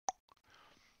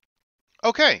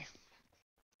Okay,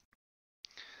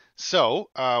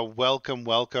 so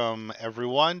welcome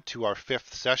everyone to our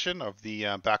fifth session of the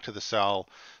Back to the Cell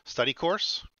study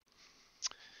course.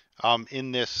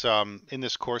 In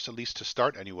this course, at least to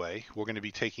start anyway, we're going to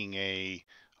be taking a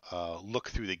look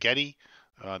through the Getty.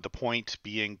 The point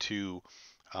being to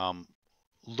um,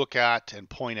 look at and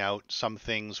point out some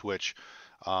things which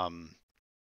um,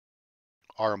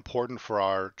 are important for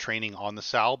our training on the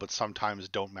Salle, but sometimes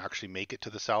don't actually make it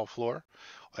to the Salle floor.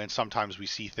 And sometimes we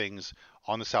see things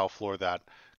on the Salle floor that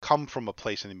come from a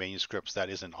place in the manuscripts that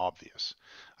isn't obvious.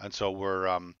 And so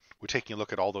we're taking a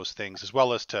look at all those things as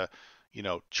well as to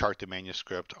chart the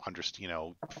manuscript,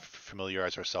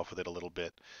 familiarize ourselves with it a little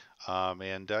bit,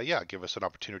 and yeah, give us an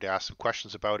opportunity to ask some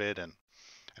questions about it and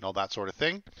all that sort of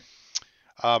thing.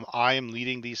 I am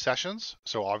leading these sessions,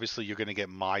 so obviously you're going to get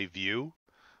my view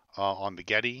on the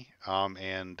Getty,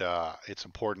 and it's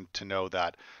important to know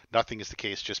that nothing is the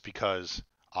case just because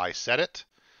I said it.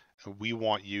 We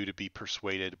want you to be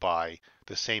persuaded by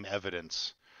the same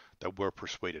evidence that we're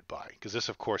persuaded by, because this,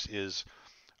 of course, is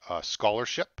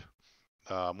scholarship.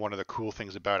 One of the cool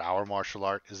things about our martial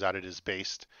art is that it is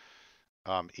based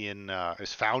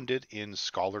is founded in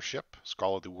scholarship,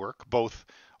 scholarly work, both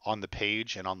on the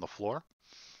page and on the floor.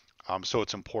 So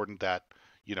it's important that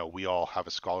we all have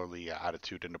a scholarly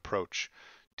attitude and approach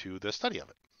to the study of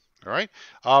it. All right.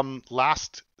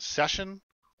 Last session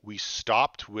we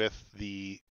stopped with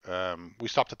we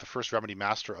stopped at the first remedy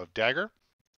master of Dagger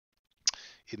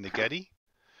in the Getty,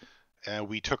 and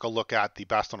we took a look at the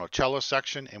bastoncello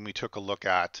section, and we took a look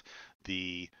at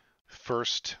the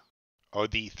first or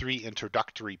the three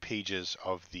introductory pages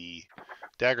of the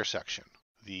Dagger section,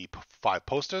 the five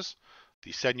postas,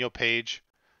 the segno page,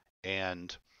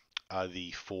 and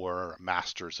the four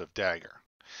masters of Dagger.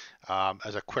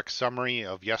 As a quick summary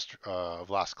of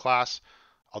last class,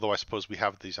 although I suppose we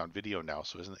have these on video now,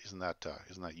 so isn't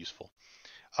that useful?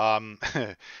 Um,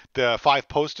 the five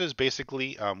postas,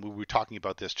 basically, we were talking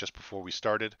about this just before we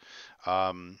started.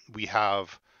 We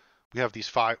have these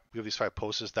five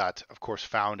postas that, of course,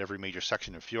 found every major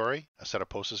section in Fiore, a set of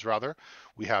postas rather.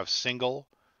 We have single,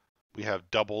 we have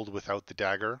doubled without the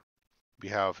dagger, we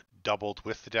have doubled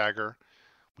with the dagger,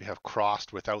 we have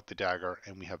crossed without the dagger,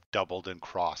 and we have doubled and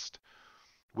crossed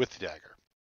with the dagger.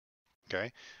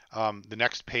 Okay. The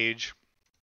next page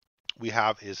we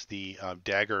have is the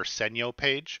dagger segno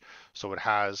page. So it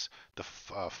has the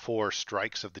four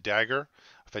strikes of the dagger: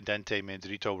 fendente,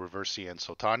 mandrito, reversi, and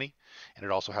sottani. And it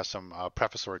also has some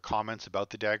prefatory comments about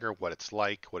the dagger, what it's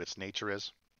like, what its nature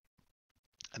is.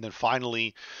 And then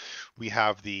finally, we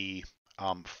have the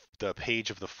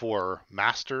page of the four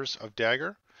masters of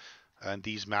dagger. And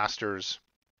these masters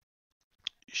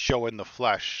show in the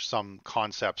flesh some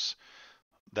concepts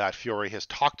that Fiore has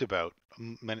talked about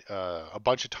a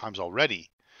bunch of times already.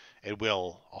 It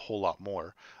will a whole lot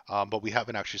more, but we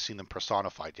haven't actually seen them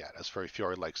personified yet, as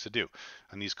Fiore likes to do.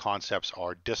 And these concepts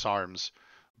are disarms,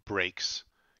 breaks,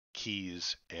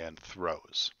 keys, and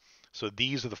throws. So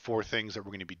these are the four things that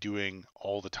we're going to be doing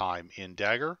all the time in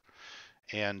Dagger.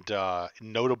 And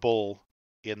notable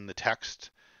in the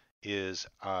text is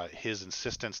his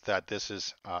insistence that this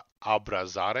is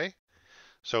abrazare.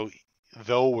 So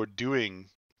though we're doing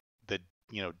the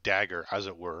dagger, as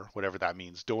it were, whatever that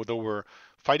means, though we're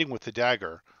fighting with the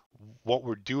dagger, what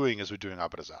we're doing is we're doing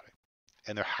abrazare,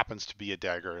 and there happens to be a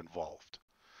dagger involved.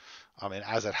 And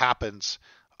as it happens,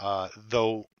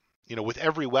 though with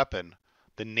every weapon,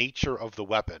 the nature of the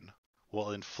weapon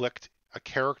will inflict a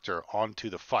character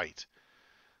onto the fight.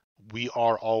 We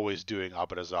are always doing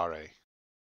abrazare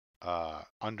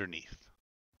underneath,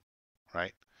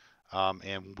 right?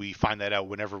 And we find that out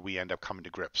whenever we end up coming to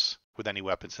grips with any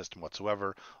weapon system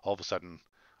whatsoever. All of a sudden,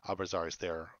 Abrazar is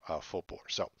there full bore.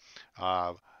 So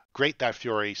great that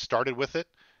Fiore started with it,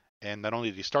 and not only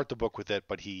did he start the book with it,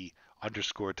 but he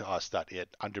underscored to us that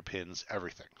it underpins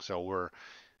everything. So we're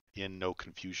in no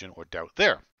confusion or doubt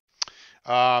there.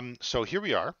 So here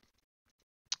we are.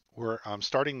 We're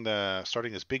starting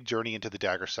this big journey into the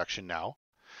dagger section now.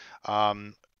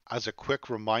 As a quick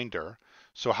reminder,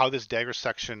 so how this dagger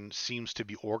section seems to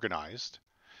be organized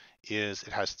is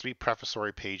it has three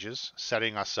prefatory pages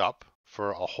setting us up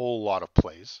for a whole lot of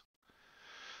plays.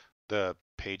 The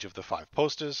page of the five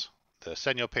postas, the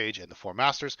segno page, and the four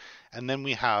masters, and then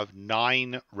we have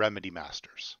 9 remedy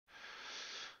masters.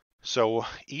 So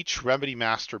each remedy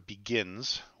master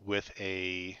begins with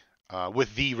the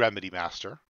remedy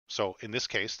master. So in this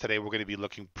case, today we're going to be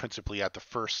looking principally at the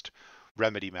first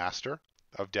remedy master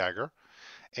of Dagger.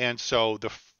 And so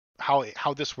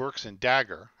how this works in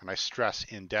Dagger, and I stress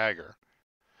in Dagger,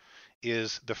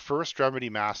 is the first remedy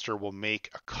master will make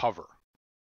a cover.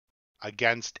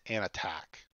 against an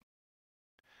attack.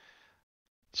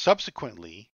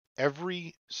 Subsequently,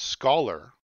 every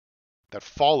scholar that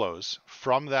follows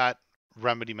from that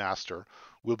remedy master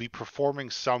will be performing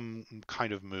some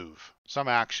kind of move, some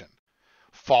action,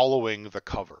 following the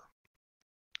cover.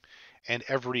 And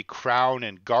every crown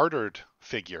and gartered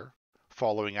figure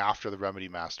following after the remedy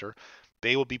master,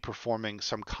 they will be performing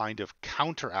some kind of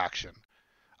counter action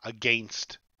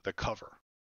against the cover,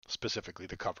 specifically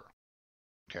the cover.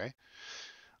 Okay.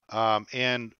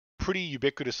 And pretty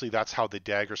ubiquitously, that's how the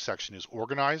dagger section is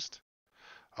organized.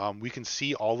 We can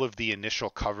see all of the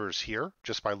initial covers here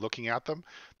just by looking at them.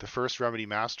 The first remedy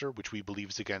master, which we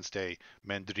believe is against a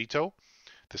Mendrito.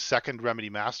 The second remedy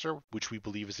master, which we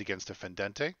believe is against a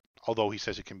Fendente, although he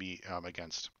says it can be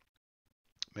against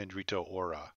Mendrito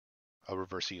or a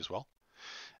Reversi as well,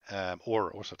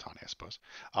 or Satani, I suppose.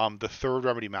 The third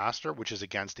remedy master, which is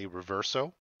against a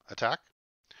Reverso attack.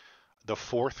 The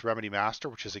fourth remedy master,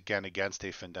 which is again against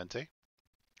a Fendente.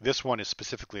 This one is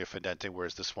specifically a Fendente,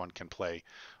 whereas this one can play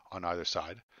on either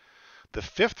side. The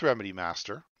fifth remedy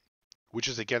master, which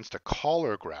is against a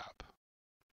collar grab.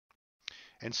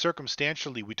 And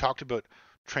circumstantially, we talked about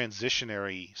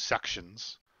transitionary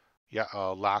sections.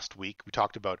 Last week we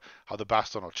talked about how the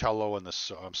Bastonocello and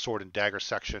the sword and dagger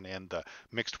section and the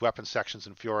mixed weapon sections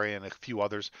in Fiore and a few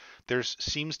others. There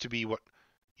seems to be what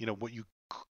you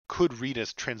could read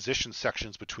as transition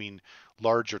sections between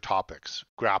larger topics: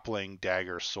 grappling,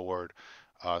 dagger, sword,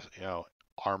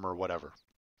 armor, whatever.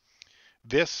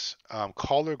 This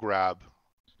collar grab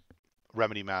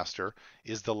remedy master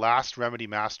is the last remedy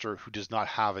master who does not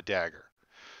have a dagger.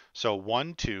 So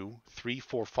 1, 2, 3,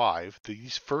 4, 5,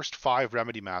 these first 5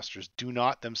 remedy masters do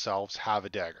not themselves have a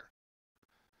dagger.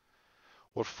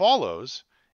 What follows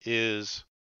is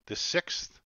the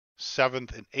 6th,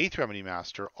 7th, and 8th remedy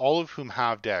master, all of whom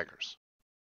have daggers.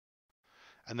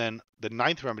 And then the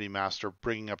 9th remedy master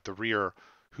bringing up the rear,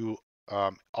 who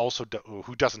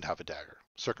who doesn't have a dagger,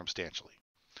 circumstantially.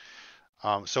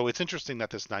 So it's interesting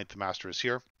that this 9th master is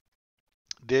here.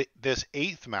 This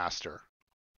 8th master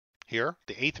here,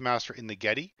 the 8th master in the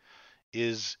Getty,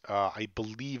 is I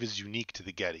believe is unique to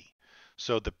the Getty.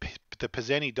 So the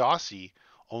Pisani Dossi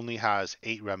only has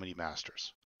 8 remedy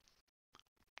masters.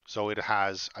 So it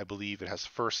has, I believe, it has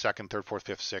 1st, 2nd, 3rd, 4th,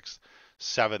 5th, 6th,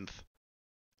 7th,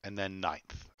 and then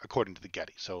 9th, according to the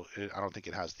Getty. So I don't think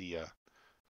it has the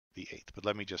 8th. But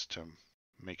let me just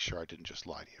make sure I didn't just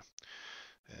lie to you.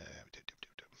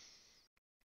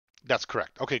 That's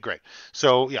correct. Okay, great.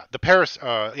 So yeah, the Paris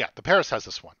has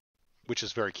this one, which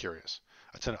is very curious.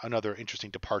 It's another interesting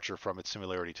departure from its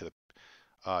similarity to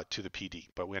the PD.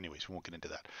 But anyways, we won't get into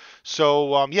that.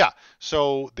 So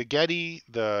so the Getty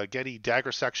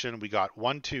dagger section, we got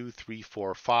 1, 2, 3,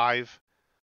 4, 5,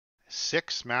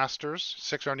 6 masters,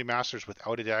 6 remedy masters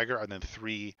without a dagger, and then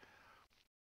 3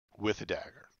 with a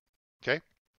dagger. Okay.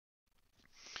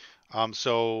 All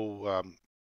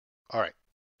right.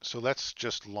 So let's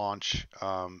just launch.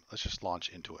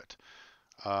 Into it.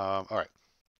 All right.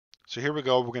 So here we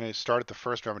go. We're going to start at the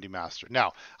first remedy master.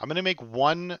 Now, I'm going to make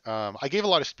one. I gave a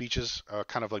lot of speeches,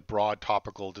 kind of like broad,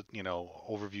 topical,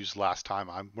 overviews last time.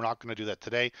 We're not going to do that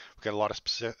today. We've got a lot of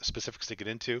specifics to get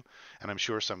into, and I'm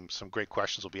sure some great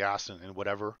questions will be asked and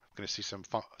whatever. We're going to see some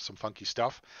funky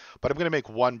stuff. But I'm going to make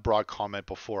one broad comment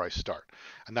before I start,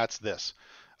 and that's this.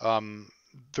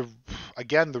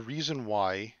 The reason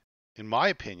why, in my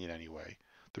opinion anyway,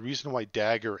 the reason why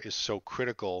Dagger is so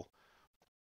critical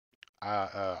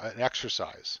an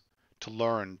exercise to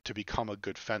learn to become a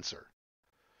good fencer.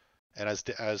 And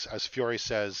as Fiore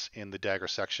says in the Dagger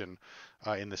section,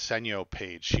 in the Segno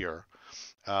page here,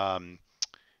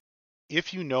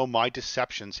 if you know my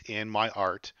deceptions and my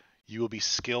art, you will be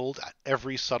skilled at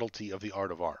every subtlety of the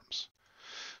art of arms.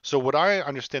 So what I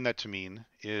understand that to mean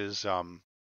is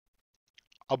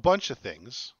a bunch of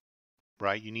things,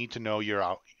 right? You need to know you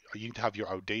need to have your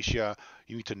audacia.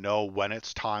 You need to know when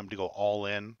it's time to go all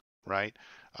in, right?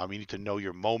 You need to know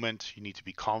your moment. You need to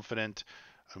be confident,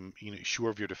 sure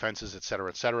of your defenses, etc.,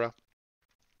 etc.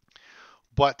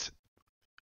 But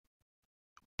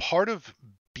part of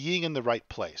being in the right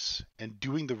place and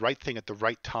doing the right thing at the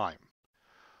right time,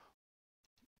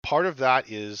 part of that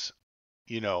is,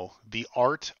 the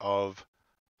art of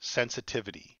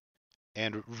sensitivity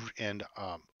and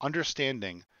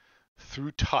understanding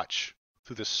through touch,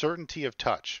 through the certainty of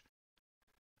touch,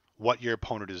 what your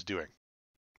opponent is doing.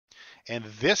 And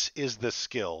this is the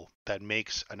skill that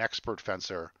makes an expert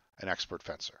fencer an expert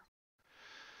fencer.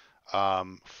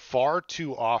 Far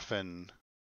too often,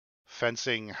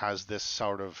 fencing has this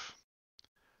sort of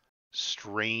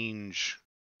strange,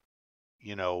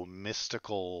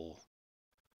 mystical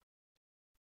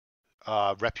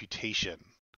reputation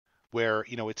where,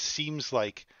 it seems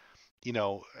like, you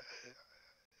know,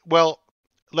 well,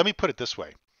 let me put it this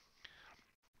way.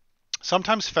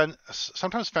 Sometimes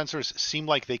fencers seem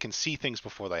like they can see things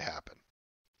before they happen.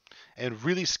 And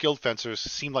really skilled fencers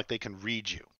seem like they can read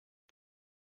you,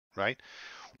 right?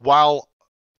 While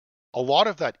a lot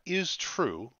of that is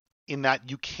true in that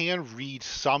you can read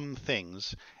some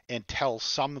things and tell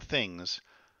some things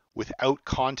without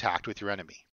contact with your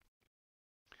enemy.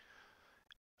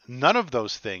 None of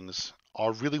those things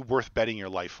are really worth betting your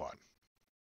life on,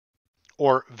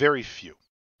 or very few,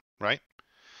 right?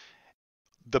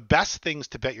 The best things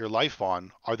to bet your life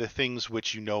on are the things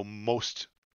which you know most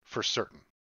for certain,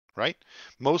 right?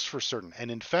 Most for certain. And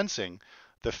in fencing,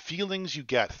 the feelings you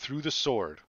get through the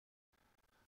sword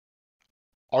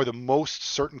are the most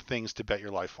certain things to bet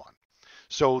your life on.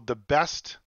 So the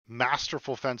best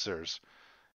masterful fencers,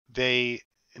 they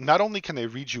not only can they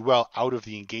read you well out of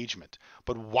the engagement,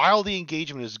 but while the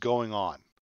engagement is going on,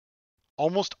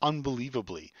 almost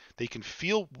unbelievably, they can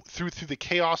feel through the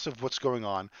chaos of what's going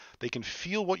on, they can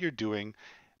feel what you're doing,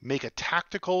 make a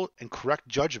tactical and correct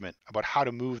judgment about how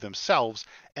to move themselves,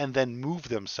 and then move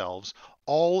themselves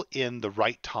all in the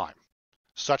right time,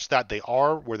 such that they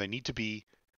are where they need to be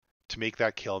to make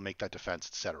that kill, make that defense,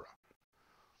 etc.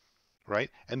 Right?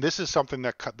 And this is something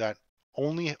that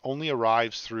only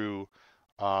arrives through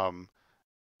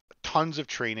tons of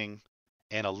training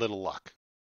and a little luck.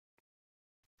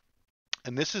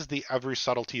 And this is the every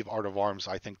subtlety of Art of Arms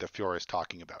I think that Fiore is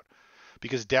talking about.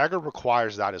 Because Dagger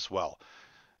requires that as well.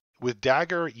 With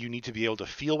Dagger, you need to be able to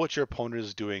feel what your opponent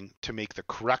is doing to make the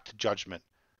correct judgment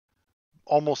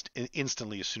almost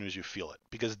instantly as soon as you feel it.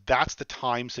 Because that's the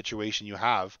time situation you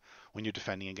have when you're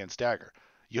defending against Dagger.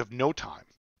 You have no time.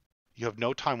 You have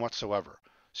no time whatsoever.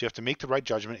 So you have to make the right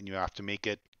judgment, and you have to make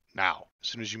it now, as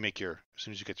soon as you get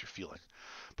your feeling.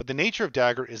 But the nature of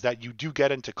Dagger is that you do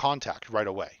get into contact right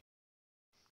away.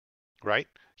 Right?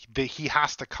 He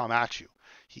has to come at you.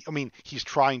 He's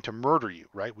trying to murder you,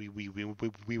 right? We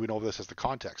would know this as the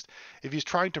context. If he's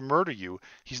trying to murder you,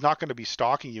 he's not going to be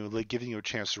stalking you and giving you a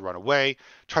chance to run away,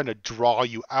 trying to draw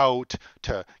you out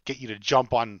to get you to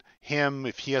jump on him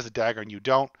if he has a dagger and you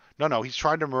don't. No, he's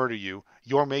trying to murder you.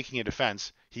 You're making a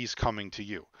defense. He's coming to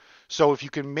you. So if you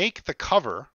can make the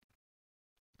cover,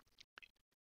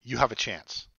 you have a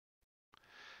chance.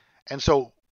 And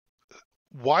so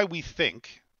why we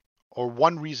think, or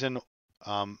one reason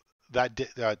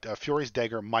that Fiore's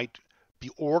Dagger might be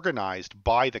organized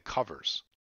by the covers,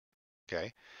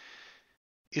 okay,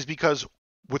 is because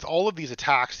with all of these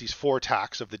attacks, these 4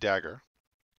 attacks of the Dagger,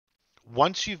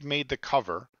 once you've made the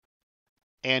cover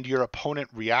and your opponent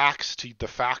reacts to the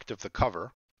fact of the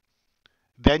cover,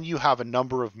 then you have a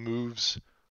number of moves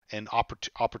and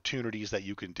opportunities that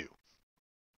you can do.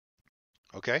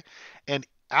 Okay? And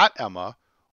at AEMMA,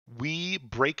 we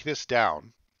break this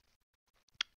down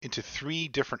into 3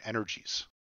 different energies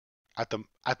at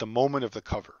the moment of the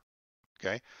cover.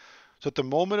 Okay? So at the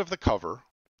moment of the cover,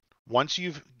 once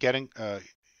you've begun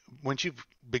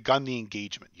the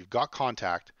engagement, you've got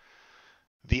contact,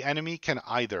 the enemy can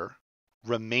either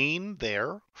remain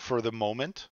there for the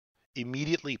moment,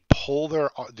 immediately pull their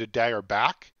dagger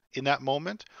back in that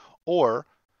moment, or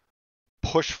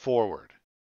push forward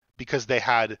because they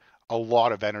had a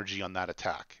lot of energy on that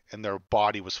attack and their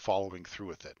body was following through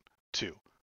with it too.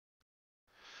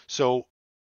 So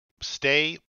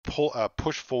stay,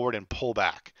 push forward, and pull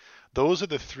back. Those are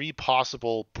the 3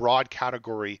 possible broad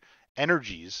category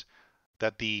energies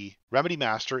that the Remedy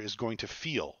Master is going to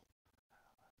feel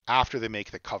after they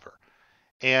make the cover.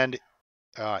 And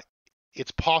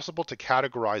it's possible to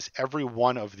categorize every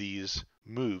one of these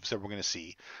moves that we're going to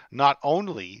see, not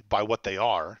only by what they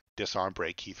are, disarm,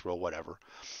 break, key throw, whatever,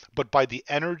 but by the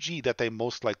energy that they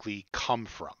most likely come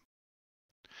from.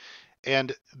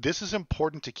 And this is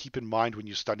important to keep in mind when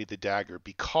you study the Dagger,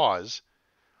 because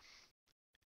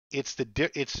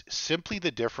it's simply the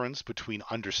difference between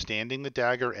understanding the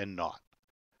Dagger and not.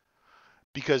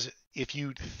 Because if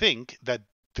you think that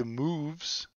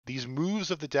these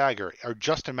moves of the Dagger are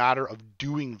just a matter of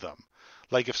doing them,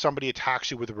 like if somebody attacks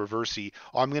you with a reversey,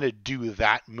 I'm going to do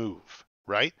that move,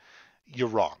 right? You're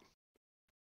wrong.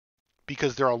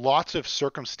 Because there are lots of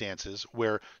circumstances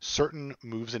where certain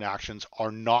moves and actions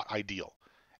are not ideal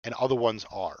and other ones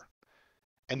are.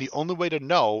 And the only way to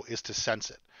know is to sense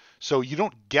it. So you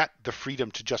don't get the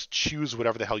freedom to just choose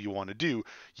whatever the hell you want to do.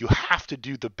 You have to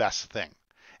do the best thing.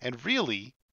 And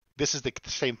really, this is the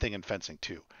same thing in fencing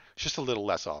too. It's just a little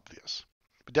less obvious.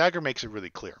 But Dagger makes it really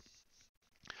clear.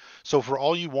 So for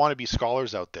all you wannabe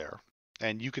scholars out there,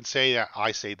 and you can say that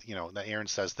I say, that Aaron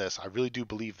says this, I really do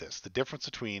believe this. The difference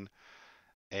between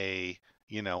a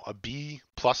a B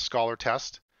plus scholar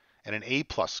test and an A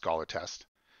plus scholar test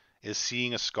is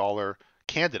seeing a scholar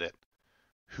candidate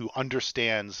who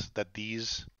understands that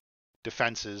these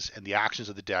defenses and the actions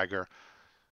of the dagger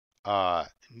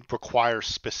require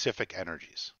specific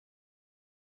energies.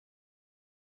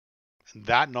 And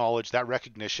that knowledge, that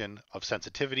recognition of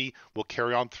sensitivity will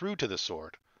carry on through to the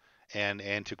sword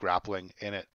and to grappling,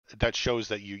 and that shows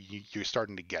that you're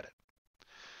starting to get it.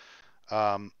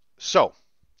 So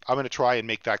I'm going to try and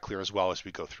make that clear as well as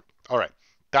we go through. All right,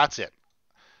 that's it.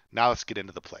 Now let's get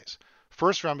into the plays.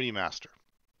 First Remedy Master,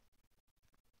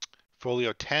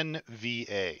 Folio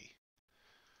 13.r.a.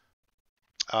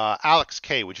 Alex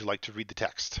K., would you like to read the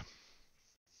text?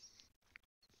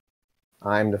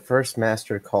 I'm the first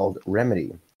master called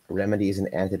Remedy. Remedy is an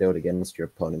antidote against your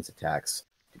opponent's attacks,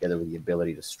 together with the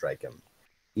ability to strike him.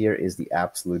 Here is the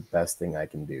absolute best thing I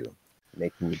can do,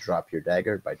 making you drop your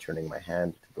dagger by turning my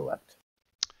hand to the left.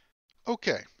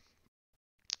 Okay.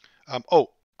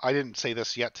 I didn't say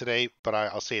this yet today, but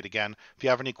I'll say it again. If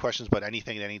you have any questions about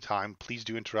anything at any time, please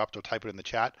do interrupt or type it in the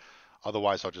chat.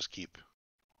 Otherwise, I'll just keep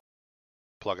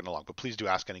plugging along. But please do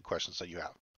ask any questions that you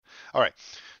have. All right.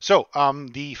 So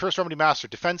the first Remedy Master,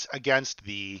 defense against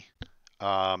the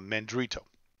Mandrito.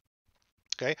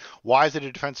 Okay. Why is it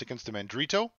a defense against the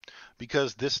Mandrito?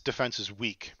 Because this defense is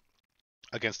weak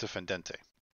against the Fendente.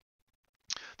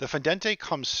 The Fendente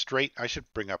comes straight. I should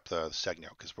bring up the Segno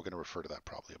because we're going to refer to that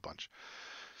probably a bunch.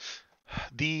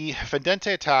 The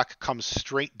Fendente attack comes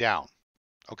straight down.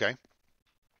 Okay.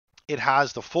 It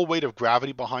has the full weight of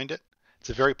gravity behind it. It's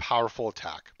a very powerful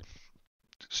attack.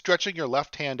 Stretching your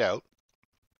left hand out,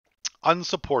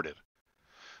 unsupported,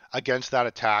 against that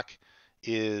attack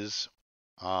is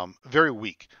very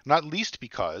weak. Not least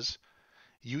because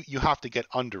you have to get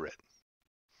under it.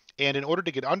 And in order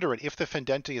to get under it, if the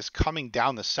Fendente is coming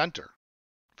down the center,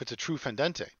 if it's a true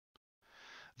Fendente,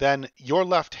 then your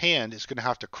left hand is going to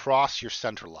have to cross your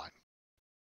center line,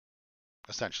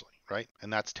 essentially, right?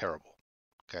 And that's terrible.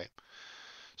 Okay.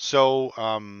 So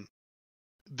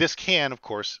this can, of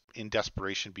course, in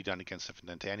desperation, be done against the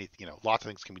Fendente. Lots of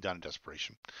things can be done in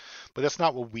desperation, but that's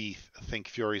not what we think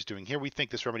Fury is doing here. We think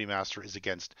this Remedy Master is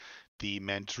against the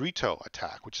Mandrito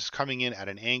attack, which is coming in at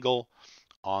an angle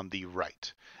on the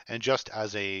right. And just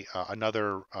as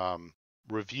another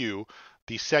review,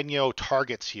 the Segno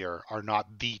targets here are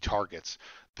not the targets.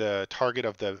 The target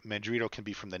of the Mandrito can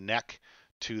be from the neck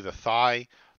to the thigh.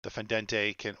 The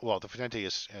Fendente the Fendente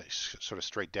is sort of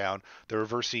straight down. The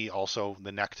Reversi also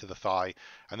the neck to the thigh,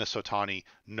 and the Sotani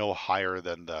no higher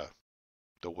than the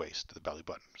waist, the belly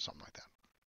button, something like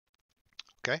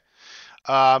that.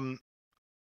 Okay.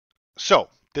 So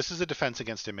this is a defense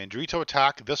against a Mandrito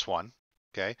attack. This one,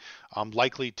 okay,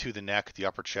 likely to the neck, the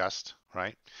upper chest,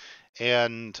 right?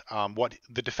 And what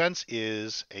the defense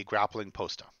is a grappling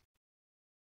posta.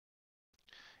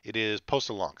 It is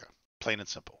posta longa, plain and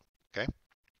simple. Okay.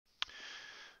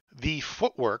 The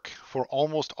footwork for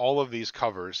almost all of these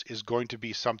covers is going to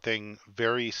be something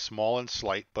very small and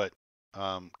slight, but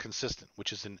consistent,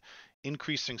 which is an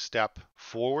increasing step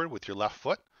forward with your left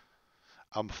foot,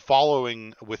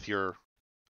 following with your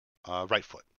right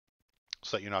foot,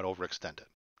 so that you're not overextended.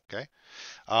 Okay.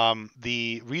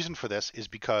 The reason for this is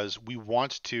because we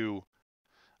want to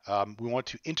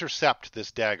intercept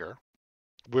this dagger,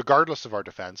 regardless of our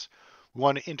defense. We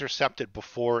want to intercept it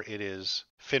before it is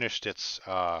finished its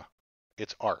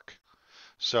arc.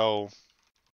 So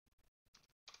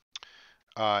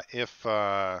if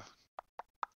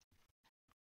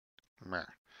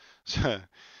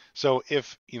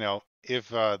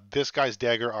this guy's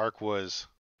dagger arc was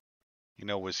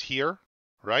here,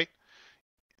 right?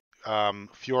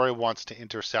 Fiore wants to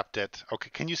intercept it. Okay,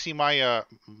 can you see my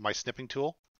my snipping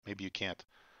tool? Maybe you can't.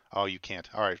 Oh, you can't.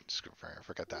 All right,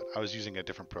 forget that. I was using a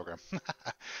different program.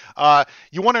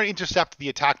 You want to intercept the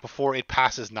attack before it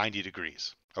passes 90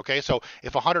 degrees. Okay, so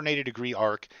if a 180 degree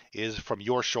arc is from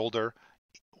your shoulder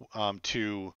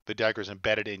to the daggers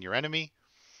embedded in your enemy,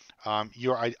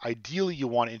 ideally you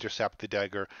want to intercept the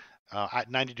dagger at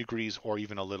 90 degrees or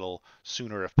even a little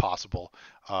sooner if possible,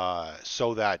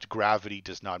 so that gravity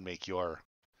does not make your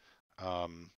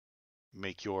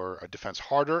defense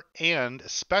harder, and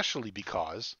especially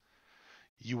because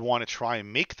you want to try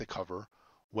and make the cover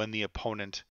when the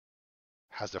opponent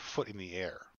has their foot in the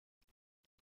air.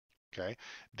 Okay,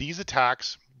 these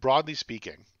attacks, broadly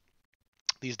speaking,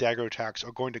 these dagger attacks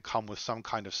are going to come with some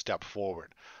kind of step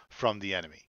forward from the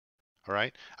enemy. All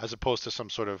right, as opposed to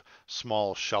some sort of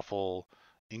small shuffle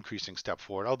increasing step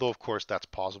forward, although of course that's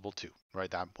possible too, right?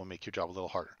 That will make your job a little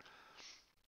harder.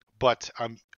 But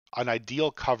an ideal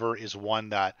cover is one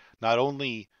that not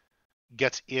only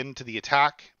gets into the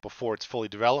attack before it's fully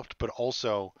developed, but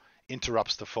also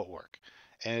interrupts the footwork.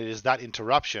 And it is that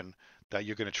interruption that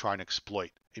you're going to try and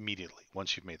exploit immediately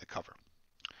once you've made the cover.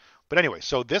 But anyway,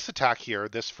 so this attack here,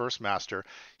 this first master,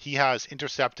 he has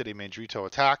intercepted a Mandrito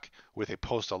attack with a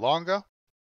Posta Longa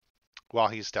while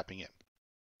he's stepping in.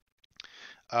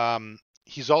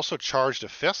 He's also charged a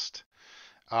fist.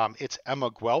 It's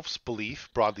Emma Guelph's belief,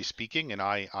 broadly speaking, and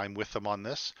I'm with them on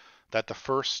this, that the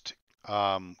first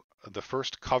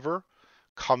cover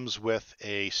comes with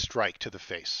a strike to the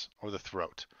face or the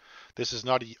throat. This is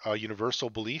not a universal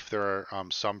belief. There are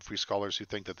some free scholars who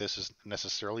think that this is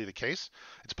necessarily the case.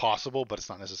 It's possible, but it's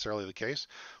not necessarily the case.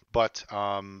 But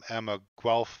Emma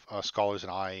Guelph scholars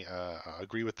and I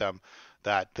agree with them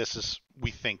that this is,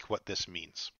 we think, what this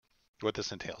means, what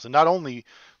this entails. And not only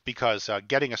because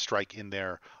getting a strike in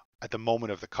there at the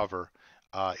moment of the cover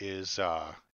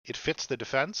it fits the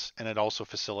defense, and it also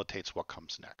facilitates what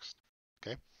comes next.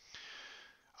 Okay.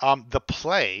 The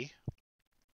play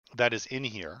that is in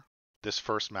here, this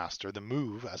first master, the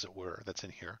move, as it were, that's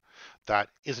in here, that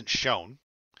isn't shown,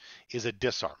 is a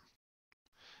disarm.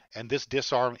 And this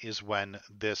disarm is when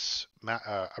this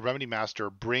a remedy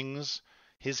master brings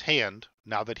his hand,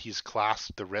 now that he's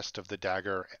clasped the wrist of the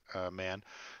dagger man,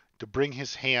 to bring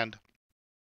his hand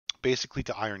basically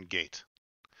to Iron Gate.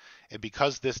 And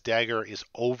because this dagger is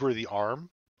over the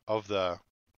arm of the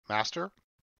master,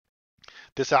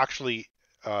 this actually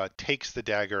takes the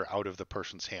dagger out of the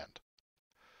person's hand.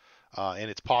 And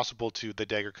it's possible the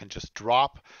dagger can just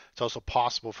drop. It's also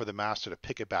possible for the master to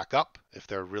pick it back up if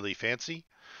they're really fancy.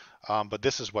 But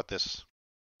this is what this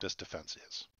defense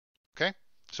is. Okay?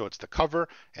 So it's the cover,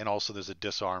 and also there's a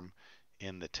disarm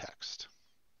in the text.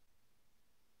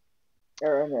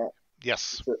 Aaron,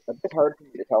 yes. It's a bit hard for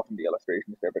me to tell from the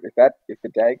illustrations there, but is the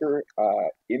dagger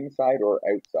inside or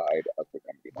outside of the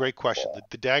remedy? Great question.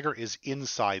 The dagger is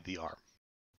inside the arm.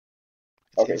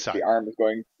 Okay, so the arm is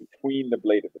going between the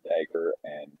blade of the dagger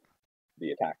and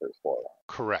the attacker's forearm.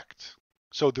 Correct.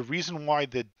 So the reason why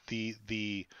the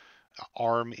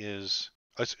arm is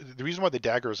the reason why the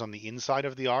dagger is on the inside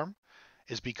of the arm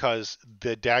is because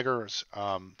the dagger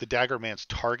man's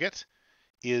target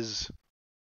is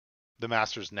the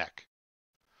master's neck.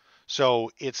 So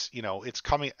it's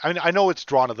coming. I mean, I know it's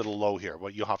drawn a little low here,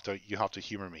 but you have to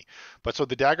humor me. But so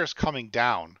the dagger's coming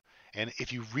down. And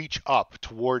if you reach up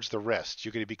towards the wrist,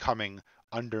 you're going to be coming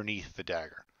underneath the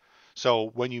dagger.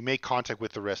 So when you make contact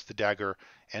with the wrist, the dagger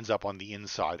ends up on the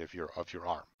inside of your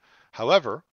arm.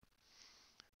 However,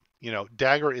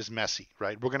 dagger is messy,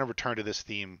 right? We're going to return to this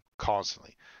theme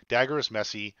constantly. Dagger is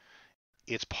messy.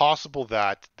 It's possible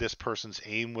that this person's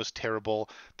aim was terrible.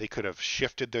 They could have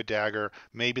shifted their dagger.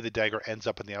 Maybe the dagger ends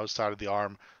up on the outside of the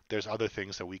arm. There's other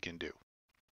things that we can do.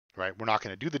 Right, we're not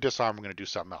going to do the disarm. We're going to do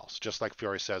something else. Just like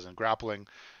Fiore says in grappling,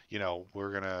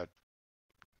 we're going to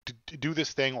do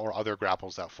this thing or other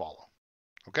grapples that follow.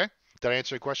 Okay, did I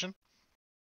answer your question?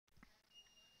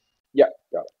 Yeah,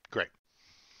 got it. Great.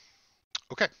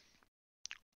 Okay,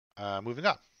 moving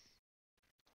on.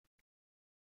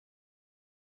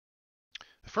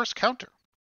 The first counter.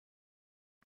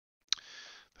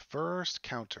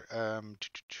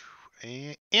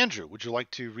 Andrew, would you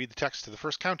like to read the text to the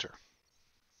first counter?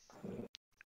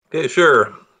 Okay,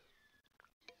 sure.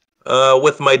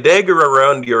 With my dagger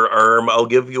around your arm, I'll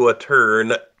give you a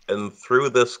turn, and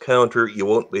through this counter, you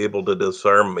won't be able to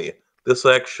disarm me. This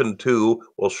action, too,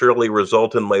 will surely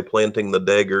result in my planting the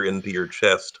dagger into your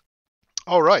chest.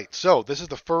 All right, so this is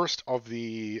the first of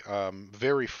the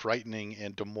very frightening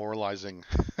and demoralizing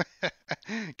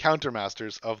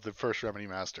countermasters of the first Remedy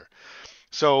Master.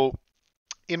 So,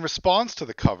 in response to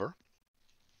the cover,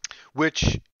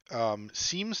 which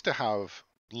seems to have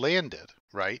landed,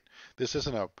 right? This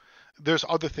isn't there's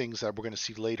other things that we're going to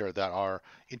see later that are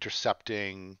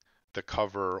intercepting the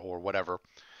cover or whatever.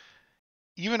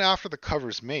 Even after the cover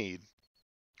is made,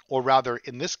 or rather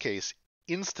in this case,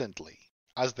 instantly,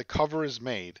 as the cover is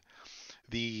made,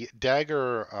 the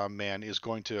dagger man is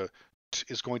going to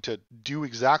do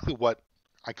exactly what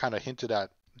I kind of hinted at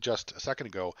just a second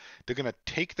ago. They're going to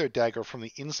take their dagger from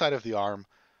the inside of the arm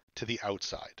to the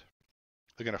outside.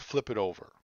 They're going to flip it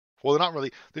over. Well, they're not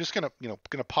really. They're just going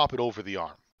to pop it over the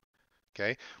arm.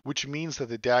 Okay, which means that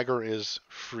the dagger is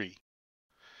free.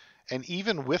 And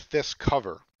even with this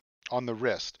cover on the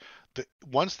wrist,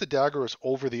 once the dagger is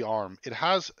over the arm, it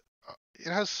has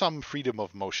some freedom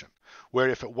of motion. Where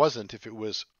if it was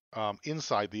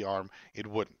inside the arm, it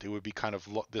wouldn't. It would be kind of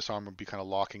this arm would be kind of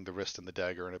locking the wrist and the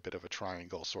dagger in a bit of a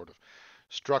triangle sort of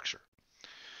structure.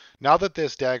 Now that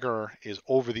this dagger is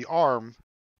over the arm,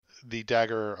 the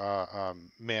dagger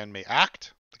man may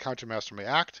act, the countermaster may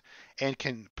act and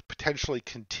can potentially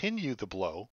continue the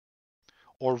blow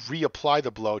or reapply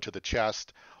the blow to the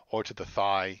chest or to the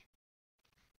thigh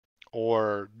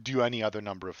or do any other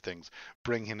number of things.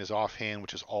 Bring in his offhand,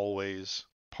 which is always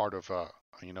part of a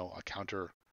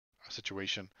counter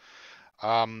situation.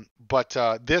 But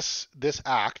this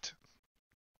act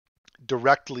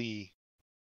directly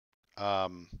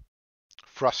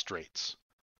frustrates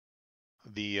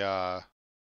the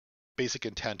basic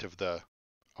intent of the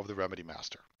remedy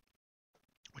master,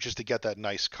 which is to get that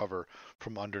nice cover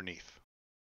from underneath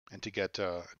and to get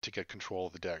control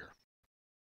of the dagger.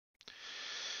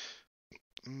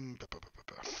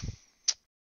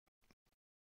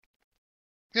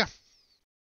 Yeah.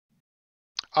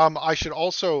 I should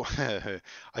also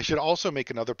make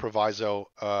another proviso.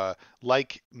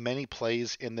 Like many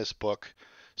plays in this book,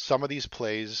 some of these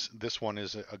plays, this one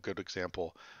is a good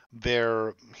example.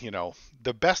 They're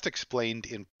the best explained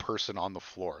in person on the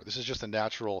floor. This is just a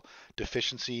natural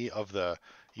deficiency of the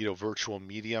virtual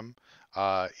medium.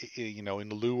 In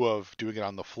lieu of doing it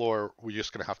on the floor, we're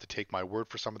just going to have to take my word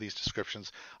for some of these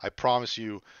descriptions. I promise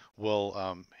you,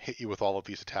 we'll hit you with all of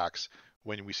these attacks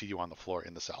when we see you on the floor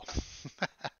in the cell.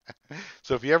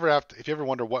 So if you ever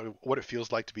wonder what it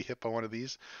feels like to be hit by one of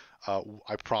these,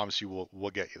 I promise you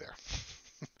we'll get you there.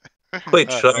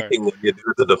 Quite shocking when you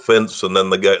do the defense and then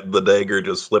the dagger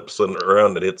just slips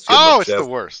around and hits you in the chest. It's the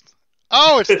worst.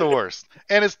 Oh, it's the worst.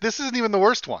 And this isn't even the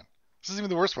worst one. This isn't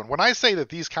even the worst one. When I say that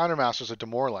these countermasters are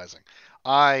demoralizing,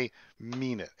 I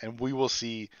mean it. And we will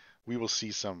see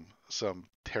some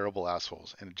terrible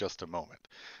assholes in just a moment.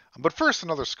 But first,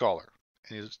 another scholar.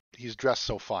 And he's dressed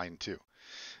so fine too.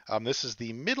 This is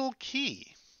the middle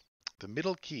key. The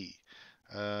middle key.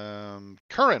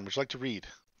 Curran, would you like to read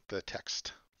the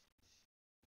text?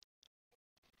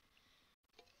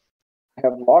 I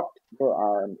have locked your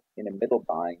arm in a middle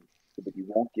bind so that you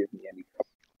won't give me any trouble.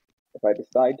 If I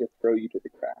decide to throw you to the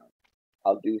ground,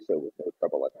 I'll do so with no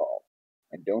trouble at all,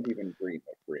 and don't even dream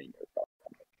of freeing yourself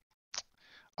from it.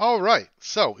 All right.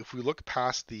 So if we look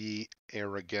past the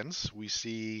arrogance, we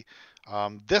see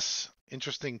this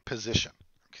interesting position.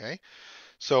 Okay.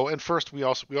 So, and first we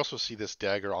also see this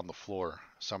dagger on the floor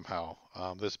somehow.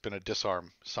 There's been a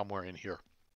disarm somewhere in here.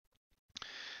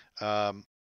 Does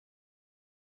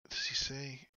he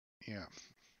say? Yeah.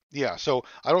 Yeah, so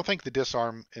I don't think the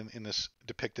disarm in this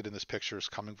depicted in this picture is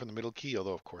coming from the middle key,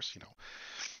 although of course,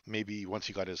 maybe once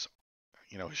he got his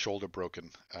his shoulder broken,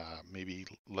 maybe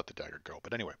let the dagger go.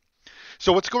 But anyway,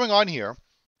 so what's going on here?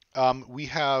 We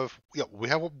have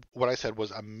what I said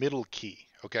was a middle key.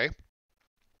 Okay.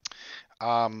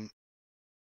 I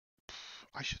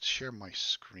should share my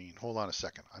screen. Hold on a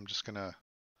second. I'm just gonna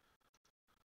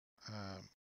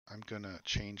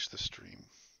change the screen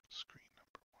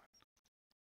number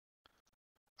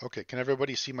 1. Okay, can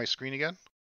everybody see my screen again?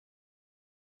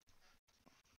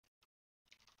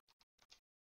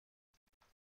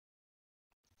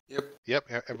 Yep.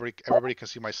 Everybody can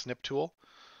see my snip tool.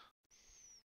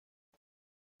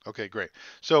 Okay, great.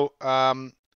 So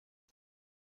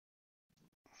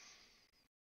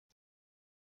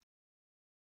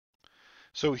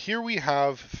so here we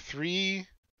have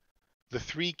the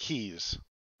three keys.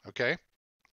 Okay.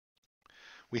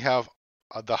 We have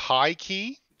the high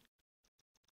key,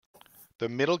 the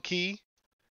middle key,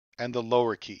 and the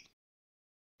lower key.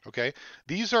 Okay.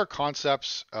 These are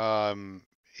concepts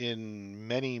in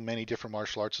many different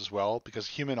martial arts as well, because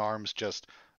human arms just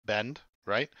bend,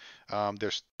 right?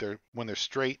 When they're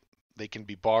straight, they can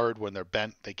be barred. When they're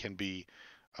bent, they can be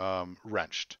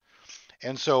wrenched.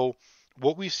 And so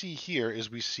what we see here is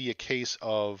we see a case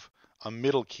of a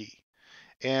middle key,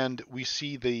 and we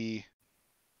see the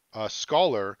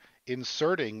scholar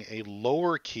inserting a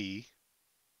lower key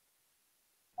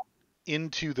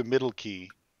into the middle key.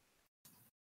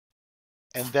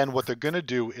 And then what they're going to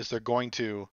do is they're going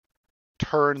to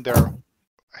turn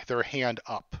their hand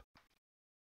up.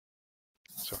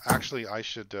 So actually, I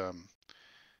should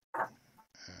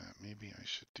maybe I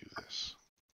should do this.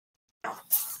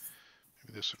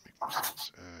 Maybe this would make more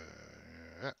sense.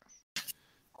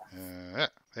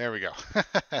 There we go.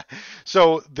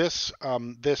 So this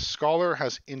scholar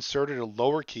has inserted a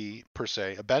lower key per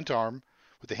se, a bent arm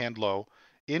with the hand low,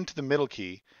 into the middle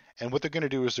key. And what they're going to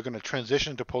do is they're going to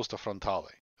transition to posta frontale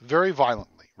very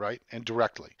violently, right? And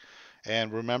directly.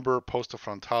 And remember, posta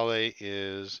frontale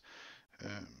is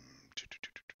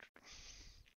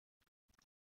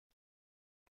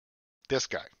this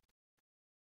guy.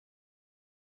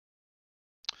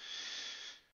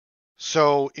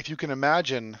 So if you can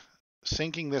imagine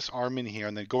sinking this arm in here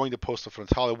and then going to posta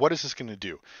frontale, what is this going to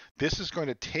do? This is going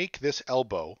to take this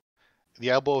elbow, the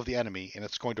elbow of the enemy, and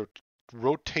it's going to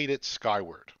rotate it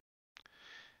skyward.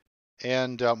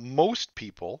 And most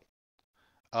people,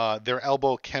 their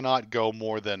elbow cannot go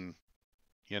more than,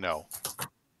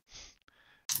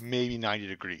 maybe 90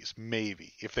 degrees,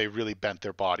 maybe, if they really bent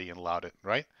their body and allowed it,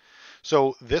 right?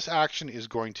 So this action is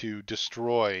going to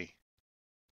destroy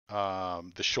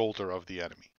the shoulder of the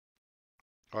enemy.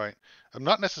 All right,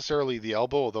 not necessarily the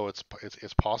elbow, although it's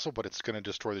possible, but it's going to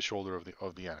destroy the shoulder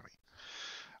of the enemy.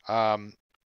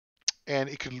 And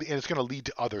it's going to lead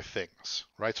to other things,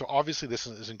 right? So obviously this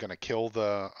isn't going to kill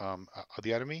the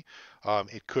enemy.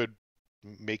 It could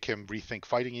make him rethink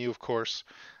fighting you, of course.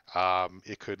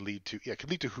 It could lead to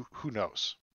who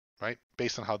knows, right?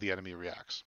 Based on how the enemy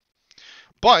reacts.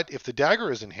 But if the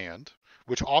dagger is in hand,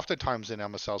 which oftentimes in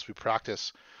MSLs we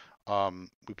practice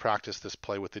this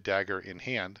play with the dagger in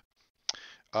hand.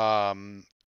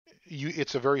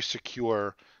 It's a very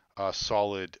secure,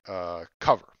 solid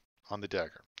cover on the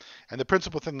dagger. And the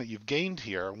principal thing that you've gained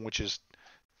here, which is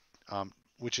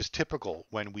typical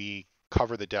when we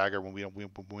cover the dagger when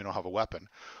we don't have a weapon,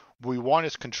 what we want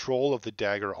is control of the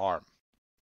dagger arm.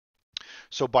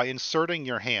 So by inserting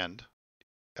your hand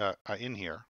in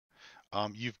here,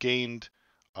 you've gained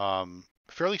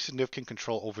fairly significant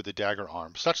control over the dagger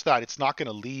arm, such that it's not going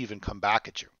to leave and come back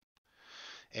at you.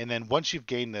 And then once you've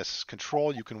gained this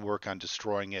control, you can work on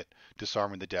destroying it,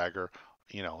 disarming the dagger,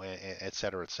 et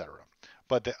cetera, et cetera.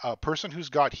 But the person who's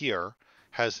got here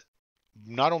has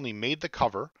not only made the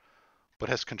cover, but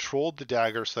has controlled the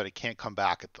dagger so that it can't come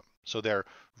back at them. So they're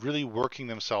really working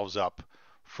themselves up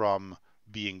from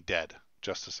being dead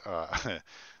just a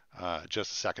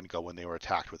second ago when they were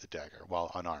attacked with the dagger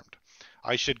while unarmed.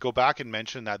 I should go back and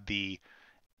mention that the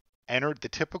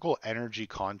typical energy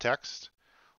context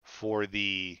for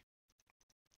the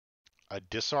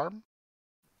disarm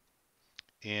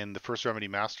in the First Remedy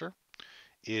Master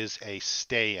is a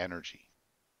stay energy.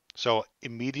 So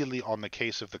immediately on the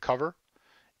case of the cover,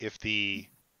 if the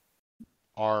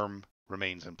arm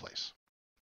remains in place,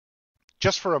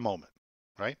 just for a moment,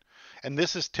 right? And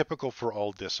this is typical for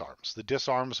all disarms. The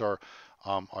disarms are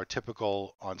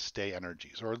typical on stay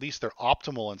energies, or at least they're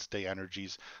optimal on stay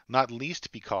energies, not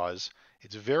least because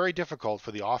it's very difficult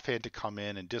for the offhand to come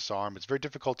in and disarm. It's very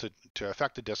difficult to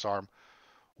effect a disarm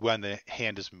when the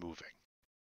hand is moving.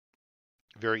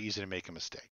 Very easy to make a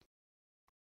mistake.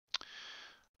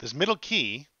 This middle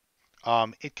key,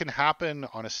 it can happen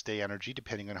on a stay energy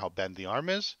depending on how bent the arm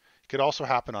is. It could also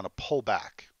happen on a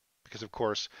pullback, because of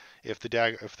course, if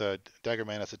the dagger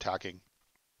man is attacking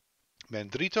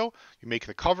Mandrito, you make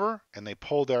the cover and they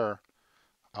pull their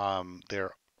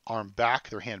arm back,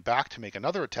 their hand back to make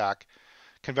another attack.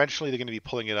 Conventionally, they're going to be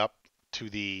pulling it up to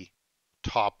the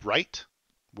top right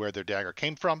where their dagger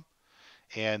came from,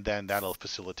 and then that'll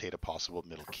facilitate a possible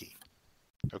middle key.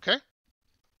 Okay?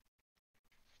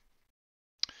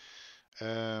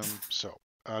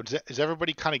 Does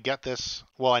everybody kind of get this?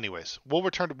 Well, anyways,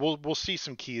 we'll see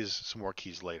some more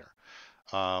keys later.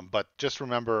 But just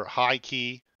remember high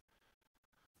key,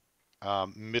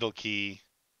 middle key,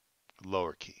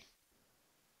 lower key.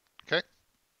 Okay?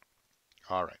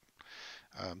 All right.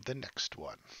 The next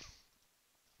one.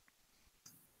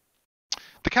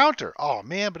 The counter. Oh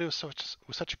man, but it was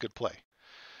such a good play.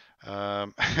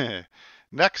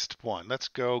 Next one. Let's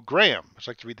go. Graham, would you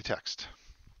like to read the text?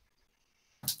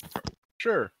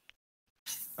 Sure.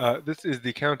 This is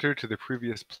the counter to the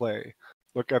previous play.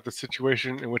 Look at the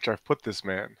situation in which I've put this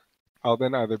man. I'll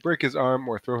then either break his arm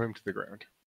or throw him to the ground.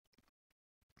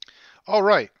 All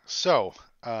right. So,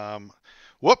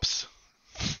 whoops.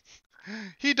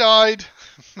 He died.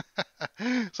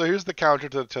 So here's the counter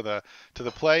to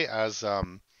the play as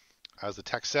the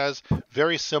text says.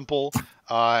 Very simple.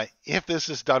 If this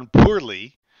is done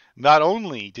poorly, not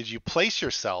only did you place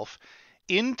yourself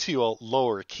into a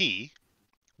lower key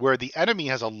where the enemy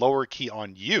has a lower key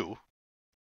on you,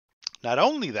 not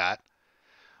only that,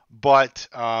 but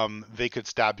they could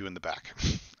stab you in the back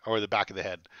or the back of the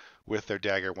head with their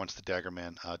dagger once the dagger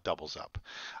man doubles up.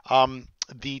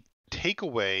 The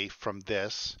takeaway from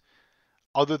this,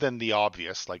 other than the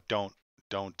obvious, like don't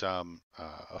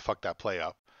fuck that play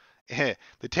up, the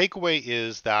takeaway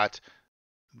is that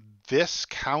this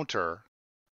counter,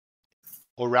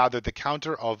 or rather the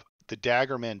counter of the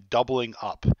dagger man doubling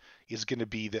up, is going to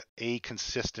be a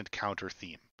consistent counter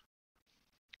theme.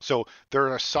 So there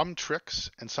are some tricks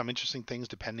and some interesting things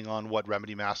depending on what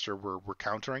Remedy Master we're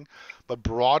countering, but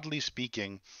broadly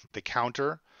speaking, the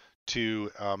counter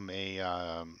to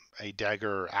a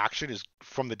dagger action is,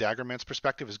 from the dagger man's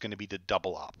perspective, is going to be to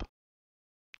double up.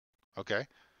 Okay.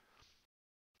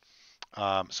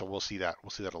 So we'll see that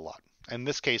a lot. In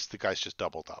this case, the guy's just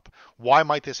doubled up. Why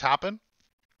might this happen?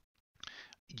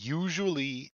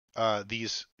 usually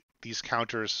these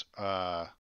counters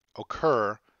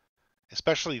occur,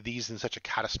 especially these in such a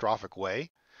catastrophic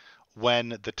way,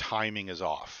 when the timing is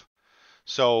off.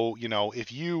 So,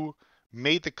 if you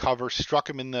made the cover, struck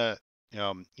him in the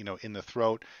in the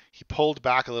throat, he pulled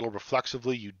back a little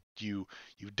reflexively, you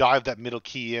dived that middle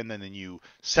key in, and then you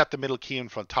set the middle key in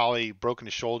frontale, broken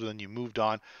his shoulder, then you moved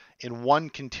on in one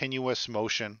continuous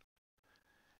motion,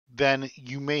 then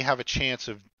you may have a chance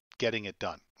of getting it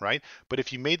done, right? But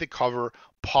if you made the cover,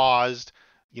 paused,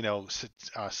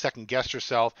 second guessed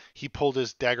yourself, he pulled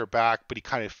his dagger back, but he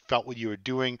kind of felt what you were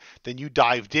doing, then you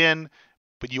dived in,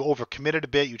 but you overcommitted a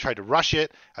bit, you tried to rush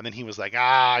it, and then he was like,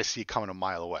 I see it coming a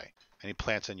mile away, and he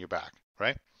plants in your back,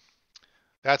 right?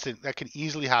 That can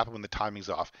easily happen when the timing's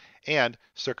off. And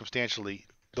circumstantially,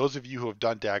 those of you who have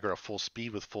done Dagger at full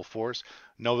speed with full force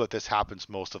know that this happens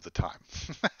most of the time.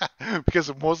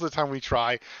 Because most of the time we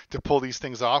try to pull these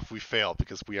things off, we fail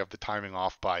because we have the timing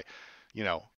off by,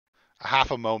 a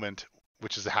half a moment,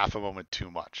 which is a half a moment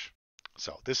too much.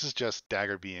 So this is just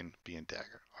Dagger being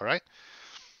Dagger. All right.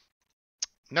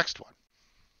 Next one.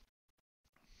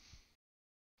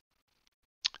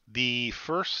 The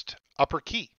first upper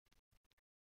key.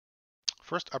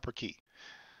 First upper key.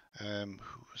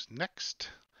 Who's next?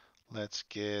 Let's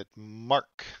get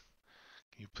Mark.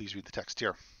 Can you please read the text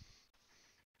here?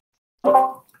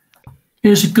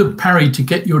 Here's a good parry to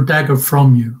get your dagger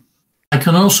from you. I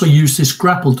can also use this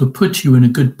grapple to put you in a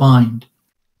good bind.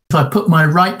 If I put my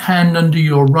right hand under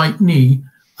your right knee,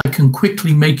 I can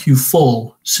quickly make you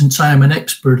fall, since I am an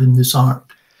expert in this art.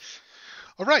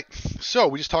 All right, so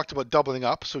we just talked about doubling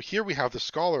up. So here we have the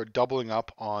scholar doubling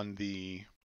up on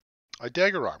a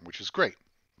dagger arm, which is great.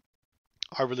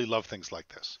 I really love things like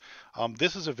this.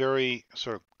 This is a very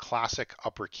sort of classic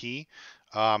upper key.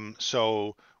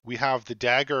 So we have the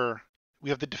dagger, we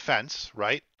have the defense,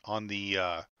 right, on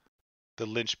the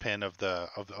linchpin of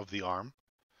the arm,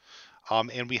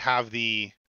 and we have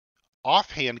the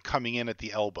offhand coming in at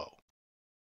the elbow.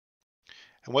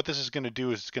 And what this is going to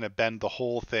do is it's going to bend the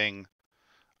whole thing.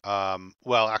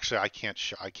 Well, actually, I can't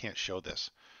show this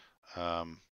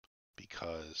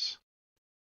because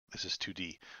this is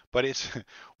 2D. But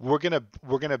we're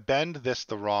gonna bend this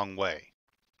the wrong way.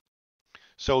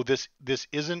 So this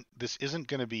isn't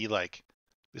going to be like,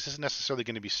 this isn't necessarily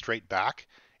going to be straight back.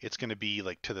 It's going to be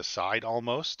like to the side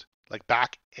almost, like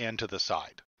back and to the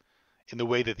side, in the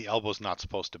way that the elbow is not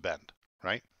supposed to bend,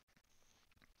 right?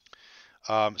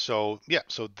 So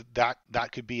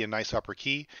that could be a nice upper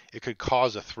key. It could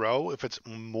cause a throw if it's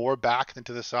more back than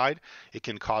to the side. It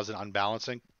can cause an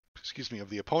unbalancing, of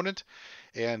the opponent,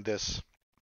 and this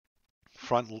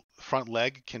front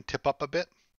leg can tip up a bit,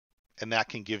 and that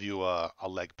can give you a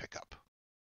leg pickup.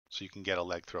 So you can get a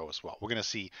leg throw as well. We're going to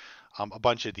see a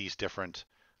bunch of these different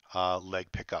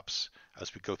leg pickups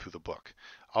as we go through the book.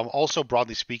 Also,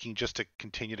 broadly speaking, just to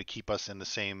continue to keep us in the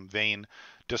same vein,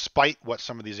 despite what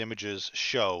some of these images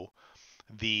show,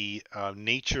 the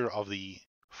nature of the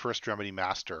first remedy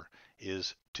master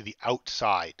is to the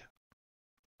outside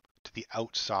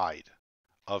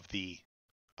of the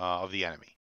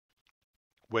enemy.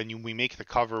 When we make the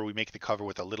cover,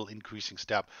 with a little increasing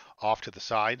step off to the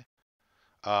side,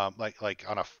 like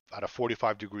on at a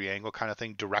 45-degree angle kind of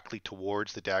thing, directly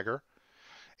towards the dagger,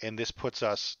 and this puts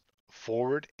us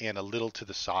forward and a little to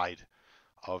the side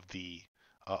of the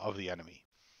enemy.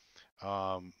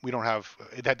 We don't have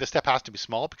that. The step has to be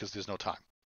small because there's no time.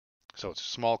 So it's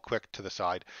small, quick, to the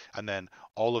side, and then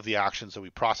all of the actions that we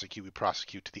prosecute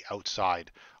to the outside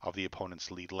of the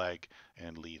opponent's lead leg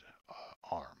and lead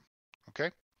arm. Okay.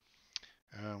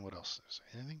 What else is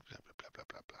anything? Blah blah blah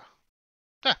blah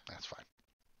blah. That's fine.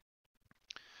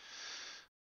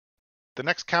 The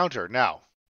next counter. Now,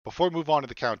 before we move on to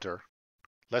the counter,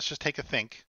 let's just take a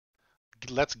think.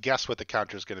 Let's guess what the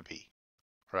counter is going to be,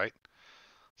 right?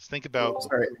 Let's think about.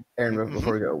 Sorry, Aaron.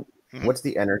 Before we go, what's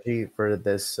the energy for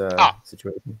this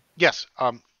situation? Yes.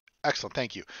 Excellent.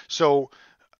 Thank you. So,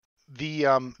 the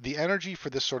energy for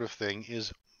this sort of thing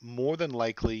is more than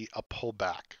likely a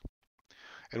pullback.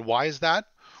 And why is that?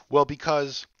 Well,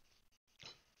 because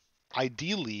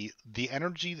ideally the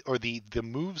energy or the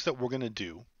moves that we're going to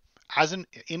do, as in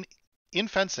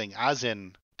fencing, as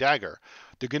in Dagger,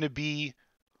 they're going to be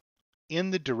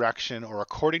in the direction or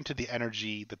according to the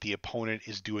energy that the opponent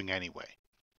is doing anyway.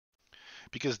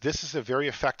 Because this is a very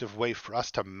effective way for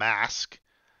us to mask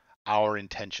our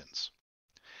intentions.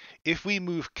 If we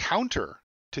move counter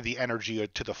to the energy or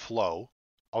to the flow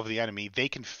of the enemy, they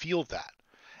can feel that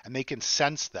and they can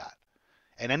sense that.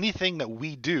 And anything that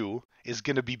we do is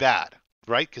going to be bad,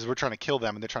 right? Because we're trying to kill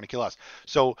them and they're trying to kill us.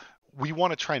 So we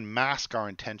want to try and mask our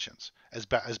intentions as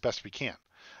best we can.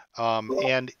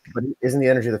 And But isn't the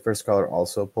energy of the first caller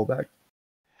also pullback?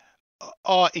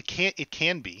 it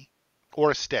can be,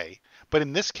 or a stay. But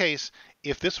in this case,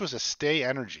 if this was a stay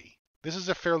energy, this is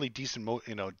a fairly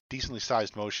decently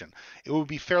sized motion. It would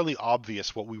be fairly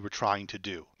obvious what we were trying to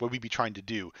do, what we'd be trying to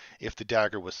do if the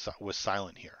dagger was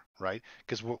silent here, right?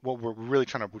 Because what we're really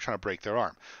trying to break their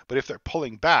arm. But if they're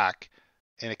pulling back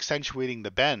and accentuating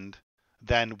the bend,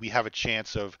 then we have a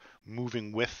chance of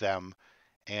moving with them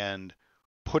and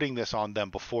putting this on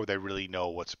them before they really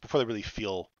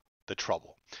feel the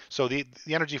trouble. So the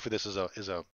energy for this is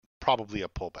a probably a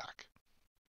pullback.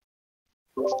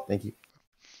 Thank you.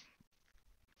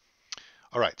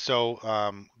 All right. So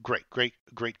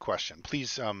great question.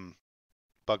 Please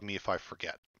bug me if I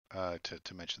forget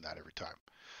to mention that every time.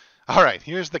 All right.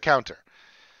 Here's the counter.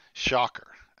 Shocker.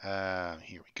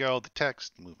 Here we go. The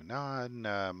text. Moving on.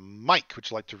 Mike, would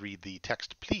you like to read the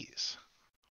text, please?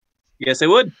 Yes, I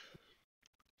would.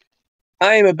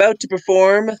 I am about to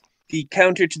perform the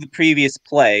counter to the previous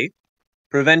play,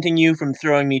 preventing you from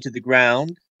throwing me to the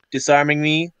ground, disarming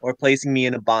me, or placing me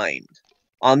in a bind.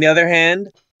 On the other hand,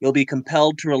 you'll be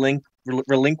compelled to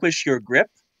relinquish your grip,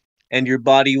 and your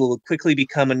body will quickly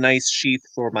become a nice sheath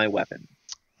for my weapon.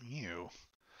 Ew.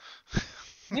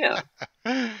 Yeah.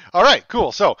 All right,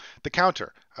 cool. So the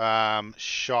counter,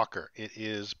 shocker. It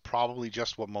is probably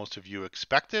just what most of you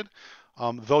expected,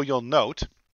 though you'll note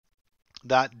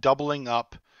that doubling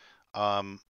up,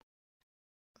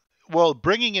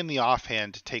 bringing in the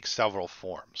offhand takes several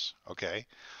forms. Okay,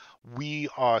 we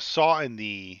saw in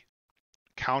the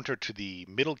counter to the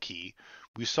middle key,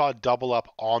 we saw double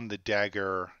up on the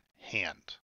dagger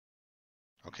hand.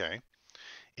 Okay,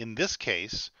 in this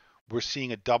case, we're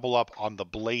seeing a double up on the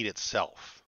blade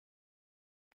itself.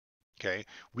 Okay,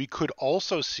 we could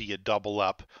also see a double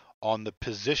up on the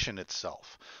position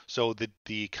itself. So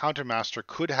the countermaster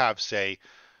could have, say,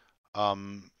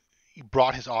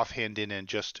 brought his offhand in and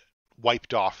just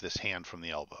wiped off this hand from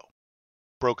the elbow,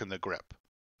 broken the grip,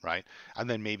 right? And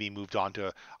then maybe moved on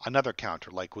to another counter,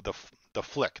 like with the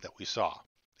flick that we saw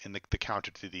in the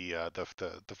counter to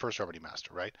the first Remedy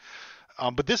Master, right?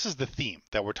 But this is the theme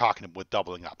that we're talking about with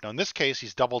doubling up. Now, in this case,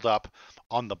 he's doubled up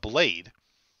on the blade,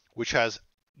 which has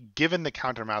given the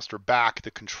countermaster back the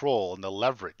control and the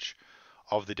leverage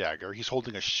of the dagger. He's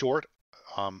holding a short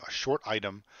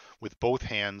item with both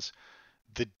hands.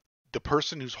 The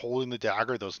person who's holding the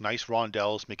dagger, those nice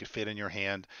rondelles make it fit in your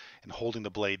hand, and holding the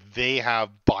blade, they have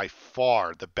by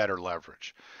far the better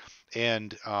leverage.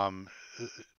 And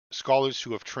scholars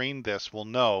who have trained this will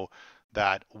know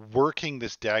that working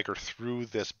this dagger through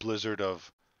this blizzard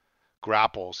of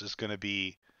grapples is going to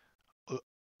be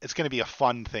a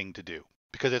fun thing to do,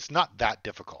 because it's not that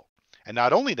difficult. And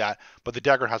not only that, but the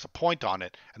dagger has a point on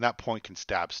it, and that point can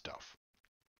stab stuff.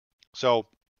 So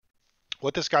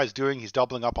what this guy's doing, he's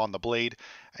doubling up on the blade,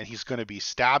 and he's going to be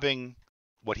stabbing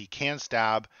what he can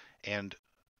stab and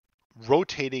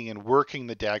rotating and working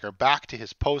the dagger back to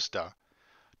his posta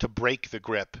to break the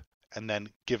grip and then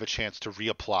give a chance to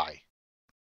reapply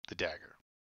the dagger.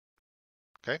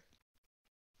 Okay?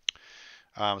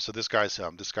 So this guy's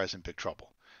in big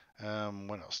trouble.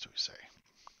 What else do we say?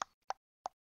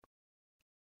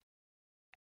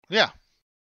 Yeah.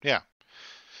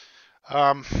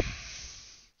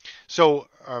 So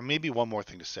maybe one more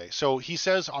thing to say. So he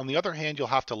says, on the other hand, you'll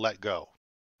have to let go,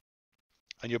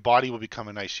 and your body will become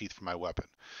a nice sheath for my weapon.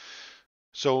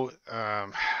 So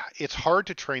it's hard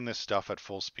to train this stuff at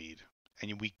full speed,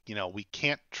 and we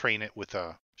can't train it with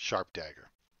a sharp dagger.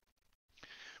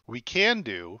 What we can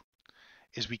do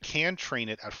is we can train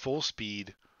it at full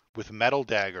speed with metal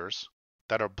daggers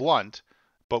that are blunt,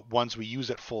 but ones we use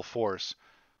at full force,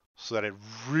 so that it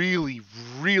really,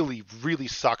 really, really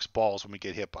sucks balls when we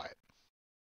get hit by it.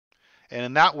 And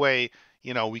in that way,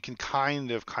 we can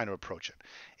kind of approach it.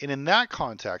 And in that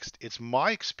context, it's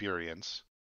my experience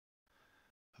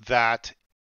that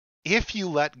if you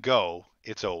let go,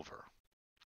 it's over.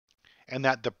 And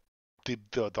that the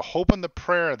hope and the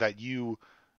prayer that you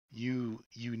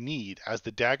need as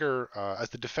the dagger, as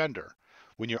the defender,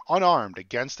 when you're unarmed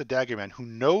against the dagger man who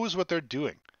knows what they're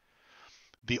doing,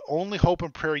 the only hope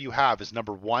and prayer you have is,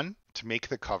 number one, to make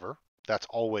the cover. That's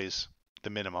always the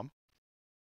minimum.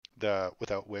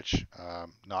 Without which,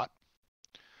 not.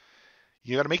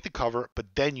 You got to make the cover, but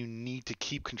then you need to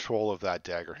keep control of that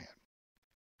dagger hand.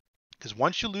 Because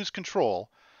once you lose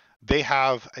control, they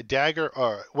have a dagger.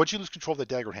 Once you lose control of the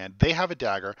dagger hand, they have a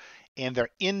dagger, and they're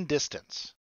in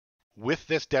distance with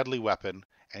this deadly weapon,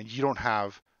 and you don't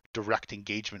have direct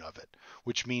engagement of it.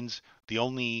 Which means the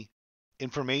only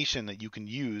information that you can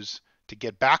use to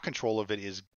get back control of it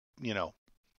is,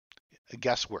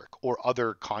 guesswork or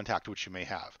other contact which you may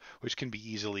have, which can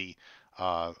be easily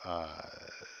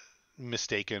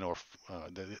mistaken, or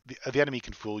the enemy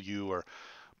can fool you or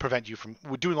prevent you from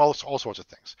doing all sorts of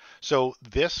things. So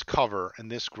this cover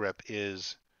and this grip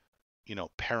is,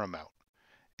 paramount.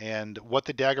 And what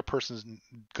the dagger person's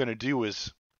going to do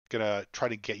is going to try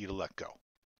to get you to let go.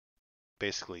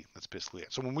 Basically, that's basically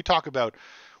it. So when we talk about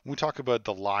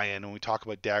the lion, when we talk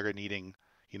about dagger needing,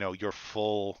 your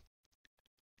full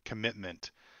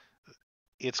commitment,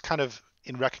 it's kind of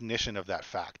in recognition of that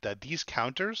fact that these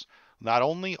counters, not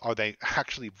only are they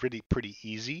actually really pretty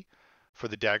easy for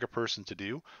the dagger person to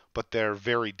do, but they're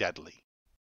very deadly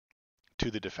to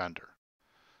the defender.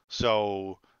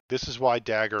 So this is why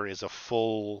dagger is a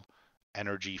full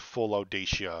energy, full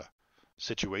audacia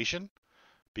situation,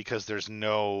 because there's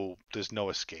no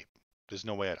escape. There's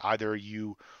no way out. Either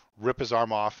you rip his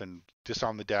arm off and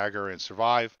disarm the dagger and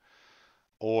survive,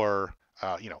 or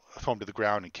throw him to the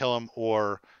ground and kill him,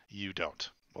 or you don't,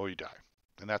 or you die.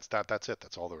 And that's it.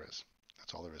 That's all there is.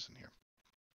 That's all there is in here.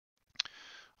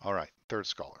 All right, third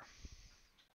scholar.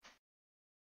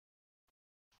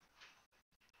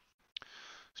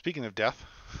 Speaking of death,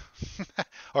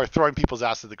 or throwing people's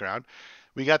ass to the ground,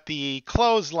 we got the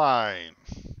clothesline.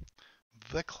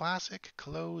 The classic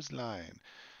clothesline.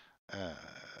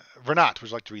 Vernat,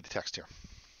 would you like to read the text here?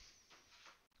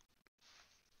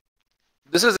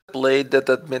 This is a play that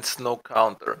admits no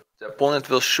counter. The opponent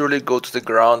will surely go to the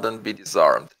ground and be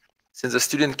disarmed, since the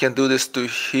student can do this to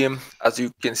him, as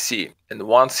you can see, and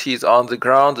once he is on the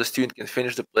ground, the student can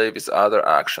finish the play with other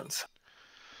actions.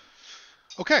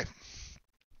 Okay.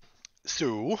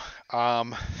 So,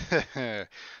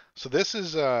 so this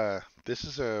is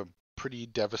a pretty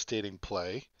devastating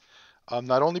play,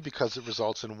 not only because it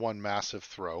results in one massive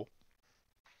throw,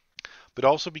 but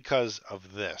also because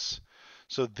of this.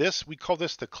 So this, we call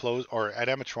this the close, or at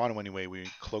AEMMA Toronto anyway, we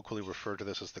colloquially refer to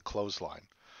this as the clothesline.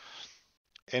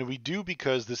 And we do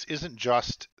because this isn't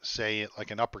just, say,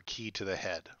 like an upper key to the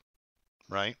head,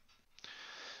 right?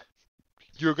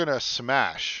 You're going to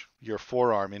smash your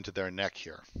forearm into their neck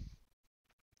here.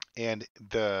 And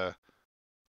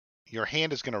your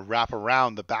hand is going to wrap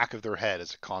around the back of their head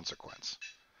as a consequence.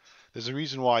 There's a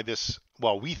reason why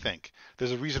we think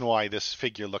there's a reason why this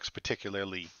figure looks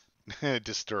particularly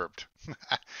disturbed.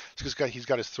 It's because he's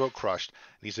got his throat crushed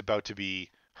and he's about to be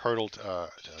hurtled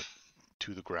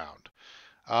to the ground.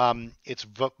 It's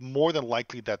more than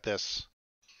likely that this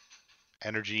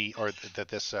energy, or that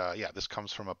this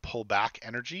comes from a pullback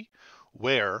energy,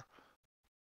 where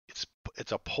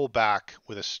it's a pullback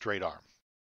with a straight arm.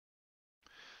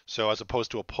 So as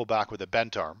opposed to a pullback with a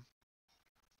bent arm,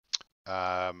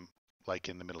 like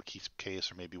in the middle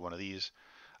case, or maybe one of these,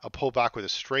 a pullback with a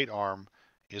straight arm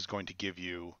is going to give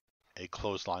you a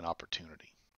clothesline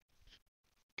opportunity.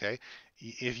 Okay,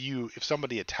 if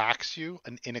somebody attacks you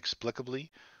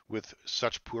inexplicably with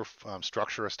such poor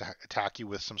structure as to attack you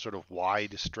with some sort of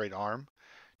wide straight arm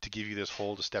to give you this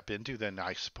hole to step into, then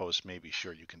I suppose maybe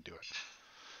sure you can do it.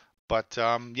 But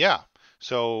yeah,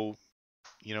 so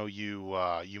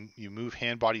you move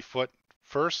hand, body, foot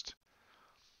first.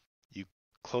 You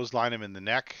clothesline him in the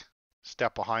neck,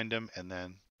 step behind him, and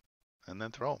then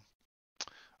throw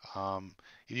him.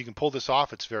 If you can pull this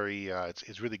off, it's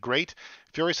really great.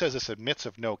 Fury says this admits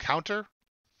of no counter.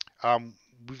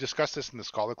 We've discussed this in the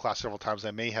scholar class several times.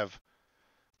 I may have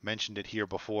mentioned it here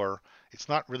before. It's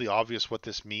not really obvious what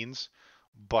this means,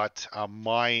 but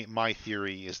my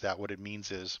theory is that what it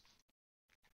means is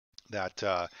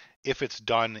that if it's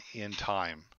done in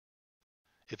time,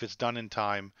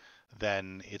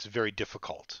 then it's very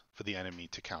difficult for the enemy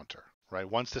to counter. Right?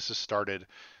 Once this is started,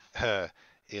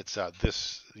 it's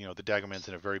the Daggerman's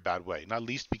in a very bad way. Not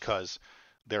least because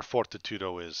their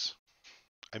Fortitudo is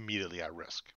immediately at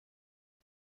risk.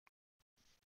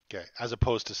 Okay, as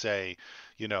opposed to say,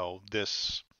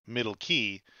 this middle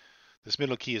key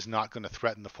is not going to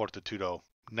threaten the Fortitudo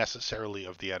necessarily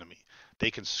of the enemy.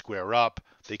 They can square up,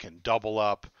 they can double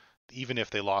up. Even if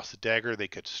they lost the dagger, they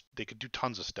could do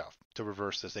tons of stuff to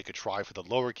reverse this. They could try for the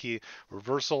lower key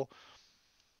reversal.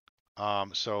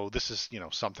 So this is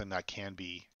something that can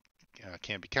be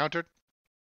countered.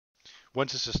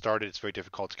 Once this is started, it's very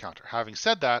difficult to counter. Having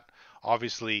said that,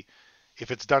 obviously,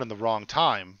 if it's done in the wrong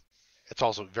time, it's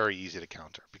also very easy to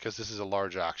counter because this is a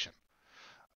large action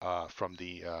from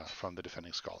the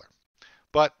defending scholar.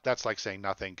 But that's like saying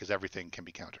nothing because everything can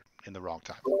be countered in the wrong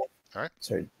time. All right.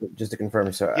 So just to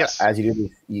confirm, so yes. As you do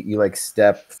this, you like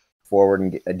step forward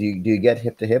and do you get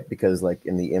hip to hip, because like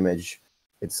in the image,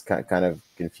 it's kind of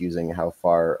confusing how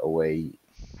far away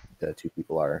the two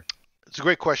people are. It's a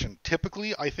great question.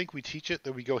 Typically, I think we teach it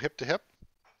that we go hip to hip.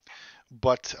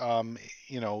 but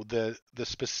the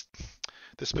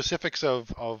specifics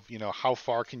of how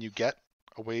far can you get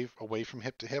away from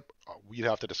hip to hip, we'd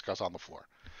have to discuss on the floor.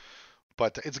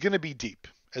 But it's going to be deep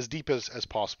as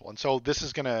possible. And so this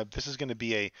is gonna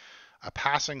be a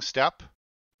passing step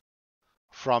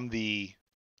from the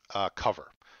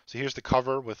cover. So here's the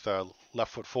cover with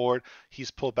left foot forward.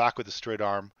 He's pulled back with the straight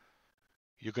arm.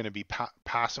 You're going to be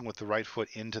passing with the right foot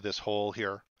into this hole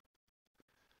here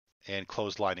and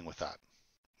clotheslining with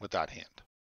that hand.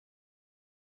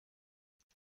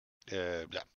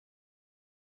 Yeah.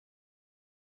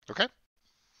 Okay.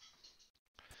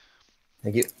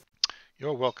 Thank you.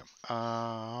 You're welcome.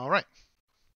 All right.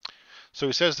 So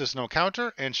he says there's no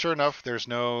counter, and sure enough, there's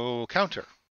no counter.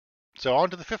 So on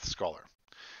to the fifth scholar,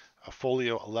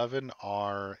 Folio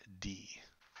 13.r.a.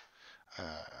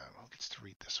 Who gets to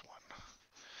read this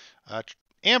one?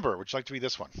 Amber, would you like to read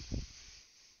this one?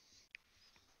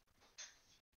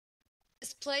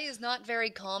 This play is not very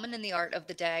common in the art of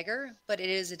the dagger, but it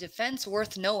is a defense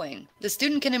worth knowing. The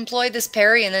student can employ this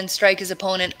parry and then strike his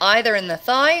opponent either in the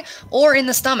thigh or in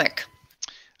the stomach.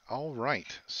 All right,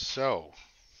 so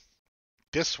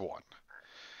this one.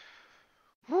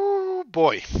 Woo,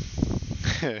 boy.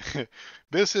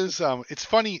 This is, it's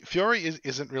funny, Fiore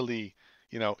isn't really,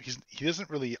 he doesn't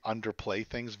really underplay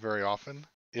things very often,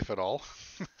 if at all.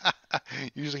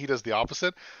 Usually he does the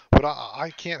opposite, but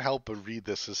I can't help but read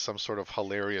this as some sort of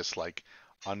hilarious, like,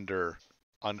 under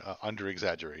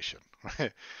exaggeration.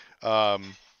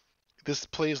 This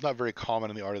play is not very common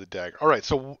in the art of the dagger. All right,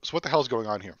 so what the hell is going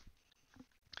on here?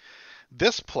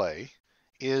 This play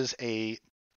is a,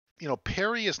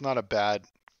 parry is not a bad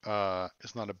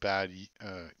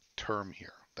term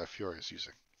here that Fiore is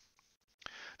using.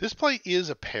 This play is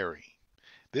a parry.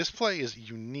 This play is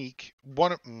unique.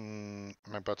 Am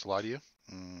I about to lie to you?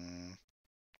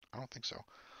 I don't think so.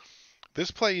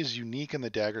 This play is unique in the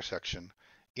dagger section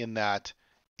in that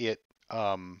it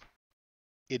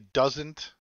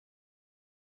doesn't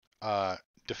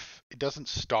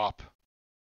stop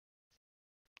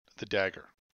the dagger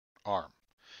arm.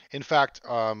 In fact,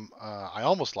 I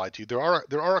almost lied to you. There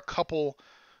are a couple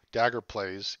dagger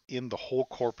plays in the whole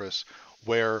corpus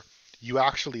where you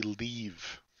actually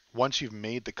leave. Once you've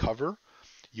made the cover,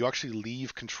 you actually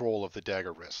leave control of the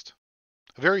dagger wrist.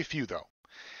 Very few, though.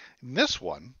 In this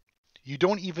one, you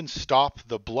don't even stop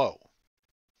the blow.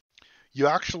 You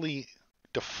actually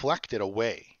deflect it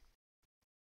away.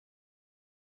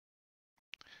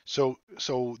 So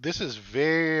this is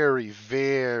very,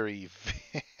 very,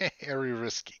 very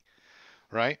risky,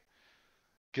 right?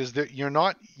 Because you're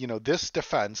not, this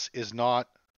defense is not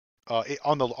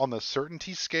on the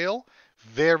certainty scale,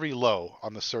 very low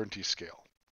on the certainty scale,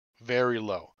 very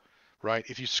low, right?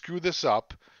 If you screw this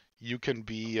up, you can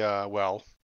be you're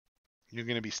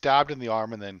going to be stabbed in the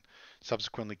arm and then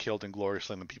subsequently killed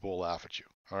ingloriously, and then people will laugh at you.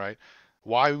 All right,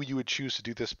 why you would choose to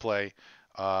do this play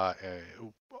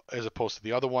as opposed to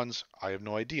the other ones, I have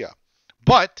no idea.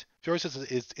 But Fiore says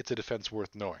it's a defense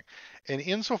worth knowing. And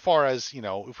insofar as,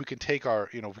 if we can take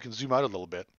if we can zoom out a little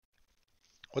bit,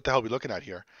 what the hell are we looking at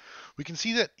here? We can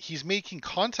see that he's making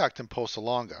contact in posta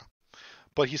longa,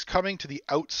 but he's coming to the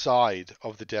outside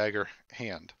of the dagger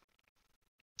hand.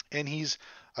 And he's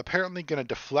apparently going to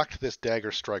deflect this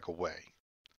dagger strike away.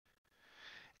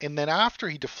 And then after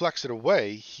he deflects it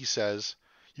away, he says,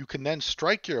 you can then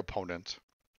strike your opponent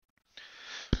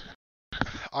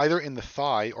either in the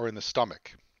thigh or in the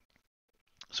stomach.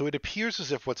 So it appears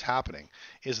as if what's happening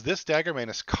is this dagger man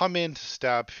has come in to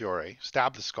stab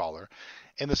the scholar,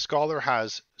 and the scholar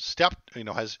has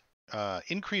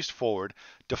increased forward,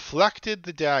 deflected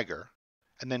the dagger,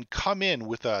 and then come in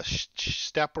with a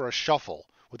step or a shuffle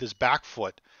with his back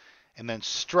foot, and then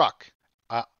struck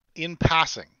in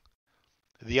passing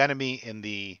the enemy in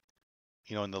the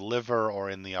liver or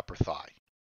in the upper thigh.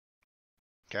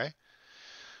 Okay.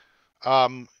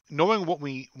 Knowing what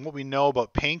we know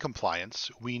about pain compliance,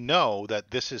 we know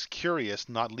that this is curious,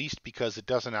 not least because it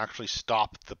doesn't actually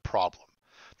stop the problem.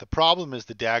 The problem is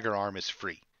the dagger arm is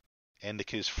free, and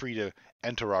it is free to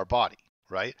enter our body,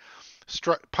 right?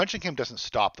 Punching him doesn't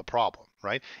stop the problem,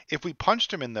 right? If we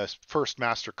punched him in the first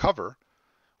master cover,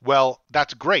 well,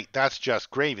 that's great. That's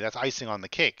just gravy. That's icing on the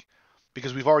cake,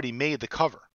 because we've already made the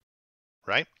cover,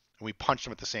 right? And we punched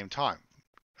him at the same time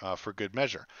for good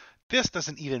measure. This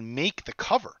doesn't even make the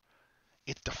cover.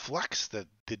 It deflects the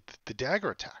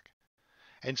dagger attack.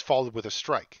 And it's followed with a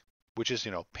strike, which is,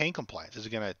 pain compliance. Is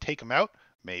it going to take him out?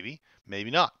 Maybe. Maybe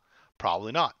not.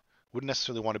 Probably not. Wouldn't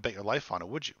necessarily want to bet your life on it,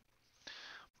 would you?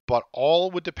 But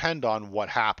all would depend on what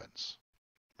happens,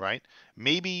 right?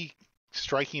 Maybe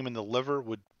striking him in the liver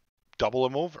would double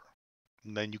him over,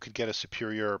 And then you could get a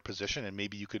superior position, and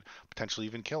maybe you could potentially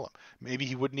even kill him. Maybe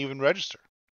he wouldn't even register.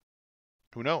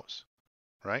 Who knows,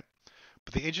 right?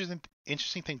 But the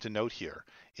interesting thing to note here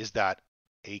is that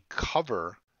a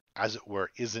cover, as it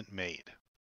were, isn't made,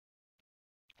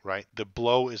 right? The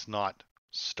blow is not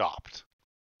stopped,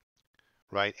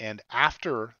 right? And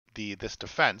after this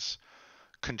defense,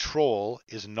 control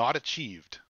is not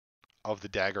achieved of the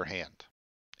dagger hand,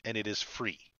 and it is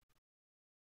free.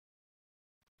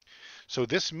 So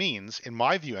this means, in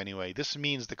my view anyway, this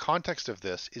means the context of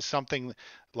this is something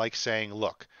like saying,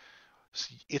 look,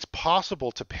 it's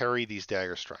possible to parry these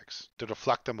dagger strikes, to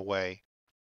deflect them away,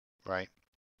 right?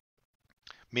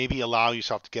 Maybe allow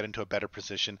yourself to get into a better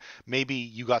position. Maybe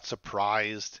you got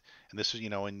surprised and this was,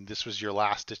 and this was your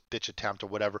last ditch attempt or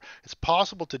whatever. It's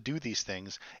possible to do these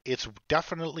things. It's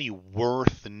definitely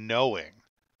worth knowing,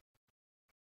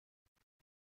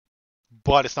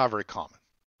 but it's not very common.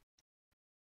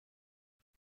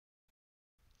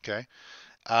 Okay.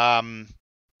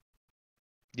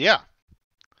 Yeah.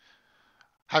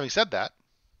 Having said that,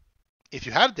 if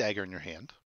you had a dagger in your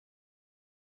hand,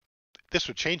 this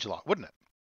would change a lot, wouldn't it?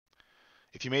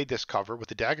 If you made this cover with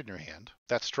the dagger in your hand,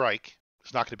 that strike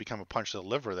is not going to become a punch to the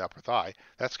liver or the upper thigh.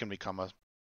 That's going to become a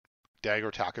dagger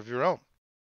attack of your own.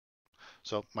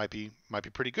 So it might be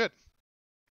pretty good,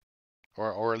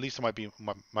 or at least it might be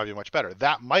much better.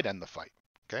 That might end the fight.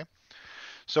 Okay.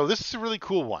 So this is a really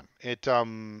cool one. It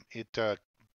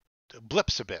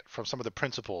blips a bit from some of the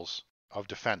principles of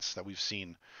defense that we've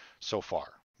seen so far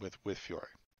with Fury.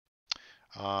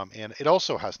 And it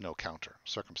also has no counter,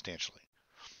 circumstantially.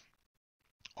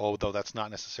 Although that's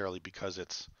not necessarily because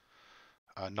it's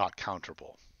not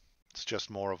counterable. It's just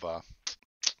more of a,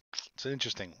 it's an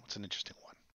interesting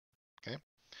one. Okay.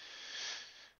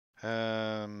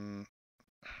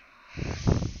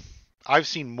 I've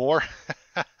seen more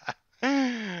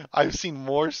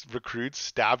recruits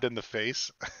stabbed in the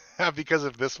face because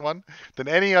of this one than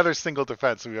any other single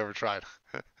defense we've ever tried.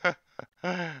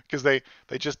 Because they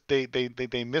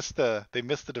miss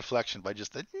the deflection by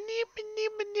just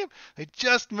they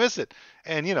just miss it,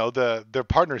 and their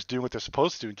partner's doing what they're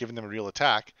supposed to and giving them a real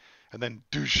attack, and then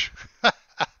douche.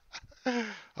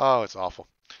 Oh, it's awful.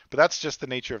 But that's just the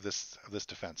nature of this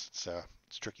defense.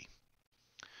 It's tricky.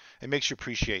 It makes you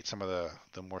appreciate some of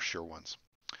the more sure ones.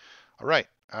 All right.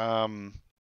 A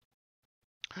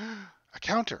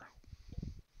counter.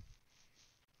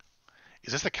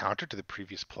 Is this a counter to the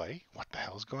previous play? What the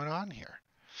hell is going on here?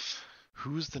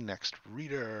 Who's the next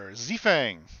reader?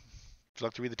 Zifang. Would you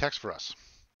like to read the text for us?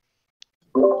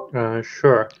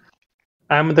 Sure.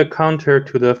 I'm the counter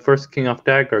to the first king of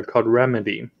dagger called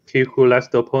Remedy. He who lets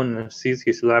the opponent seize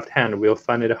his left hand will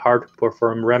find it hard to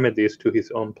perform remedies to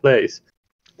his own place.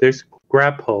 This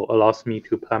grapple allows me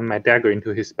to plant my dagger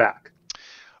into his back.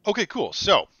 Okay, cool.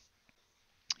 So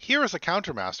here is a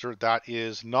countermaster that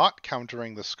is not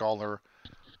countering the scholar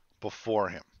before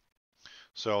him.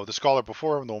 So the scholar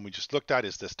before him, the one we just looked at,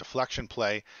 is this deflection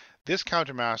play. This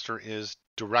countermaster is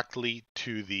directly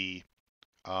to the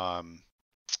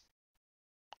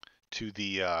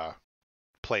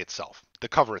play itself, the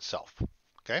cover itself.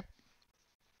 Okay.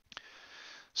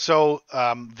 So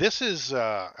this is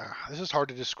hard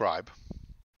to describe,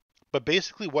 but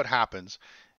basically what happens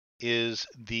is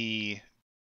the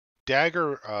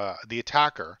dagger, the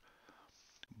attacker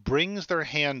brings their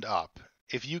hand up.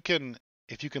 If you can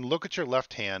look at your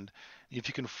left hand, if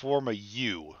you can form a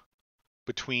U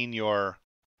between your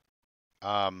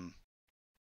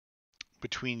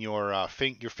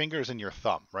fingers and your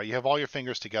thumb, right? You have all your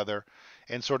fingers together,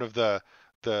 and sort of the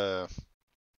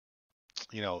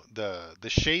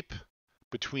shape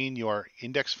between your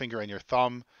index finger and your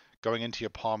thumb going into your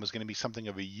palm is going to be something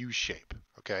of a U shape,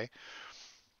 okay?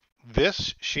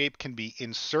 This shape can be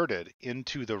inserted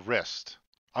into the wrist,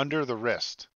 under the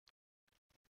wrist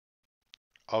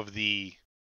of the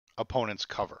opponent's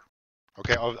cover,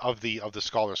 okay, of the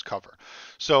scholar's cover.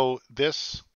 So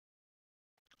this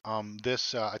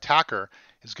attacker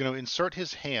is going to insert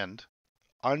his hand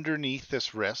underneath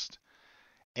this wrist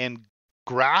and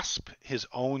grasp his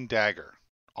own dagger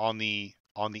on the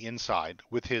inside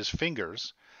with his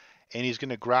fingers, and he's going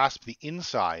to grasp the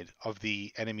inside of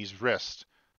the enemy's wrist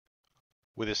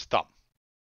with his thumb.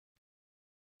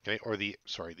 Okay, or the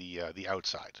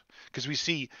outside, because we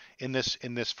see in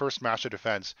this first master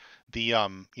defense the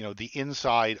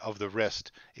inside of the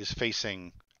wrist is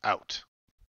facing out,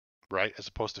 right, as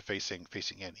opposed to facing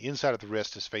in. The inside of the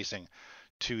wrist is facing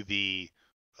to the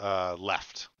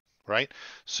left, right?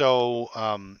 So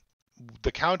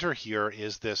the counter here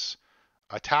is this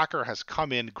attacker has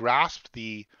come in, grasped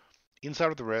the inside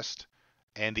of the wrist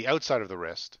and the outside of the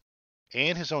wrist,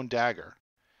 and his own dagger,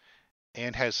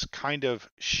 and has kind of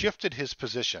shifted his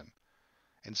position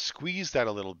and squeezed that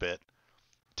a little bit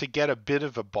to get a bit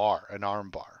of a bar, an arm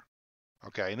bar.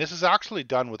 Okay, and this is actually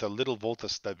done with a little volta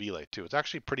stabile too. It's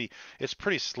actually pretty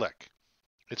slick.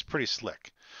 It's pretty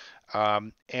slick.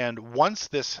 And once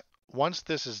this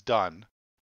is done,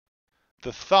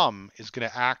 the thumb is going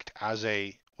to act as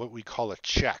what we call a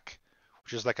check,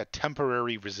 which is like a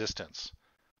temporary resistance,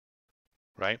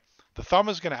 right? The thumb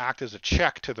is going to act as a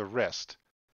check to the wrist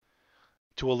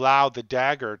to allow the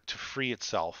dagger to free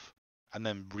itself and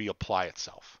then reapply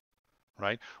itself,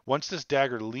 right? Once this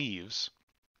dagger leaves,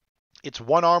 it's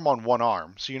one arm on one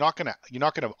arm, so you're not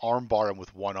gonna arm bar him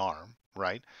with one arm,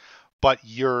 right? But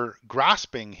you're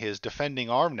grasping his defending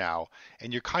arm now,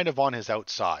 and you're kind of on his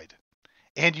outside,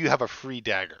 and you have a free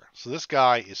dagger. So this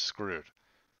guy is screwed,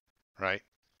 right?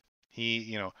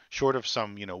 He, short of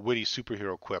some, witty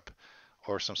superhero quip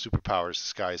or some superpowers,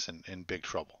 this guy's in big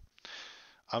trouble.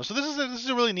 So this is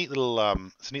a really neat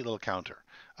little counter,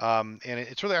 and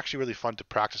it's really actually really fun to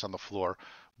practice on the floor.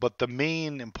 But the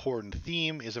main important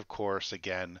theme is, of course,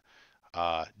 again,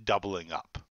 doubling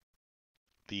up.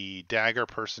 The dagger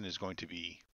person is going to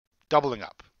be doubling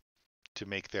up to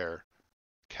make their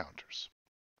counters.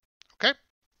 Okay.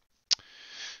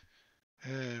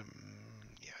 Yeah,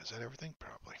 is that everything?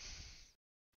 Probably.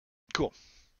 Cool.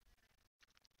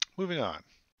 Moving on.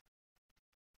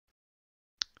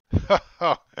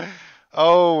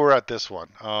 Oh, we're at this one.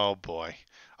 Oh boy.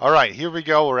 All right, here we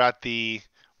go. We're at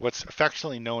what's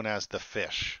affectionately known as the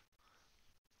fish.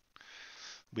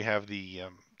 We have the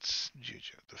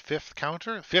fifth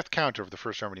counter of the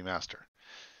first Remedy Master.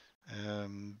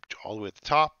 All the way at the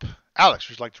top. Alex,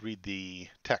 would you like to read the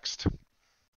text?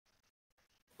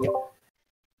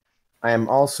 I am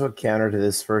also a counter to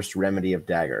this first remedy of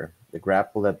Dagger. The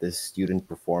grapple that this student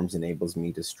performs enables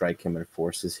me to strike him and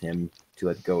forces him to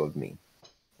let go of me.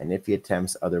 And if he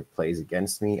attempts other plays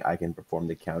against me, I can perform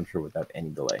the counter without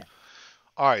any delay.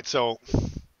 All right, so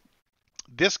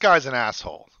this guy's an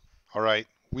asshole. All right,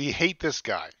 we hate this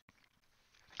guy.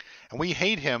 And we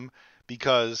hate him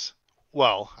because,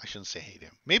 well, I shouldn't say hate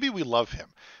him. Maybe we love him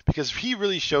because he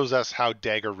really shows us how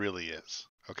Dagger really is.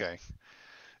 Okay.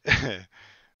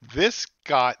 This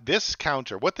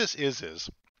counter, what this is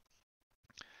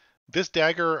this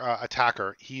Dagger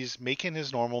attacker, he's making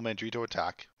his normal Mandrito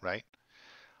attack, right?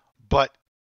 But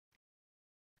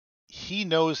he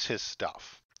knows his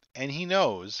stuff. And he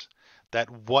knows that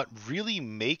what really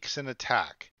makes an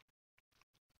attack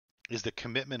is the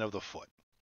commitment of the foot.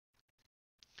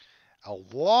 A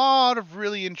lot of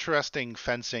really interesting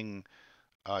fencing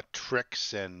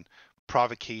tricks and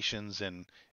provocations and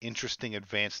interesting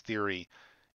advanced theory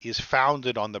is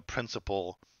founded on the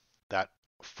principle that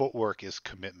footwork is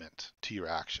commitment to your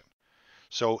action.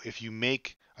 So if you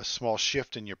make a small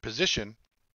shift in your position,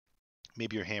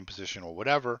 maybe your hand position or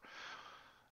whatever,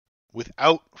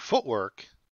 without footwork,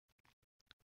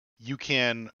 you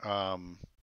can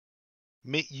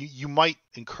you might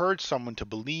encourage someone to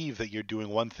believe that you're doing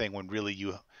one thing when really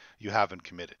you haven't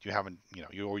committed. You haven't,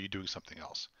 or you're doing something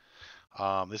else.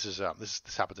 This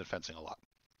happens in fencing a lot.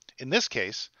 In this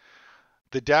case,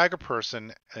 the Dagger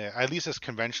person, at least as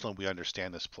conventionally we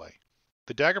understand this play,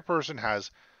 the Dagger person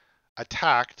has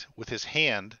attacked with his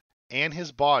hand and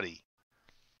his body,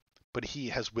 but he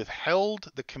has withheld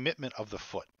the commitment of the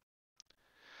foot,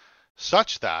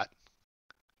 such that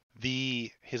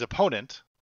his opponent,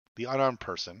 the unarmed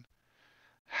person,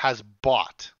 has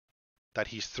bought that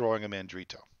he's throwing a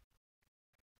Mandrito.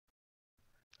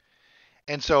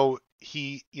 And so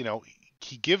he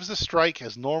gives the strike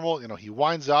as normal. He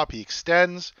winds up, he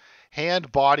extends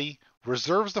hand, body,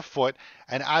 reserves the foot,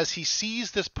 and as he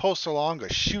sees this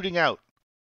Posalonga shooting out,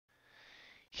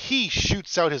 he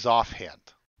shoots out his offhand.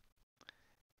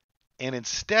 And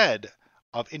instead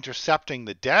of intercepting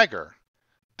the dagger,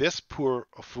 this poor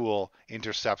fool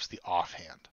intercepts the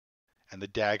offhand. And the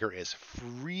dagger is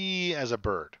free as a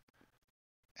bird.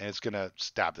 And it's going to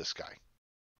stab this guy.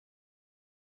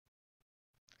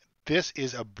 This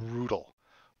is a brutal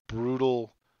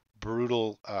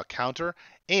counter.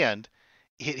 And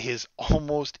it is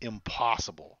almost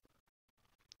impossible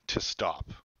to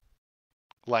stop.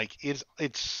 Like, it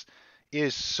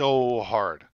is so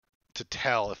hard to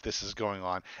tell if this is going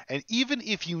on. And even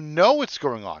if you know it's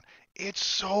going on, it's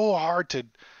so hard to,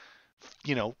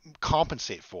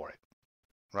 compensate for it,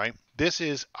 right? This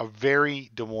is a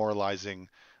very demoralizing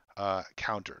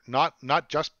counter. Not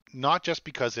just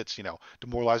because it's,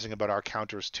 demoralizing about our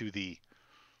counters to the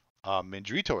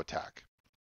Mandrito attack,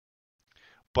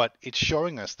 But it's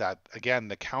showing us that, again,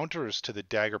 the counters to the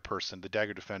dagger person, the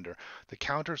dagger defender, the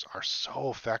counters are so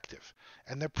effective.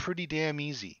 And they're pretty damn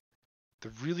easy.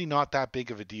 They're really not that big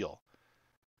of a deal.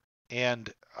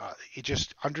 And it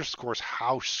just underscores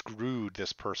how screwed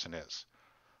this person is,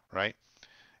 right?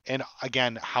 And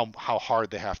again, how hard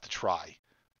they have to try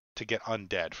to get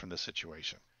undead from this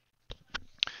situation.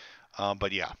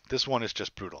 But yeah, this one is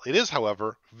just brutal. It is,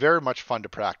 however, very much fun to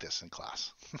practice in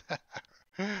class.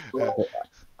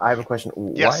 I have a question.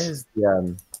 Yes. Why is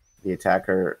the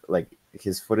attacker, like,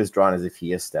 his foot is drawn as if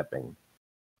he is stepping?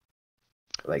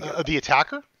 Like the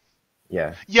attacker?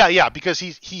 Yeah. Yeah, because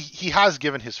he has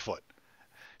given his foot.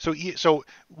 So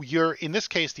you're, in this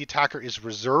case, the attacker is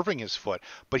reserving his foot,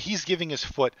 but he's giving his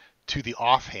foot to the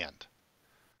offhand,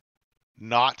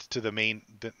 not to the main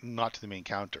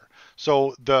counter.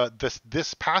 So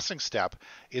this passing step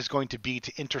is going to be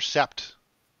to intercept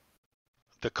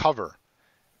the cover,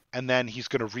 and then he's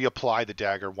going to reapply the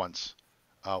dagger once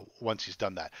he's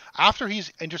done that. After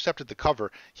he's intercepted the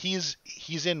cover, he's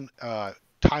in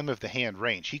time of the hand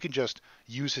range. He can just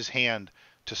use his hand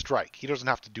to strike. He doesn't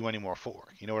have to do any more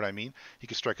footwork. You know what I mean? He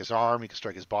can strike his arm. He can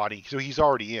strike his body. So he's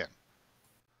already in.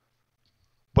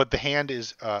 But the hand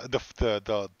is the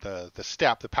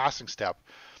step, the passing step,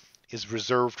 is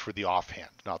reserved for the offhand,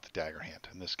 not the dagger hand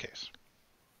in this case.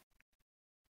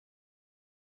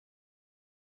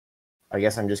 I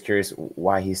guess I'm just curious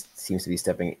why he seems to be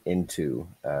stepping into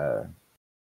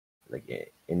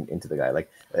into the guy. Like,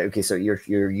 okay, so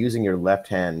you're using your left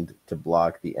hand to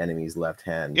block the enemy's left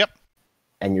hand. Yep.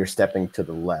 And you're stepping to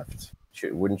the left.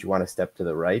 Wouldn't you want to step to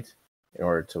the right in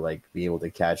order to, like, be able to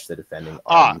catch the defending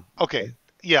arm? Okay.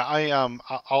 Yeah, I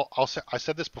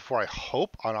said this before, I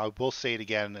hope, and I will say it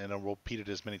again, and I'll repeat it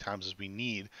as many times as we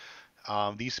need.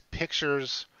 These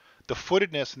pictures, the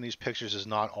footedness in these pictures is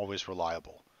not always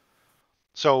reliable.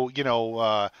 So,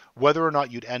 whether or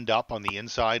not you'd end up on the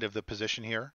inside of the position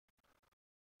here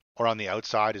or on the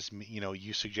outside is,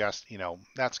 you suggest,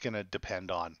 that's going to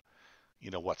depend on,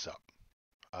 what's up.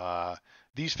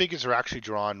 These figures are actually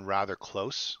drawn rather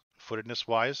close, footedness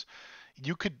wise.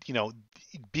 You could,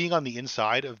 being on the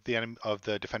inside of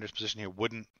the defender's position here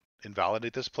wouldn't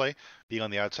invalidate this play. Being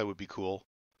on the outside would be cool,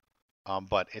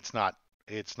 but it's not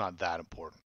that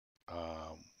important.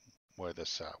 What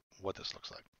this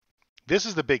looks like. This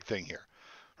is the big thing here,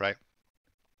 right?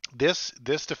 This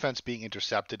defense being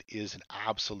intercepted is an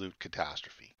absolute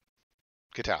catastrophe.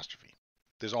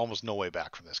 There's almost no way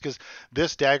back from this because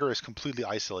this dagger is completely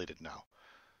isolated now,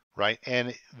 right?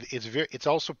 And it's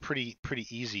also pretty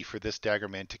easy for this dagger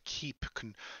man to keep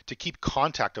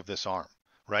contact of this arm,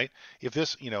 right? If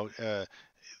this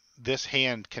this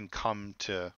hand can come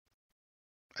to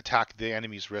attack the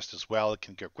enemy's wrist as well, it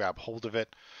can grab hold of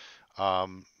it.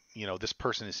 This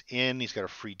person is in. He's got a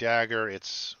free dagger.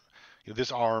 It's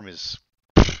this arm is,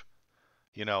 this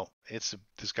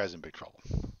guy's in big trouble.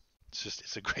 It's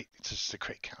just a great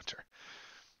counter.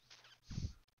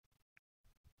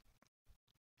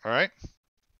 All right.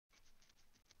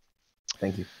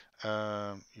 Thank you.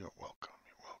 You're welcome.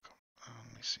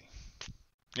 Let me see.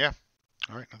 Yeah.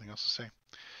 All right. Nothing else to say.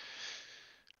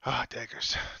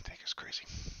 Daggers crazy.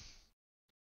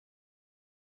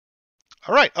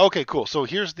 All right. Okay. Cool. So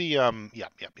here's the 11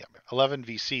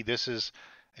 VC. This is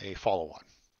a follow-on.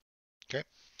 Okay.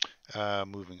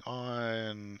 Moving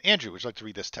on. Andrew, would you like to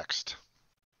read this text?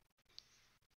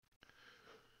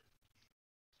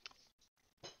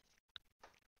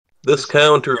 This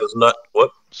counter is not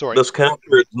what? Sorry. This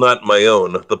counter is not my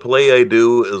own. The play I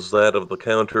do is that of the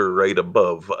counter right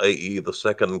above, i.e. the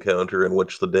second counter in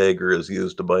which the dagger is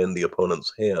used to bind the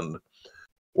opponent's hand,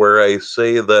 where I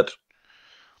say that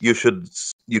you could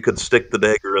stick the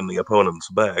dagger in the opponent's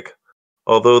back.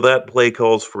 Although that play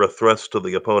calls for a thrust to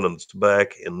the opponent's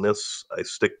back, in this I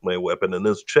stick my weapon in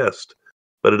his chest.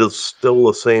 But it is still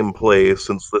the same play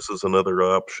since this is another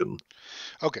option.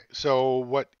 Okay, so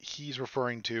what he's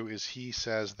referring to is he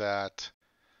says that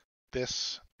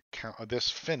this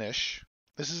finish,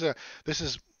 this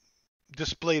is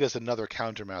displayed as another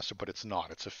countermaster, but it's not.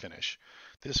 It's a finish.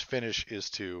 This finish is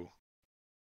to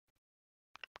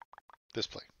this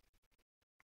play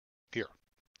here.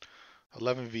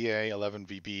 11 VA, 11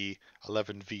 VB,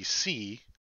 11 VC.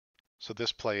 So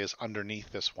this play is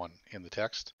underneath this one in the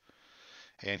text.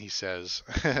 And he says,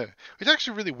 it's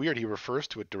actually really weird. He refers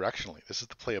to it directionally. This is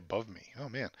the play above me. Oh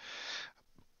man.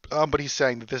 But he's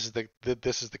saying that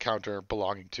this is the counter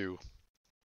belonging to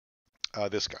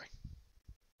this guy.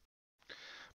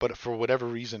 But for whatever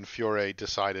reason, Fiore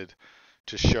decided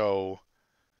to show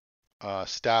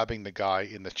stabbing the guy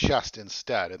in the chest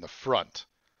instead, in the front,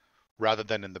 rather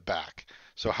than in the back.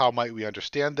 So how might we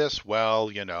understand this?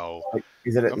 Well, you know,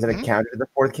 Is it a counter to the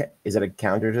fourth? Is it a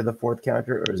counter to the fourth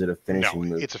counter, or is it a finishing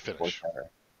move? It's a finish.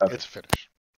 Okay. It's a finish.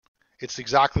 It's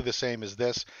exactly the same as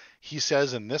this. He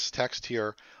says in this text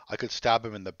here, I could stab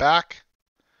him in the back.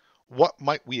 What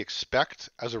might we expect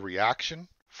as a reaction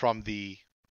from the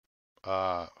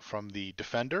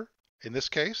defender? In this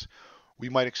case, we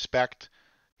might expect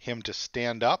him to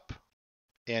stand up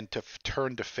and to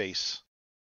turn to face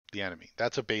the enemy.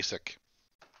 That's a basic,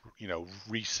 you know,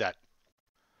 reset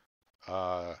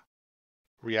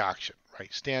reaction,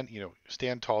 right? Stand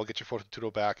tall, get your foot to the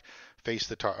back, face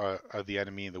the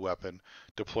enemy and the weapon,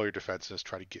 deploy your defenses,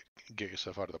 try to get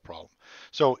yourself out of the problem.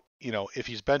 So, you know, if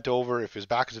he's bent over, if his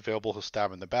back is available, he'll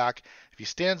stab in the back. If he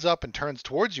stands up and turns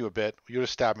towards you a bit, you'll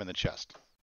just stab him in the chest.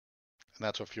 And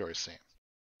that's what Fury is saying.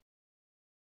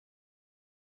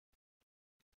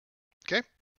 Okay?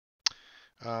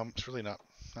 It's really not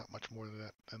much more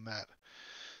than that.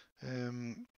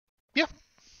 Yeah,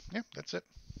 that's it.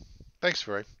 Thanks,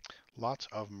 Fury. Lots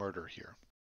of murder here.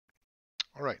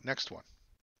 All right, next one.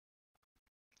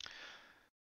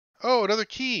 Oh, another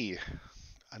key.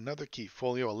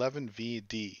 Folio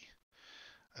 11VD.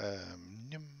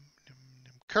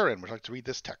 Curran, would you like to read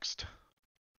this text?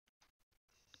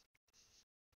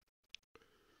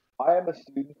 I am a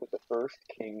student with the first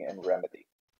king and remedy.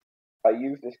 I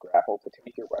use this grapple to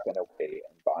take your weapon away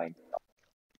and bind it up.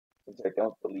 Since I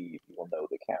don't believe you will know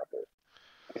the counter.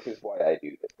 This is why I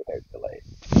do this without delay.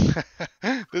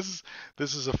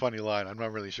 This is a funny line. I'm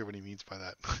not really sure what he means by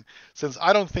that. Since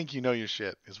I don't think you know your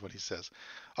shit, is what he says.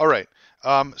 All right.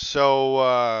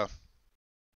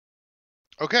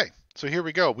 Okay. So here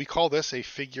we go. We call this a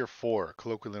figure 4,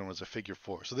 colloquially known as a figure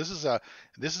 4. So this is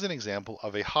an example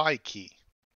of a high key.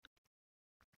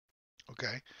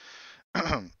 Okay.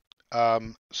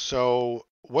 So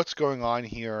what's going on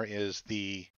here is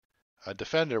the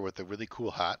defender with the really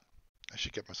cool hat. I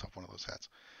should get myself one of those hats.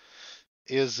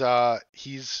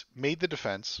 He's made the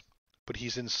defense, but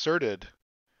he's inserted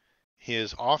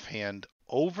his offhand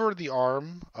over the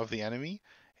arm of the enemy,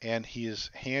 and his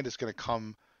hand is going to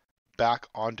come back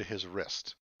onto his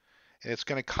wrist, and it's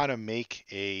going to kind of make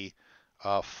the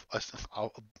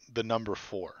number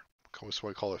 4. So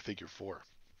I call it figure 4.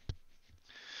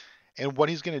 And what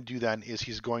he's going to do then is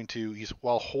he's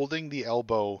while holding the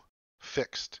elbow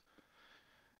fixed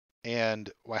and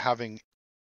while having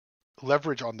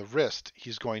leverage on the wrist,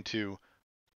 he's going to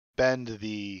bend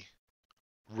the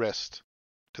wrist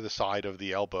to the side of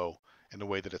the elbow in a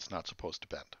way that it's not supposed to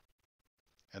bend,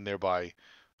 and thereby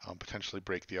potentially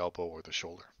break the elbow or the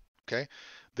shoulder. Okay,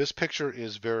 this picture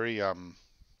is very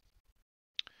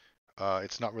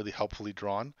it's not really helpfully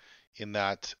drawn, in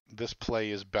that this play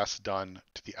is best done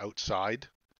to the outside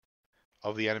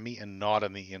of the enemy and not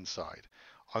on the inside.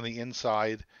 On the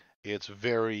inside, it's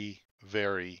very,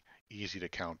 very easy to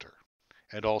counter.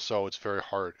 And also, it's very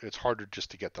hard. It's harder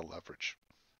just to get the leverage.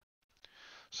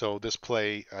 So this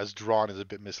play, as drawn, is a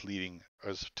bit misleading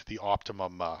as to the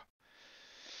optimum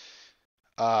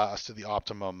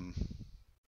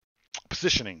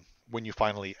positioning when you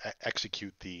finally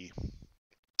execute the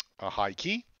high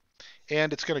key.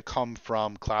 And it's going to come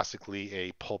from classically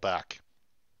a pullback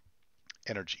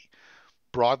energy.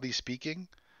 Broadly speaking,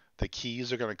 the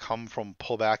keys are going to come from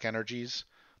pullback energies.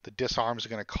 The disarms are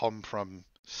going to come from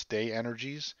stay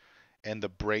energies, and the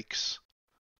breaks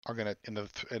are going to,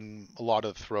 in a lot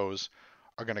of the throws,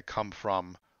 are going to come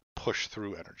from push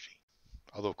through energy.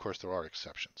 Although, of course, there are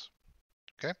exceptions.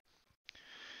 Okay.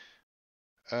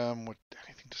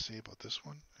 Anything to say about this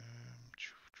one?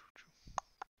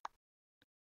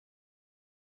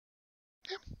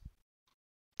 Yeah.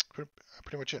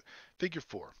 Pretty much it. Figure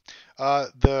 4.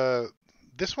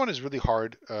 This one is really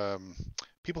hard.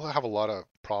 People have a lot of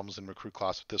problems in recruit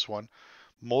class with this one,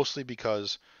 mostly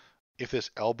because if this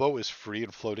elbow is free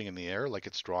and floating in the air like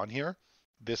it's drawn here,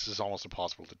 this is almost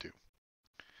impossible to do.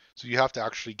 So you have to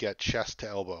actually get chest to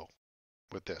elbow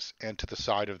with this and to the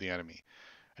side of the enemy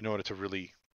in order to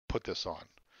really put this on.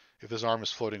 If this arm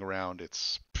is floating around,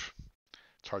 it's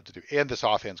hard to do. And this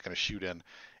offhand's going to shoot in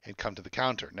and come to the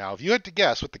counter. Now, if you had to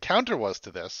guess what the counter was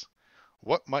to this,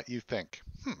 what might you think?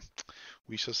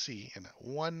 We shall see in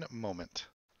one moment.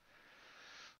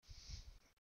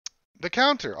 The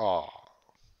counter. Oh,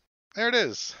 there it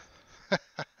is.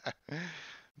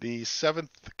 The 7th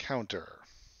counter.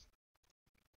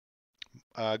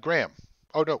 Graham.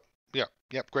 Oh, no.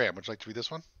 Yep, Graham. Would you like to read this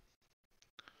one?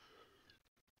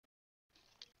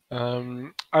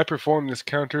 I perform this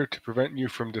counter to prevent you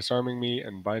from disarming me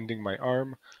and binding my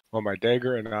arm, while my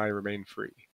dagger and I remain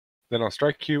free. Then I'll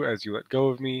strike you as you let go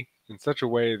of me, in such a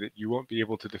way that you won't be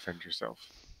able to defend yourself.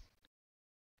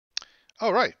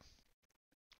 All right.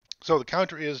 So the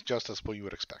counter is just as what you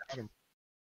would expect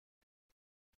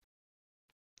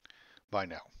by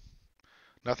now.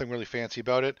 Nothing really fancy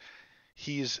about it.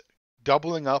 He's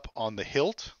doubling up on the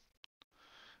hilt,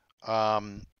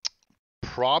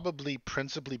 probably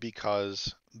principally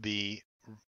because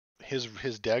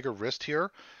his dagger wrist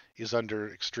here is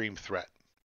under extreme threat.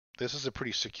 This is a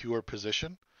pretty secure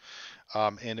position,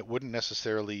 and it wouldn't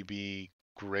necessarily be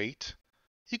great.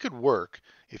 It could work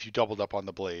if you doubled up on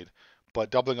the blade, but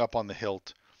doubling up on the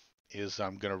hilt is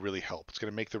going to really help. It's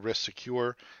going to make the wrist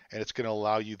secure, and it's going to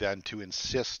allow you then to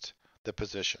insist the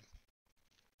position.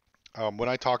 When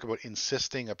I talk about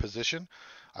insisting a position,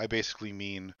 I basically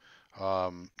mean,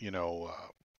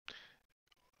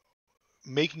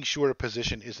 making sure a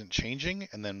position isn't changing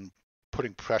and then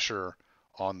putting pressure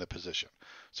on the position.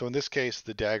 So in this case,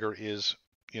 the dagger is,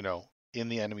 in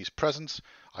the enemy's presence,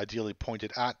 ideally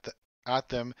pointed at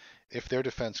them. If their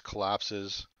defense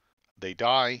collapses, they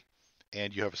die,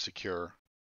 and you have a secure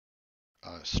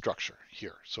structure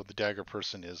here. So the dagger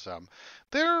person is,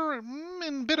 they're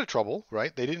in a bit of trouble,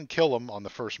 right? They didn't kill him on the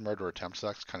first murder attempt, so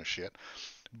that's kind of shit.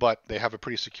 But they have a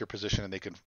pretty secure position, and they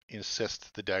can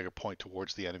insist the dagger point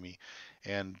towards the enemy,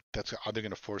 and that's either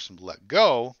going to force him to let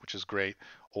go, which is great,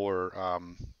 or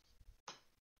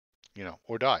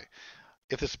or die.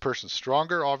 If this person's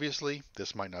stronger, obviously,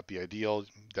 this might not be ideal.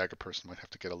 Dagger person might have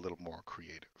to get a little more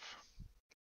creative.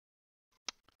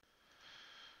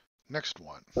 Next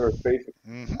one. So it's basically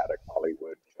dramatic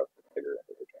Hollywood shove the dagger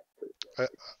into the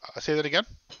chest. Say that again?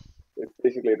 It's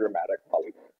basically a dramatic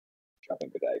Hollywood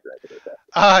shoving the dagger into the chest.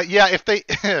 Yeah,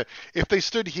 if they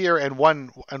stood here and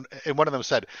one of them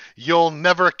said, "You'll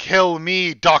never kill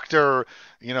me, Doctor,"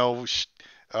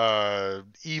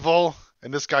 evil,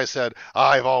 and this guy said,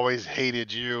 "I've always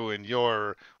hated you and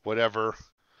your whatever."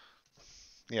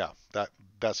 Yeah,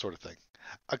 that sort of thing.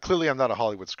 Clearly, I'm not a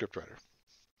Hollywood scriptwriter.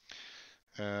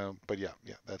 But yeah,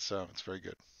 that's it's very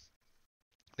good.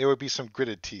 There would be some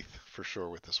gritted teeth for sure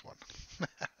with this one.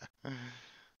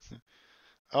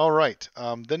 All right,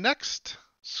 the next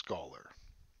scholar,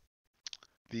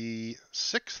 the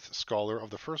 6th scholar of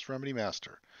the First Remedy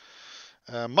Master.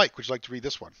 Mike, would you like to read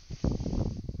this one?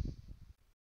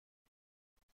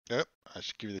 Yep, I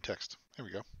should give you the text. There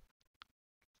we go.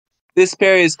 This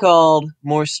parry is called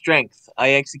More Strength. I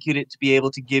execute it to be able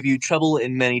to give you trouble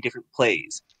in many different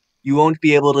plays. You won't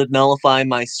be able to nullify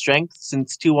my strength,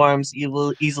 since 2 arms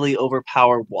easily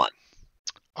overpower 1.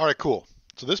 All right, cool.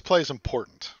 So this play is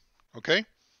important, okay?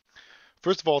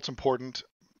 First of all, it's important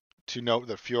to note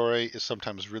that Fiore is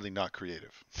sometimes really not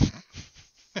creative.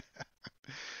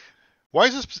 Why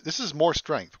is this? This is more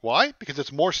strength. Why? Because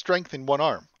it's more strength in 1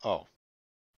 arm. Oh,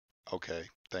 okay.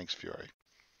 Thanks, Fiore.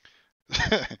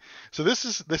 So this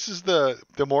is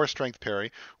the more strength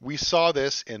parry. We saw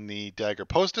this in the Dagger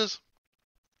Postas.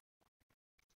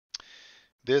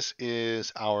 This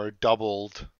is our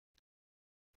doubled.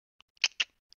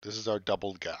 This is our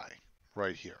doubled guy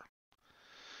right here.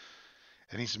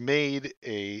 And he's made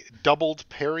a doubled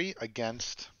parry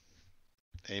against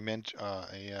a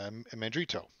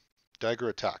Mandrito. Dagger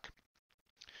attack.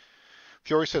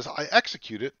 Fiore says, I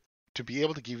execute it to be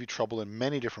able to give you trouble in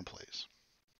many different plays.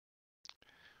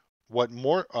 What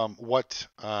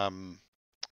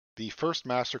the first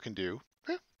master can do,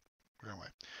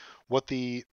 what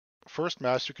the first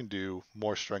master can do,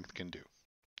 more strength can do.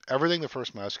 Everything the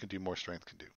first master can do, more strength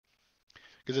can do.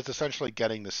 Because it's essentially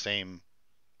getting the same,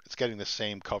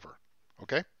 cover.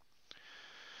 Okay?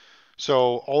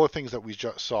 So all the things that we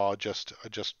just saw just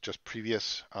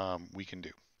previous, we can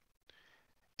do.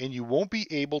 And you won't be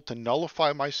able to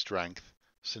nullify my strength,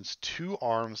 since 2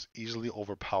 arms easily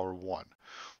overpower 1.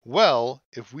 Well,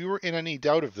 if we were in any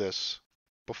doubt of this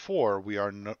before, we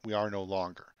are no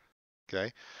longer.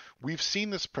 Okay? We've seen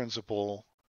this principle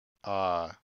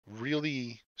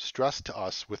really stressed to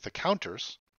us with the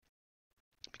counters,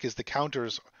 because the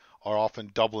counters are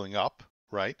often doubling up,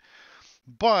 right?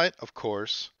 But, of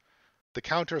course, the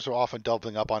counters are often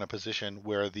doubling up on a position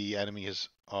where the enemy is,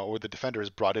 or the defender has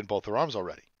brought in both their arms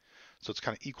already. So it's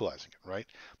kind of equalizing it, right?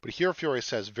 But here Fiore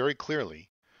says very clearly,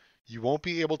 you won't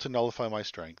be able to nullify my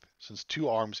strength, since 2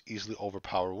 arms easily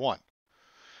overpower 1.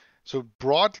 So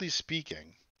broadly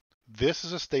speaking, this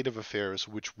is a state of affairs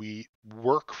which we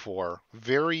work for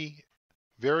very,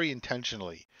 very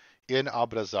intentionally in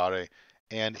Abrazare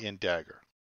and in Dagger.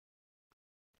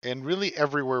 And really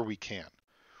everywhere we can.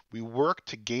 We work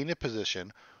to gain a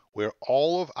position where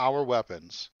all of our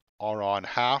weapons are on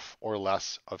half or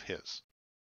less of his.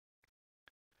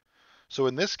 So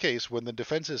in this case, when the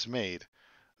defense is made,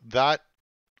 that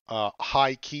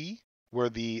high key where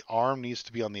the arm needs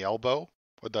to be on the elbow,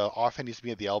 or the offhand needs to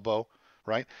be at the elbow,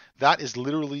 right? That is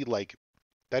literally like,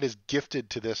 that is gifted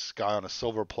to this guy on a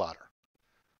silver platter,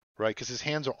 right? Because his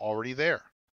hands are already there,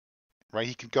 right?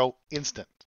 He can go instant,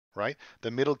 right?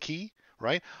 The middle key,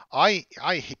 right? I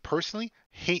personally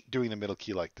hate doing the middle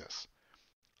key like this.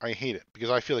 I hate it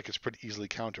because I feel like it's pretty easily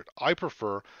countered. I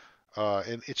prefer,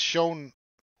 and it's shown.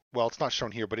 Well, it's not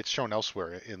shown here, but it's shown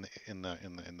elsewhere in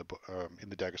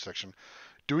the dagger section.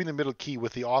 Doing the middle key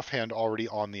with the offhand already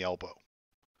on the elbow.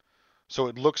 So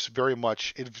it looks very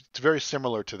much. It's very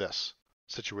similar to this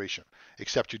situation,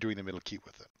 except you're doing the middle key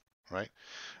with it, right?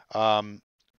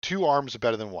 Two arms are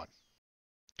better than one.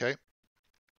 Okay.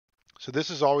 So this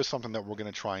is always something that we're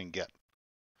going to try and get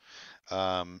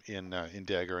in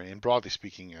Dagger and broadly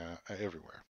speaking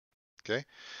everywhere. Okay.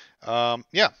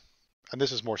 Yeah, and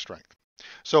this is more strength.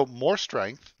 So more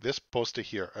strength. This posta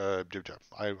here.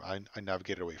 I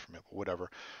navigated away from it, but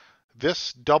whatever.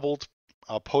 This doubled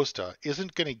posta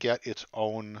isn't going to get its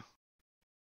own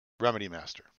remedy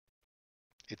master.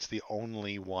 It's the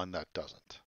only one that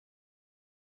doesn't.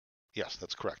 Yes,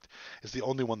 that's correct. It's the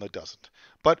only one that doesn't.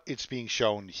 But it's being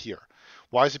shown here.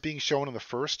 Why is it being shown in the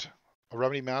first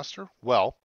remedy master?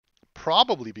 Well,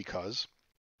 probably because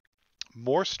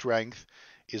more strength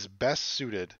is best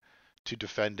suited to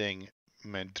defending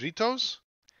Mendritos,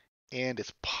 and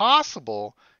it's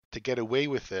possible to get away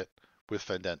with it with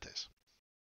Fendentes.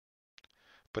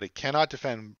 But it cannot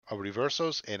defend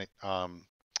Reversos, and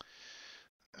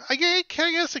I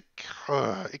guess it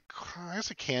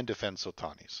can defend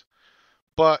Sotanis.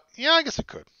 But yeah, I guess it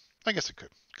could.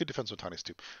 Could defend Sotanis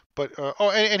too. But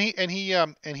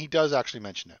he does actually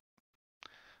mention it.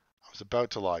 I was about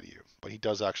to lie to you, but he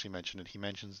does actually mention it. He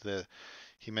mentions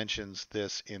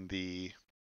this in the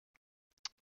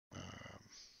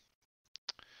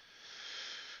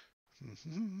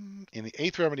in the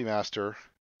 8th Remedy Master.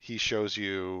 He shows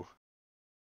you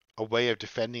a way of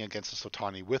defending against a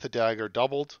Sotani with a dagger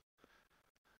doubled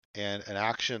and an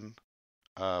action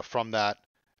from that,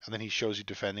 and then he shows you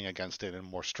defending against it in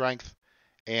more strength,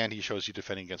 and he shows you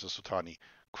defending against a Sotani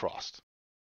crossed.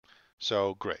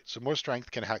 So great. So more strength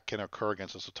can occur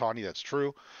against a Sotani. That's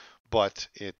true, but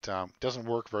it doesn't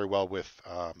work very well with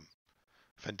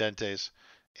Fendentes,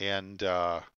 and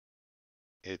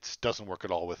it doesn't work at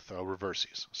all with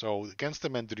Reverses. So against the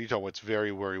Mendrito, it's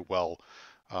very, very well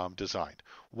designed.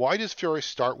 Why does Fiore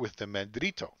start with the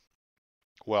Mendrito?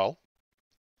 Well,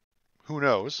 who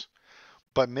knows?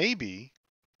 But maybe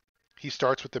he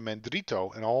starts with the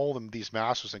Mendrito and all of these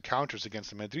masters and counters against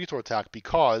the Mendrito attack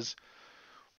because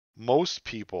most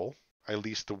people, at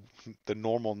least the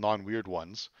normal non-weird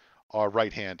ones, are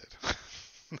right-handed.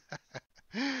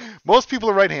 Most people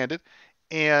are right-handed,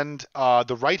 and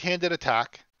the right-handed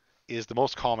attack is the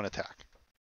most common attack.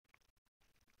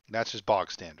 That's just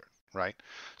bog standard, right?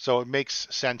 So it makes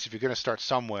sense if you're going to start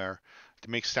somewhere, it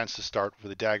makes sense to start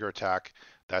with a dagger attack.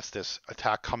 That's this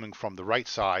attack coming from the right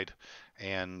side,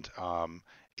 and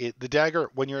the dagger,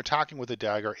 when you're attacking with a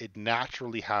dagger, it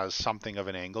naturally has something of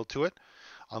an angle to it,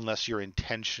 unless you're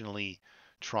intentionally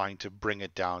trying to bring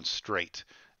it down straight,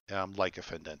 like a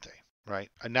Fendente, right?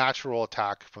 A natural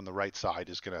attack from the right side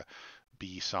is going to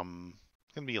be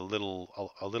a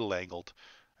little angled.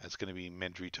 It's going to be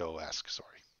Mendrito-esque.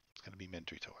 Sorry, it's going to be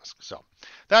Mendrito-esque. So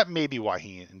that may be why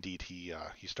he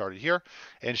started here.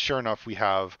 And sure enough, we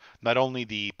have not only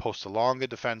the Posta Longa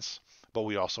defense, but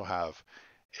we also have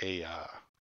a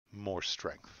more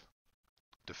strength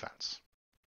defense.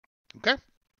 Okay.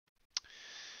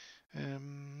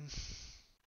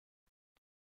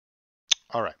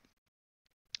 All right.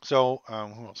 So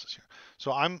who else is here?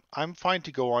 So I'm fine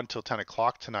to go on till 10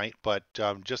 o'clock tonight, but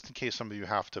just in case some of you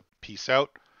have to peace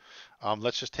out,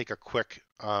 let's just take a quick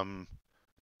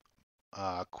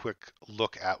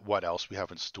look at what else we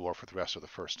have in store for the rest of the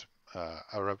first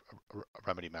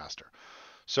Remedy Master.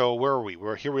 So where are we?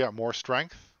 We're here. We have more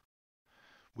strength.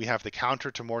 We have the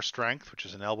counter to more strength, which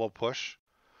is an elbow push.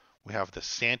 We have the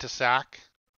Santa Sack,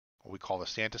 what we call the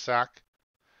Santa Sack.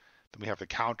 Then we have the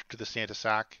counter to the Santa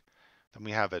Sack. Then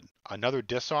we have another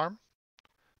disarm.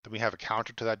 Then we have a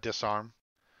counter to that disarm.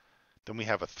 Then we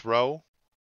have a throw.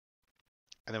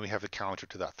 And then we have the counter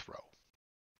to that throw.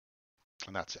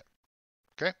 And that's it.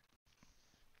 Okay?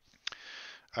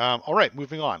 All right,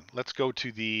 moving on. Let's go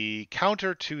to the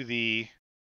counter to the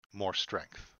more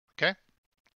strength. Okay?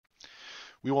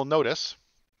 We will notice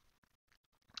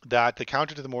that the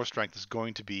counter to the more strength is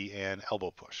going to be an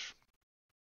elbow push.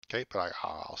 Okay, but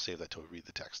I'll save that till we read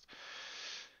the text.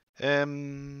 Oh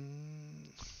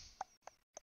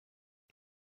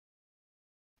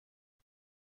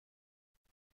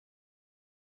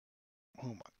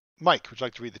my. Mike, would you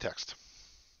like to read the text?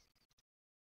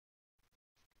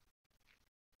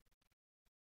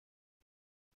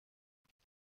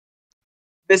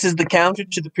 This is the counter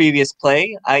to the previous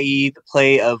play, i.e. the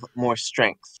play of more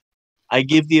strength. I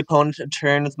give the opponent a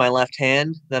turn with my left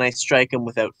hand, then I strike him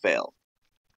without fail.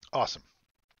 Awesome.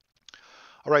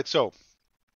 All right, so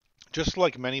just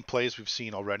like many plays we've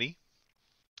seen already,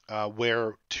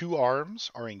 where two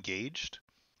arms are engaged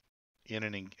in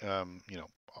an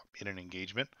in an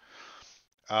engagement,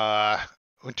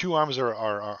 when two arms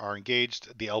are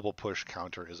engaged, the elbow push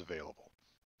counter is available,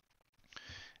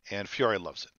 and Fiore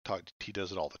loves it. He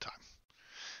does it all the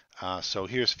time. So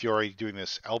here's Fiore doing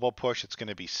this elbow push. It's going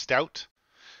to be stout,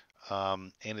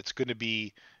 and it's going to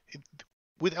be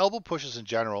with elbow pushes in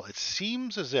general. It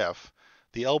seems as if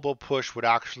the elbow push would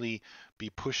actually be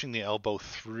pushing the elbow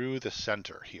through the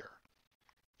center here,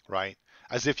 right?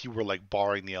 As if you were like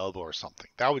barring the elbow or something.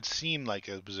 That would seem like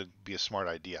it would be a smart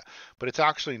idea, but it's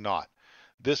actually not.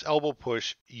 This elbow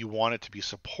push, you want it to be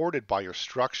supported by your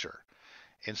structure.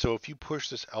 And so if you push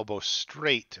this elbow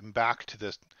straight and back to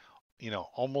this,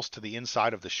 almost to the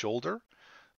inside of the shoulder,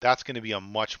 that's going to be a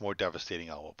much more devastating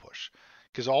elbow push.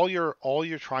 Because all you're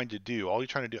trying to do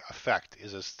affect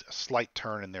is a slight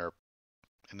turn in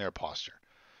their posture.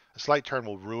 A slight turn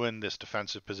will ruin this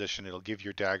defensive position. It'll give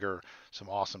your dagger some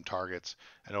awesome targets,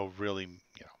 and it'll really,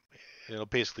 it'll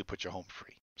basically put you home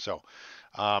free. So,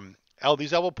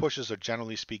 these elbow pushes are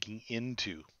generally speaking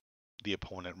into the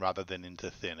opponent rather than into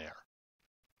thin air,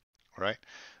 right?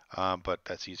 But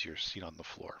that's easier seen on the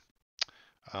floor.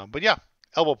 But yeah,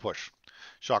 elbow push,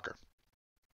 shocker.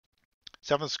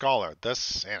 Seventh Scholar, the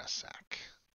Santa Sack.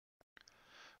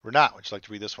 Renat, would you like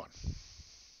to read this one?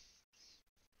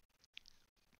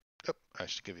 Oh, I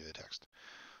should give you the text.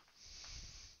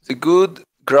 The good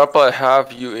grapple I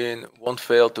have you in won't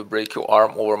fail to break your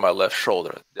arm over my left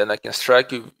shoulder. Then I can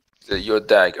strike you with your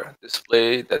dagger. This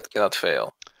play that cannot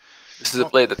fail. This is a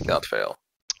play that cannot fail.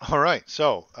 All right,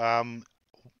 so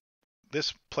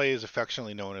this play is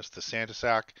affectionately known as the Santa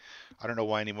Sack. I don't know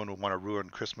why anyone would want to ruin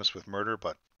Christmas with murder,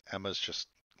 but Emma's just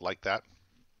like that.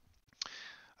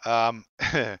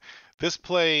 This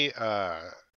play,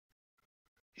 I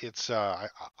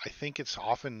think it's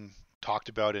often talked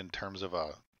about in terms of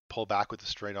a pull back with a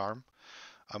straight arm.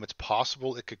 It's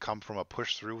possible it could come from a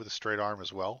push through with a straight arm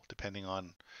as well, depending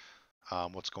on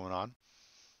what's going on.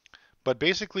 But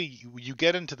basically, you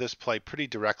get into this play pretty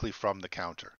directly from the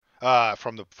counter,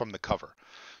 from the cover.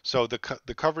 So the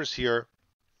covers here,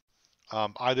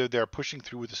 either they're pushing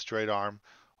through with a straight arm,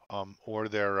 or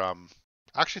they're I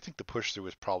actually think the push through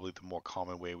is probably the more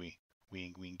common way we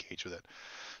engage with it.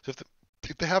 So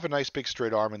if they have a nice big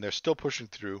straight arm and they're still pushing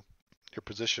through your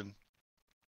position,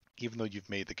 even though you've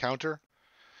made the counter,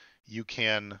 you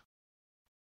can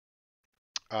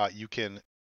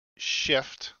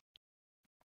shift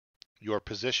your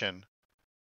position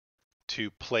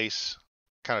to place,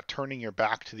 kind of turning your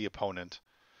back to the opponent,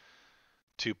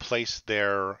 to place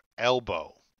their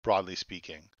elbow, broadly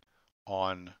speaking,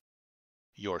 on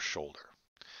your shoulder.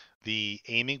 The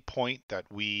aiming point that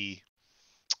we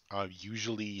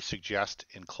usually suggest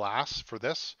in class for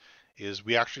this is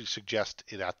we actually suggest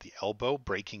it at the elbow,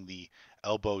 breaking the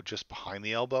elbow just behind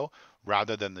the elbow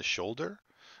rather than the shoulder.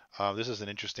 This is an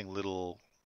interesting little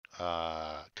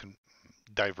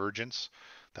divergence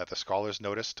that the scholars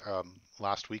noticed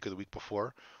last week or the week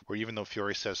before, where even though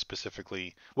Fiore says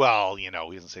specifically, well, he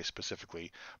doesn't say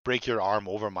specifically, break your arm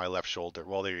over my left shoulder.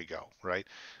 Well, there you go, right?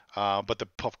 But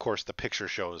of course, the picture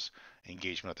shows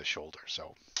engagement at the shoulder.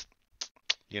 So,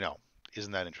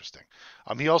 isn't that interesting?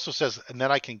 He also says, and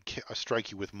then I can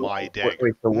strike you with my dagger.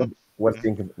 Wait, so what's the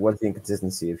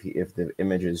inconsistency if the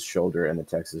image is shoulder and the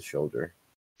text is shoulder?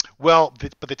 Well,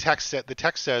 but the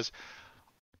text says,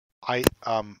 I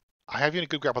have you in a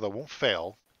good grapple that won't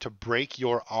fail to break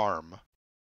your arm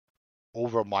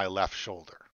over my left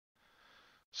shoulder.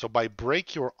 So by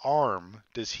break your arm,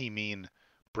 does he mean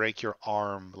break your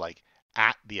arm like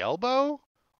at the elbow,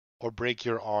 or break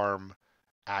your arm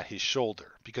at his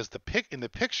shoulder? Because in the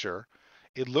picture,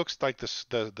 it looks like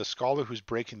the scholar who's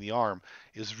breaking the arm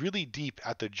is really deep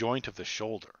at the joint of the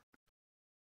shoulder,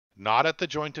 not at the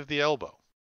joint of the elbow,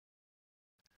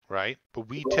 right? But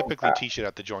we typically teach it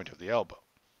at the joint of the elbow.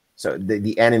 So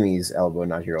the enemy's elbow,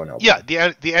 not your own elbow. Yeah, the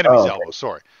enemy's elbow.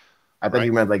 Sorry. I thought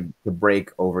you meant like to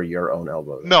break over your own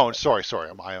elbow. No, sorry.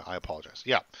 I apologize.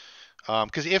 Yeah,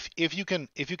 because if you can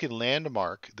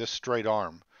landmark this straight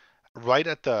arm right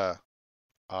at the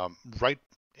right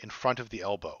in front of the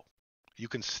elbow, you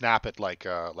can snap it like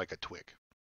a twig.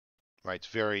 Right? It's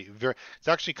very It's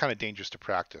actually kind of dangerous to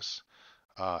practice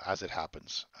as it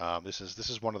happens. This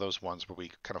is one of those ones where we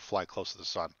kind of fly close to the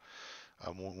sun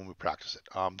when we practice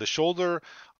it. The shoulder,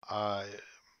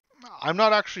 I'm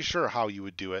not actually sure how you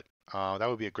would do it. That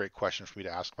would be a great question for me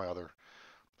to ask my other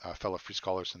fellow free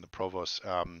scholars in the provost.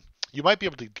 You might be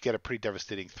able to get a pretty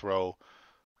devastating throw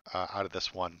out of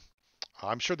this one.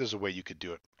 I'm sure there's a way you could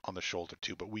do it on the shoulder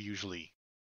too, but we usually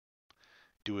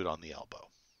do it on the elbow.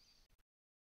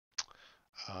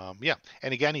 Yeah,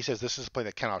 and again, he says this is a play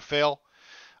that cannot fail.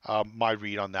 My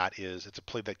read on that is it's a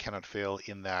play that cannot fail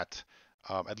in that,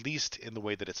 at least in the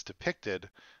way that it's depicted,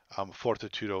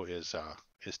 Fortitudo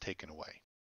is taken away.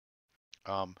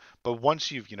 But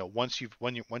once you're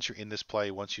in this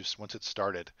play, once it's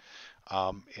started,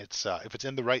 it's if it's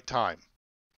in the right time,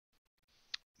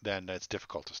 then it's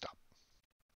difficult to stop.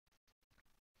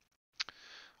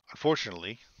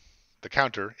 Unfortunately, the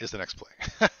counter is the next play,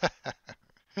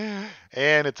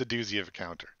 and it's a doozy of a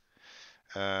counter.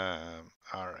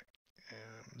 All right,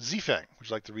 Zifeng, would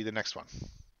you like to read the next one?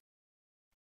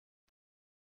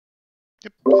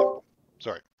 Yep.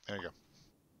 Sorry. There you go.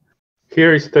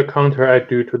 Here is the counter I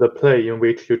do to the play in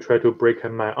which you try to break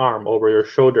my arm over your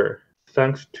shoulder.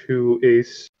 Thanks to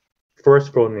its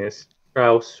forcefulness,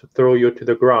 I'll throw you to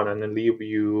the ground and leave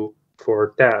you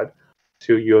for dead,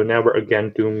 so you'll never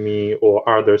again do me or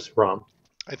others wrong.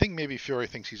 I think maybe Fury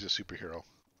thinks he's a superhero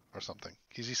or something.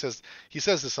 He says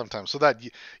this sometimes, so that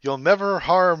you'll never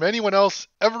harm anyone else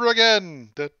ever again.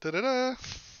 Da, da, da,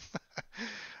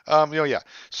 da. Yeah.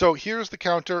 So here's the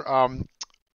counter.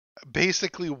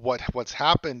 Basically, what's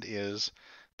happened is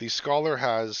the scholar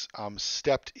has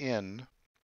stepped in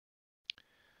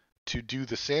to do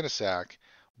the Sanasac,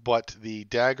 but the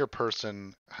dagger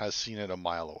person has seen it a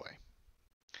mile away.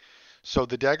 So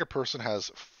the dagger person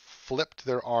has flipped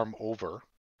their arm over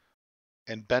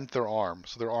and bent their arm.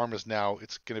 So their arm is now,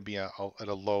 it's going to be at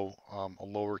a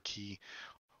lower key,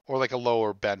 or like a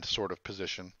lower bent sort of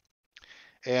position.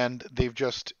 And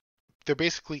they're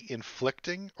basically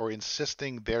inflicting or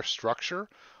insisting their structure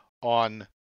on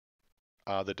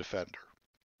the defender.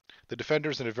 The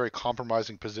defender's in a very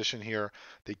compromising position here.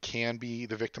 They can be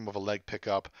the victim of a leg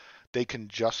pickup. They can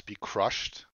just be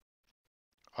crushed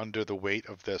under the weight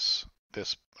of this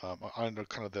under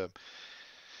kind of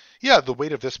the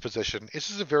weight of this position.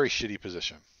 This is a very shitty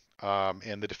position.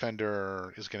 And the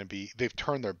defender is going to be, they've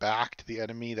turned their back to the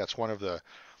enemy. That's one of the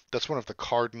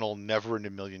cardinal, never in a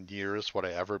million years would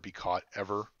I ever be caught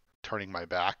ever turning my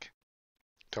back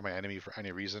to my enemy for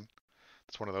any reason.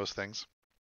 It's one of those things.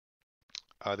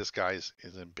 This guy is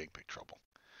in big trouble.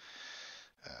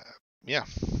 Yeah,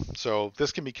 so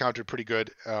this can be countered pretty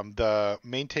good. The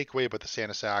main takeaway about the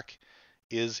Sanasac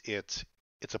is it's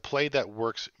a play that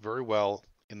works very well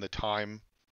in the time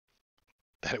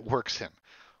that it works in.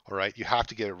 All right, you have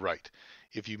to get it right.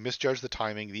 If you misjudge the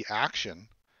timing, the action,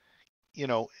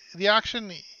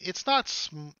 it's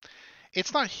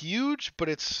not huge, but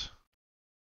it's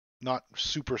not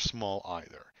super small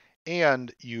either.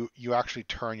 And you actually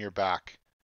turn your back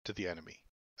to the enemy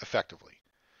effectively.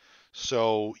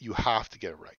 So you have to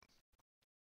get it right.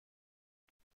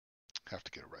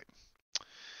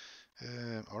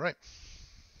 All right.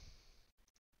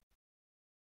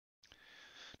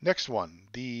 Next one,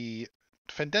 the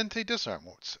Fendente Disarm.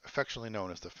 What's affectionately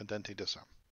known as the Fendente Disarm.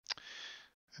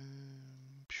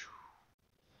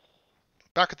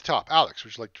 Back at the top, Alex,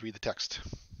 would you like to read the text?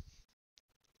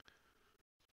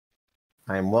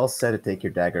 I am well set to take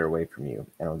your dagger away from you,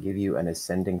 and I'll give you an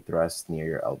ascending thrust near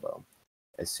your elbow.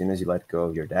 As soon as you let go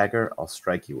of your dagger, I'll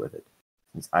strike you with it.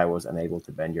 Since I was unable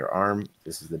to bend your arm,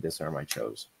 this is the disarm I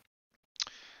chose.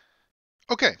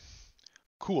 Okay,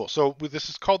 cool. So this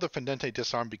is called the Fendente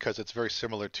Disarm because it's very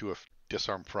similar to a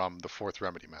disarm from the Fourth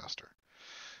Remedy Master,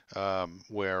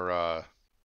 where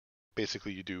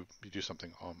basically you do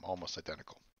something almost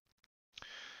identical.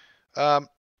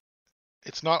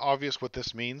 It's not obvious what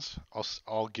this means.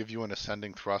 I'll give you an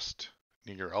ascending thrust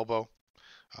near your elbow.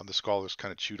 The scholars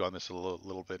kind of chewed on this a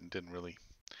little bit and didn't really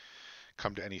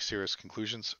come to any serious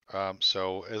conclusions.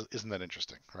 So isn't that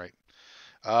interesting, right?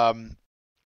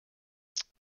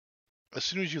 As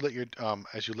soon as you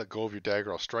let go of your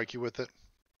dagger, I'll strike you with it.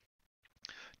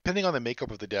 Depending on the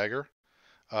makeup of the dagger,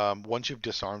 once you've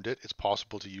disarmed it, it's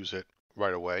possible to use it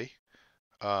right away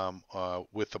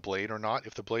with the blade or not.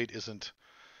 If the blade isn't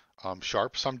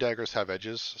sharp, some daggers have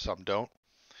edges, some don't.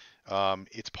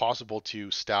 It's possible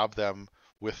to stab them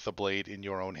with the blade in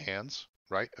your own hands,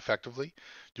 right? Effectively.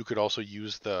 You could also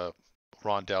use the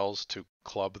rondelles to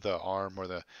club the arm or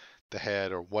the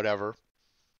head or whatever.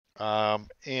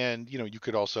 And you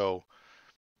could also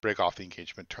break off the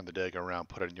engagement, turn the dagger around,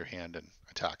 put it in your hand, and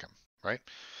attack him, right?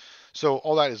 So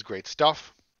all that is great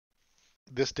stuff.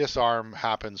 This disarm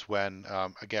happens when,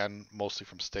 again, mostly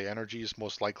from stay energies,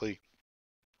 most likely,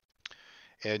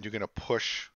 and you're going to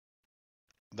push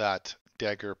that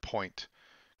dagger point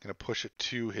going to push it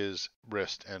to his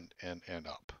wrist and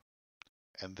up.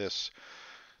 And this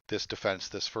defense,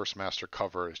 this first master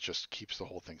cover, just keeps the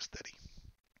whole thing steady.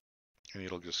 And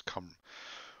it'll just come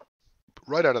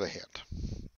right out of the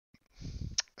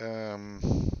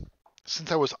hand.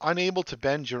 Since I was unable to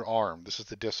bend your arm, this is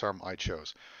the disarm I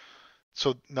chose.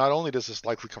 So not only does this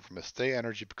likely come from a stay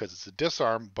energy because it's a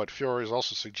disarm, but Fury is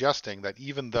also suggesting that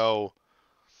even though,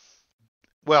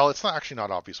 well, it's not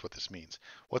obvious what this means.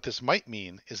 What this might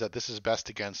mean is that this is best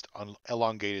against an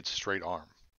elongated straight arm.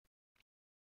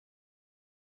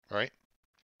 Right?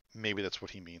 Maybe that's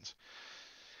what he means.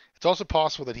 It's also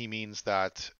possible that he means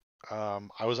that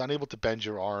I was unable to bend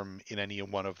your arm in any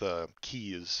one of the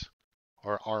keys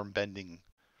or arm bending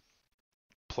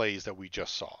plays that we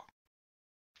just saw.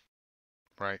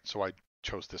 Right? So I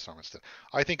chose this arm instead.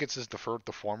 I think it's the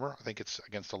former. I think it's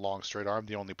against a long straight arm.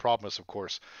 The only problem is, of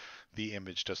course, the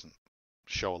image doesn't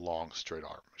show a long straight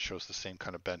arm. It shows the same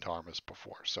kind of bent arm as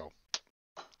before. So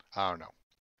I don't know.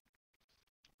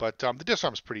 But the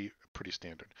disarm is pretty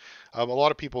standard. A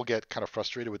lot of people get kind of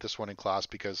frustrated with this one in class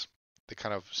because they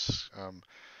kind of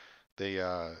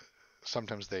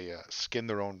sometimes they skin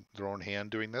their own hand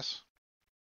doing this.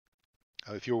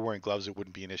 If you were wearing gloves, it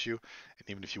wouldn't be an issue, and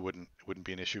even if you wouldn't, it wouldn't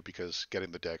be an issue because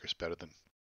getting the dagger is better than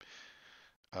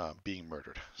being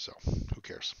murdered. So who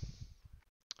cares?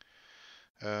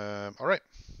 All right,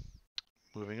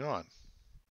 moving on.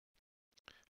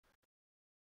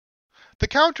 The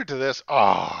counter to this,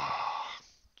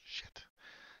 shit,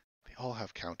 they all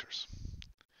have counters.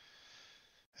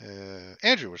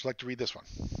 Andrew, would you like to read this one?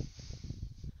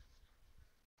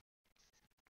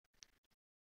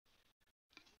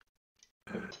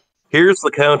 Here's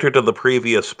the counter to the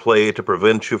previous play to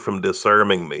prevent you from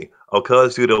disarming me. I'll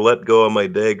cause you to let go of my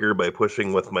dagger by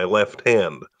pushing with my left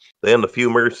hand. Then a few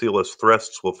merciless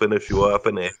thrusts will finish you off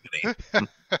in agony.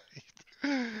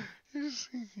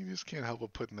 You just can't help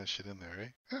but putting that shit in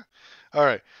there, right? All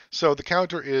right. So the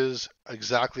counter is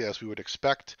exactly as we would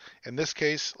expect. In this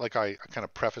case, like I kind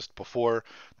of prefaced before,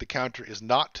 the counter is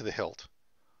not to the hilt,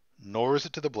 nor is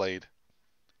it to the blade.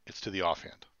 It's to the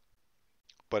offhand.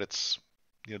 But it's,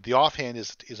 the offhand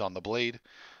is on the blade,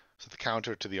 so the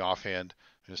counter to the offhand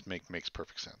just makes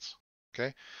perfect sense.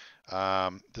 Okay.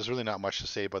 There's really not much to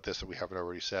say about this that we haven't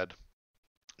already said.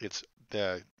 It's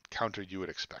the counter you would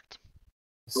expect.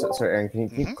 So, sorry, Aaron, can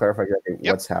you clarify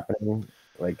what's happening,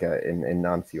 like in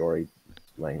non-Fiori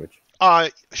language?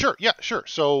 Sure. Yeah, sure.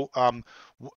 So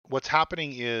what's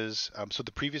happening is, so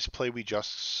the previous play we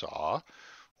just saw,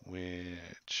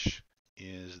 which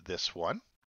is this one.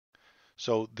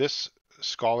 So this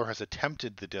scholar has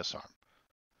attempted the disarm.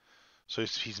 So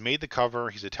he's made the cover.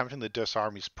 He's attempting the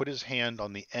disarm. He's put his hand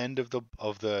on the end of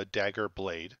the dagger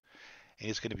blade, and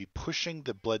he's going to be pushing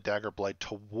the dagger blade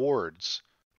towards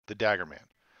the dagger man,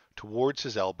 towards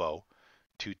his elbow,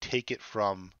 to take it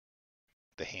from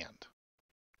the hand.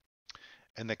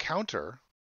 And the counter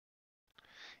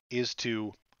is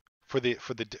for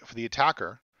the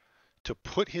attacker to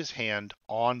put his hand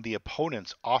on the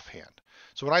opponent's offhand.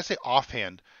 So when I say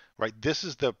offhand, right, this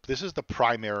is the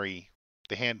primary,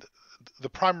 the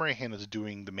primary hand is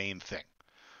doing the main thing,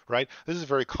 right? This is a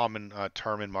very common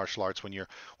term in martial arts when you're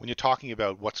talking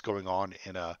about what's going on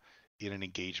in an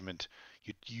engagement.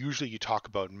 Usually you talk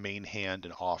about main hand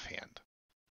and offhand.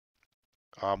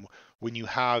 When you're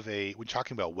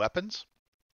talking about weapons,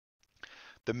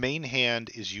 the main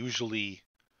hand is usually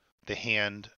the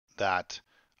hand that,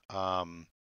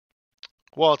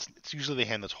 it's usually the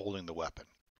hand that's holding the weapon,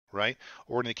 right?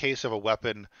 Or in the case of a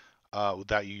weapon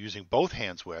that you're using both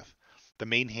hands with, the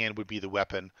main hand would be the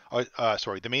weapon.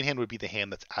 The main hand would be the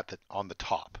hand that's on the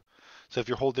top. So if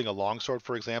you're holding a longsword,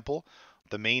 for example,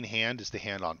 the main hand is the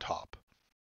hand on top,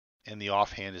 and the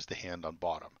offhand is the hand on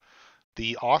bottom.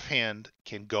 The offhand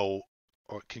can go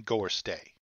or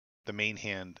stay. The main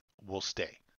hand will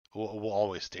stay. Will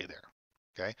always stay there.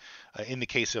 Okay. In the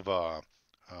case of a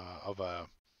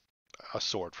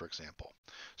sword, for example.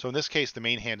 So in this case, the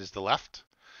main hand is the left,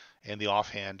 and the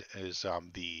offhand is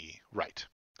the right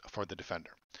for the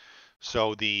defender.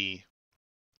 So the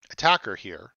attacker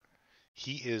here,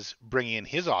 he is bringing in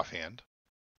his offhand,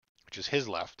 which is his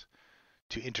left,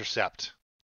 to intercept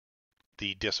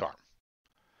the disarm.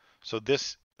 So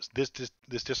this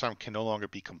disarm can no longer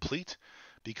be complete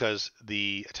because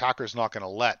the attacker is not going to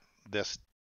let this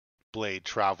blade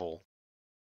travel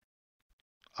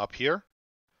up here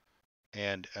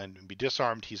and be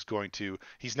disarmed. He's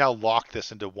now locked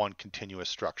this into one continuous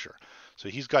structure. So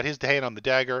he's got his hand on the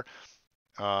dagger,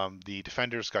 the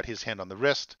defender's got his hand on the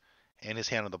wrist and his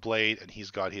hand on the blade, and he's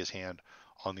got his hand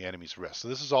on the enemy's wrist. So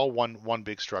this is all one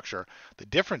big structure. The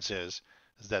difference is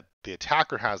is that the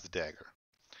attacker has the dagger,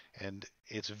 and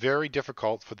it's very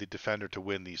difficult for the defender to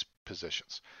win these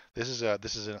positions. This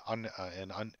is an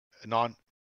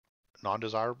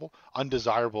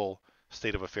undesirable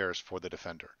state of affairs for the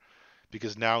defender,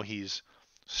 because now he's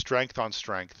strength on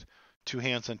strength, two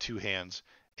hands on two hands,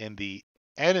 and the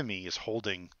enemy is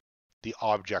holding the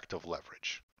object of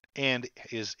leverage and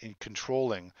is in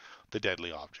controlling the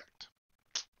deadly object.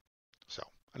 So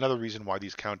another reason why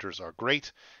these counters are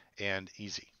great and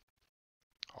easy.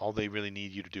 All they really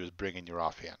need you to do is bring in your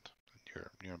offhand.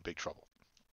 You're in big trouble.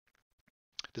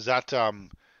 Does that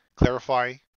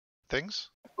clarify things?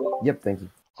 Yep, thank you.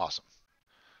 Awesome.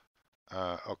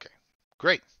 Okay,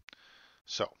 great.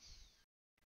 So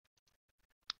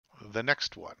the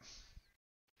next one.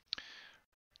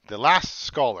 The last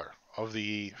scholar of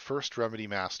the first remedy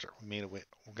master. We're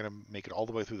going to make it all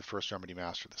the way through the first remedy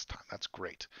master this time. That's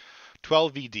great.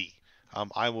 12 VD.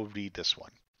 I will read this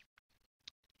one.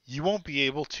 You won't be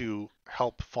able to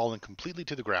help falling completely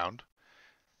to the ground,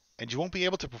 and you won't be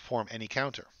able to perform any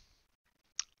counter.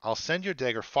 I'll send your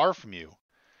dagger far from you,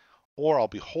 or I'll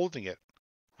be holding it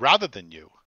rather than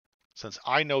you, since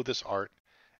I know this art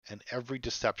and every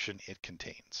deception it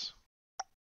contains.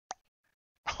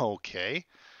 Okay,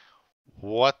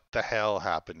 what the hell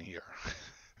happened here?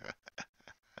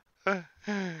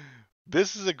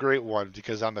 This is a great one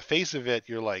because on the face of it,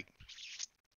 you're like,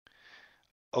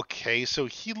 okay, so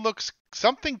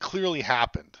something clearly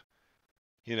happened.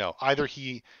 You know, either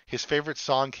his favorite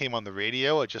song came on the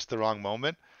radio at just the wrong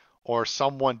moment, or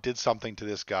someone did something to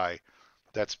this guy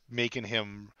that's making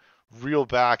him reel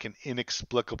back in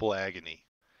inexplicable agony,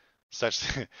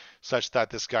 such that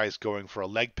this guy is going for a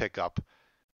leg pickup,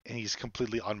 and he's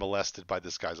completely unmolested by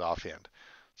this guy's offhand.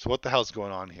 So what the hell's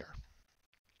going on here?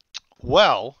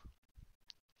 Well,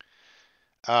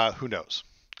 who knows?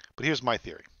 But here's my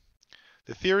theory.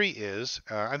 The theory is,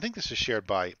 I think this is shared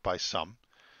by some.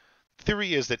 The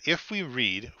theory is that if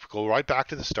we go right back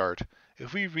to the start,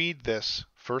 if we read this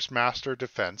first master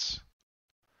defense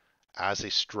as a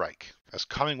strike, as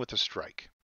coming with a strike,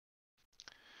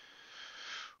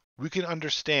 we can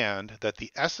understand that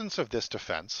the essence of this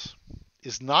defense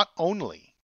is not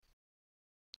only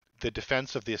the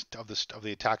defense of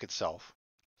the attack itself,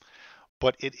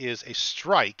 but it is a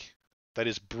strike that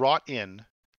is brought in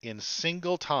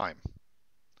single time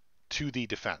to the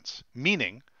defense,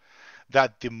 meaning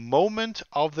that the moment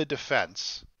of the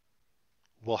defense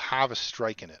will have a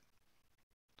strike in it.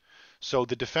 So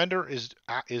the defender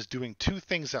is doing two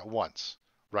things at once,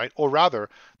 right? Or rather,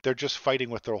 they're just fighting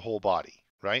with their whole body,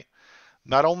 right?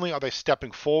 Not only are they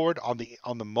stepping forward on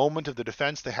the moment of the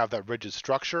defense, they have that rigid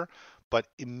structure, but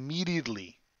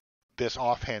immediately this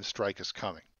offhand strike is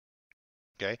coming.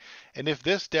 Okay? And if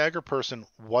this dagger person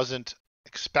wasn't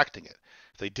expecting it,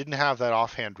 if they didn't have that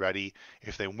offhand ready,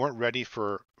 if they weren't ready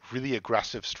for really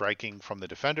aggressive striking from the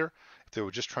defender, if they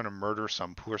were just trying to murder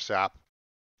some poor sap,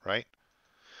 right?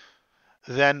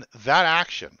 Then that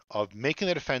action of making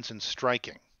the defense and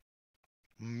striking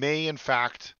may in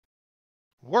fact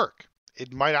work.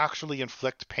 It might actually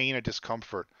inflict pain or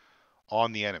discomfort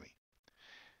on the enemy.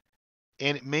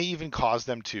 And it may even cause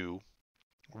them to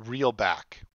reel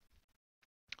back.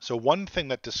 So one thing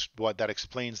that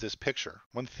explains this picture,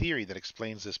 one theory that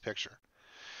explains this picture,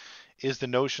 is the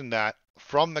notion that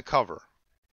from the cover,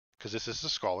 because this is a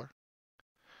scholar,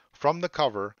 from the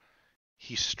cover,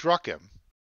 he struck him,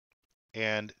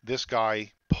 and this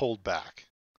guy pulled back.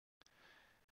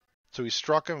 So he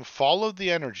struck him, followed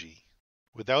the energy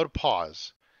without a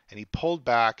pause, and he pulled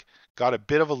back, got a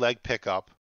bit of a leg pickup.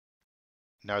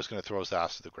 Now he's going to throw his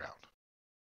ass to the ground.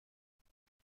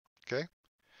 Okay?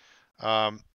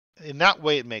 In that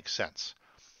way, it makes sense.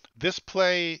 This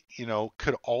play,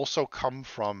 could also come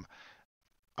from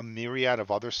a myriad of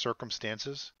other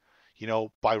circumstances.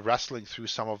 By wrestling through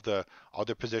some of the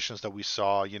other positions that we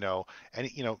saw,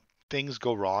 and things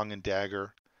go wrong in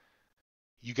Dagger.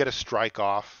 You get a strike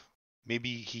off.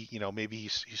 Maybe he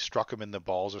struck him in the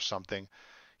balls or something.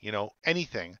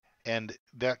 Anything, and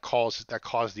that caused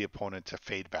the opponent to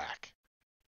fade back.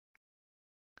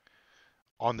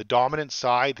 On the dominant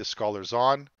side, the scholar's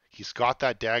on. He's got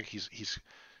that dagger. He's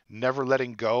never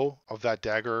letting go of that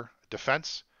dagger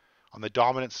defense. On the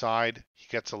dominant side, he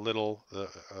gets a leg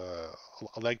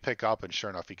pick up, and sure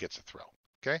enough, he gets a throw.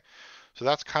 Okay, so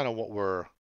that's kind of what we're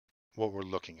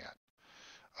looking at.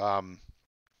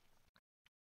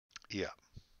 Yeah.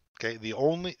 Okay. The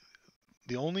only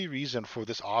reason for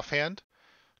this offhand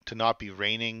to not be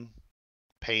raining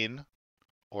pain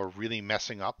or really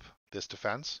messing up this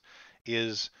defense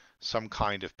is some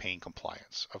kind of pain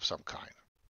compliance of some kind,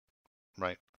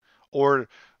 right? Or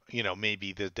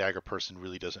maybe the dagger person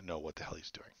really doesn't know what the hell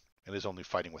he's doing and is only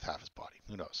fighting with half his body.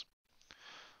 Who knows?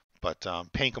 But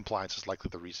pain compliance is likely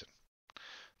the reason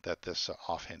that this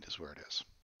offhand is where it is.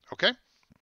 Okay?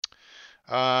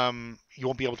 You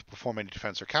won't be able to perform any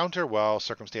defense or counter. Well,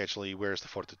 circumstantially, where's the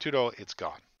fortitudo? It's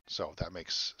gone. So that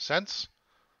makes sense.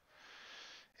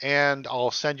 And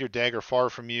I'll send your dagger far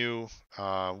from you.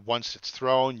 Once it's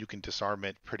thrown, you can disarm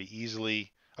it pretty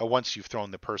easily. Once you've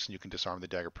thrown the person, you can disarm the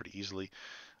dagger pretty easily.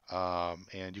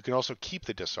 And you can also keep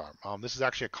the disarm. This is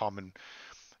actually a common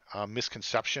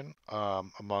misconception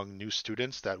among new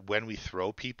students, that when we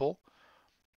throw people,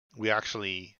 we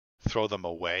actually throw them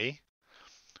away.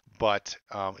 But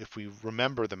if we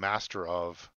remember the master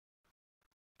of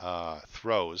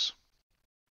throws,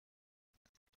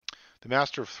 the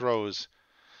master of throws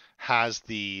has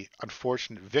the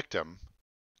unfortunate victim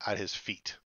at his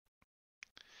feet.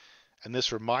 And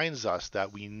this reminds us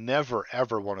that we never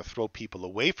ever want to throw people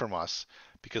away from us,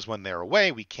 because when they're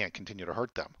away, we can't continue to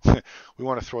hurt them. We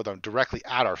want to throw them directly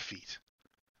at our feet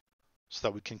so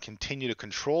that we can continue to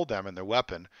control them and their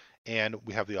weapon, and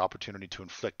we have the opportunity to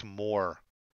inflict more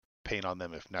pain on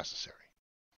them if necessary.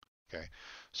 Okay,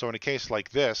 so in a case like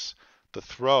this, the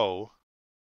throw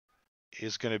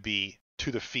is going to be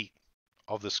to the feet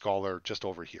of the scholar just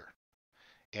over here,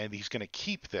 and he's going to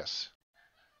keep this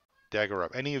dagger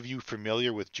up. Any of you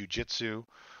familiar with jiu-jitsu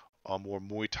or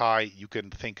Muay Thai, you can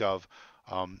think of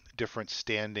different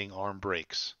standing arm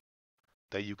breaks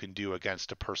that you can do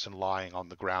against a person lying on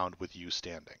the ground with you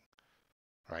standing.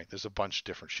 Right? There's a bunch of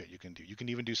different shit you can do. You can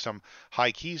even do some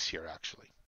high keys here,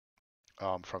 actually,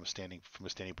 from a standing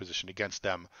position against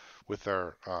them with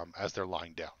their as they're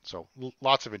lying down. So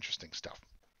lots of interesting stuff.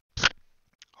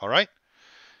 All right,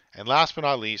 and last but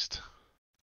not least,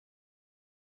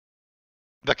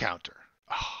 the counter.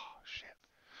 Oh shit!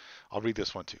 I'll read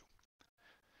this one too.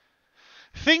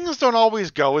 Things don't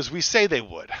always go as we say they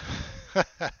would.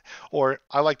 Or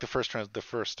I like the first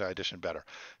edition better.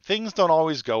 Things don't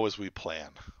always go as we plan.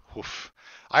 Oof.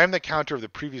 I am the counter of the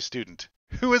previous student,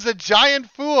 who is a giant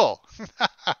fool.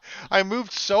 I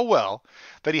moved so well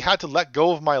that he had to let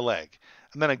go of my leg,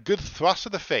 and then a good thrust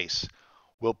of the face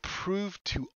will prove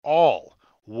to all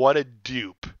what a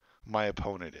dupe my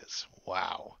opponent is.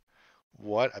 Wow.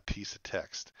 What a piece of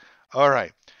text. All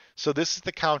right. So this is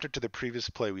the counter to the previous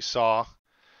play we saw.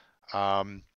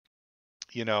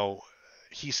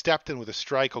 He stepped in with a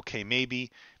strike. Okay,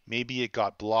 maybe it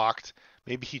got blocked.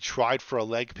 Maybe he tried for a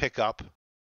leg pickup,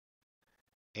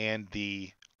 and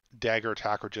the dagger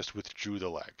attacker just withdrew the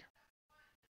leg.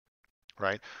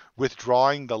 Right?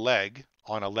 Withdrawing the leg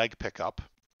on a leg pickup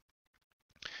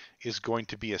is going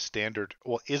to be a standard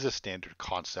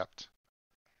concept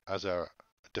as a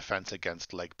defense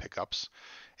against leg pickups,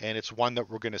 and it's one that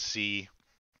we're going to see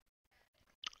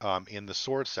in the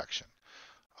sword section.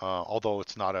 Although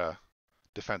it's not a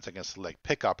defense against the leg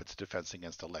pickup, it's a defense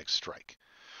against a leg strike.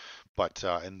 But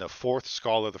in the fourth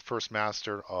scholar, the first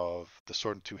master of the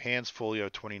Sword in Two Hands, Folio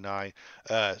 13.r.a,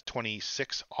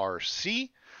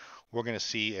 we're going to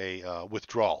see a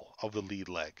withdrawal of the lead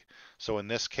leg. So in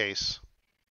this case,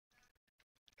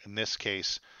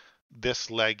 this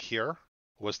leg here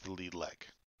was the lead leg,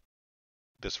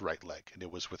 this right leg, and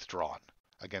it was withdrawn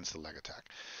against the leg attack.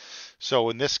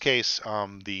 So in this case,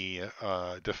 the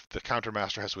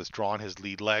countermaster has withdrawn his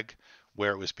lead leg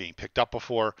where it was being picked up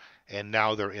before, and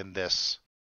now they're in this,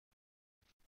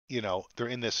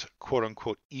 quote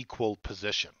unquote equal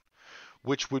position,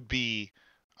 which would be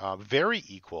very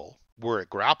equal were it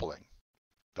grappling.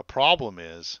 The problem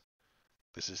is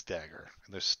this is dagger,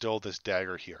 and there's still this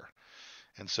dagger here,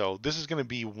 and so this is going to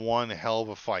be one hell of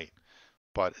a fight.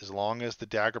 But as long as the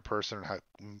dagger person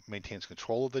maintains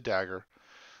control of the dagger,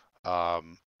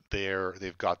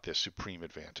 they've got this supreme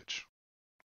advantage.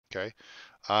 Okay.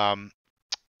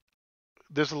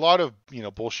 There's a lot of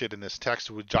bullshit in this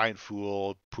text with giant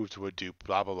fool, prove to a dupe,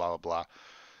 blah blah blah blah.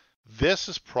 This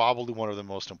is probably one of the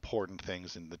most important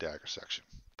things in the dagger section.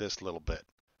 This little bit.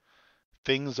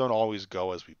 Things don't always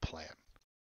go as we plan.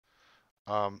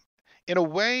 In a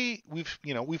way,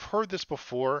 we've heard this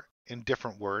before in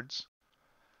different words,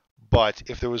 but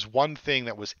if there was one thing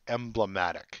that was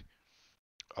emblematic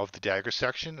of the dagger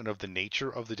section and of the nature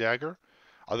of the dagger,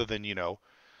 other than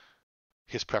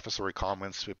his prefatory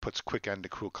comments, it puts quick end to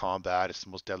cruel combat, it's the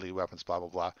most deadly weapons, blah blah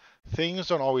blah. Things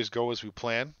don't always go as we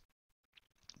plan.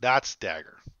 That's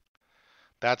dagger.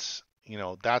 That's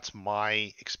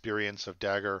my experience of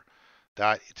dagger.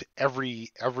 That it's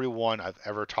everyone I've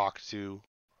ever talked to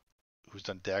who's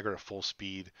done dagger at full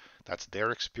speed, that's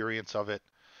their experience of it.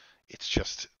 It's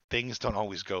just things don't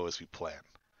always go as we plan.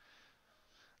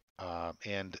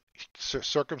 And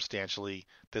circumstantially,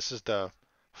 this is the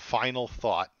final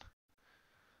thought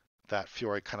that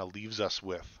Fiore kind of leaves us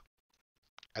with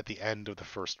at the end of the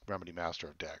first Remedy Master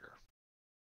of Dagger.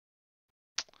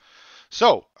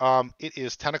 So, it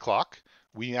is 10 o'clock.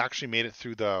 We actually made it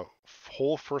through the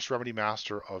whole first Remedy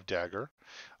Master of Dagger.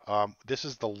 This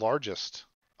is the largest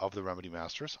of the Remedy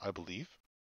Masters, I believe,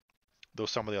 though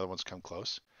some of the other ones come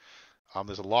close.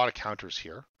 There's a lot of counters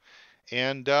here.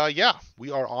 And yeah, we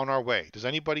are on our way. Does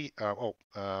anybody...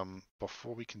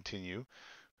 before we continue,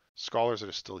 scholars that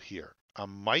are still here.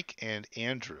 Mike and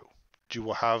Andrew, do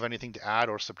you have anything to add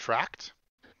or subtract?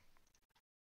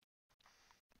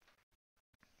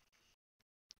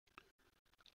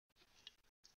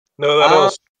 No, that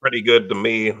was pretty good to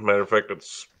me. Matter of fact,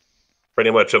 it's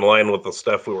pretty much in line with the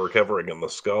stuff we were covering in the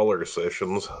scholar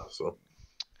sessions. So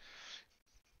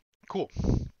cool.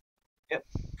 Yep.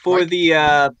 For Mike?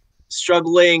 the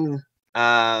struggling,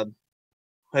 I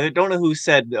don't know who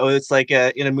said. Oh, it's like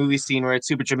in a movie scene where it's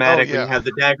super dramatic when you have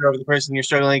the dagger over the person you're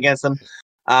struggling against them.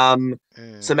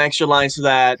 Some extra lines for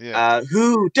that. Yeah.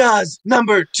 Who does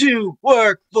number 2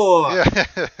 work for?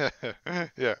 Yeah.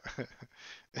 Yeah.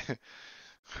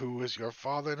 Who is your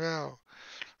father now?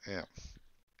 Yeah.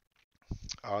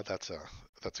 Oh, that's a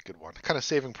good one. Kind of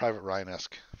Saving Private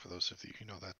Ryan-esque for those of you who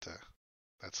know that.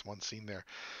 That's one scene there.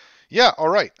 Yeah. All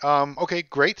right. Okay.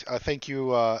 Great. Thank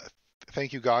you.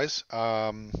 Thank you, guys.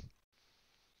 Does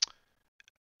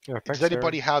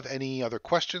anybody have any other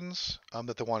questions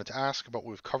that they wanted to ask about what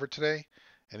we've covered today?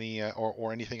 Any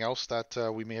or anything else that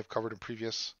we may have covered in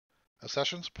previous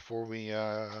sessions before we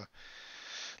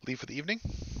leave for the evening?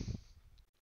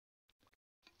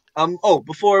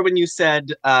 Before when you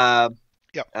said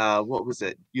what was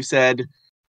it? You said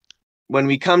when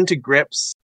we come to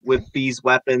grips with these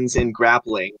weapons in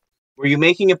grappling, were you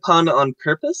making a pun on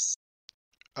purpose?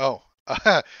 Oh,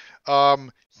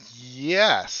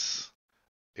 yes.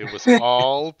 It was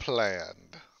all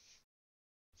planned.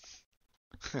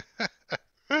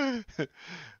 Yeah,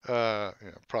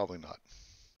 probably not.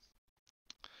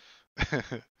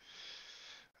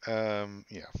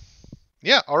 Yeah.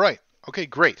 Yeah, all right. Okay,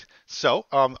 great. So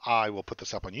I will put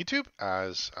this up on YouTube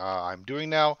as I'm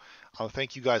doing now.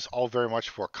 Thank you guys all very much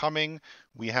for coming.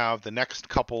 We have the next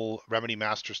couple Remedy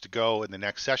Masters to go in the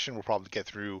next session. We'll probably get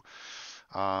through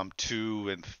 2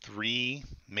 and 3,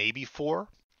 maybe 4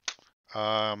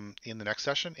 in the next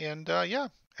session. And yeah,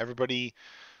 everybody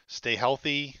stay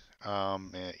healthy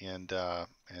and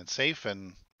safe,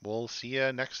 and we'll see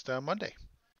you next Monday.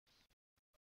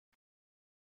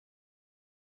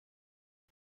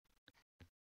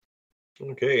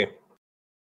 okay.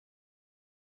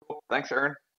 Thanks,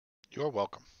 Aaron. You're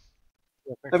welcome.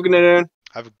 Have a good night, Aaron.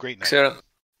 Have a great night. Thanks, Aaron.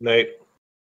 Night.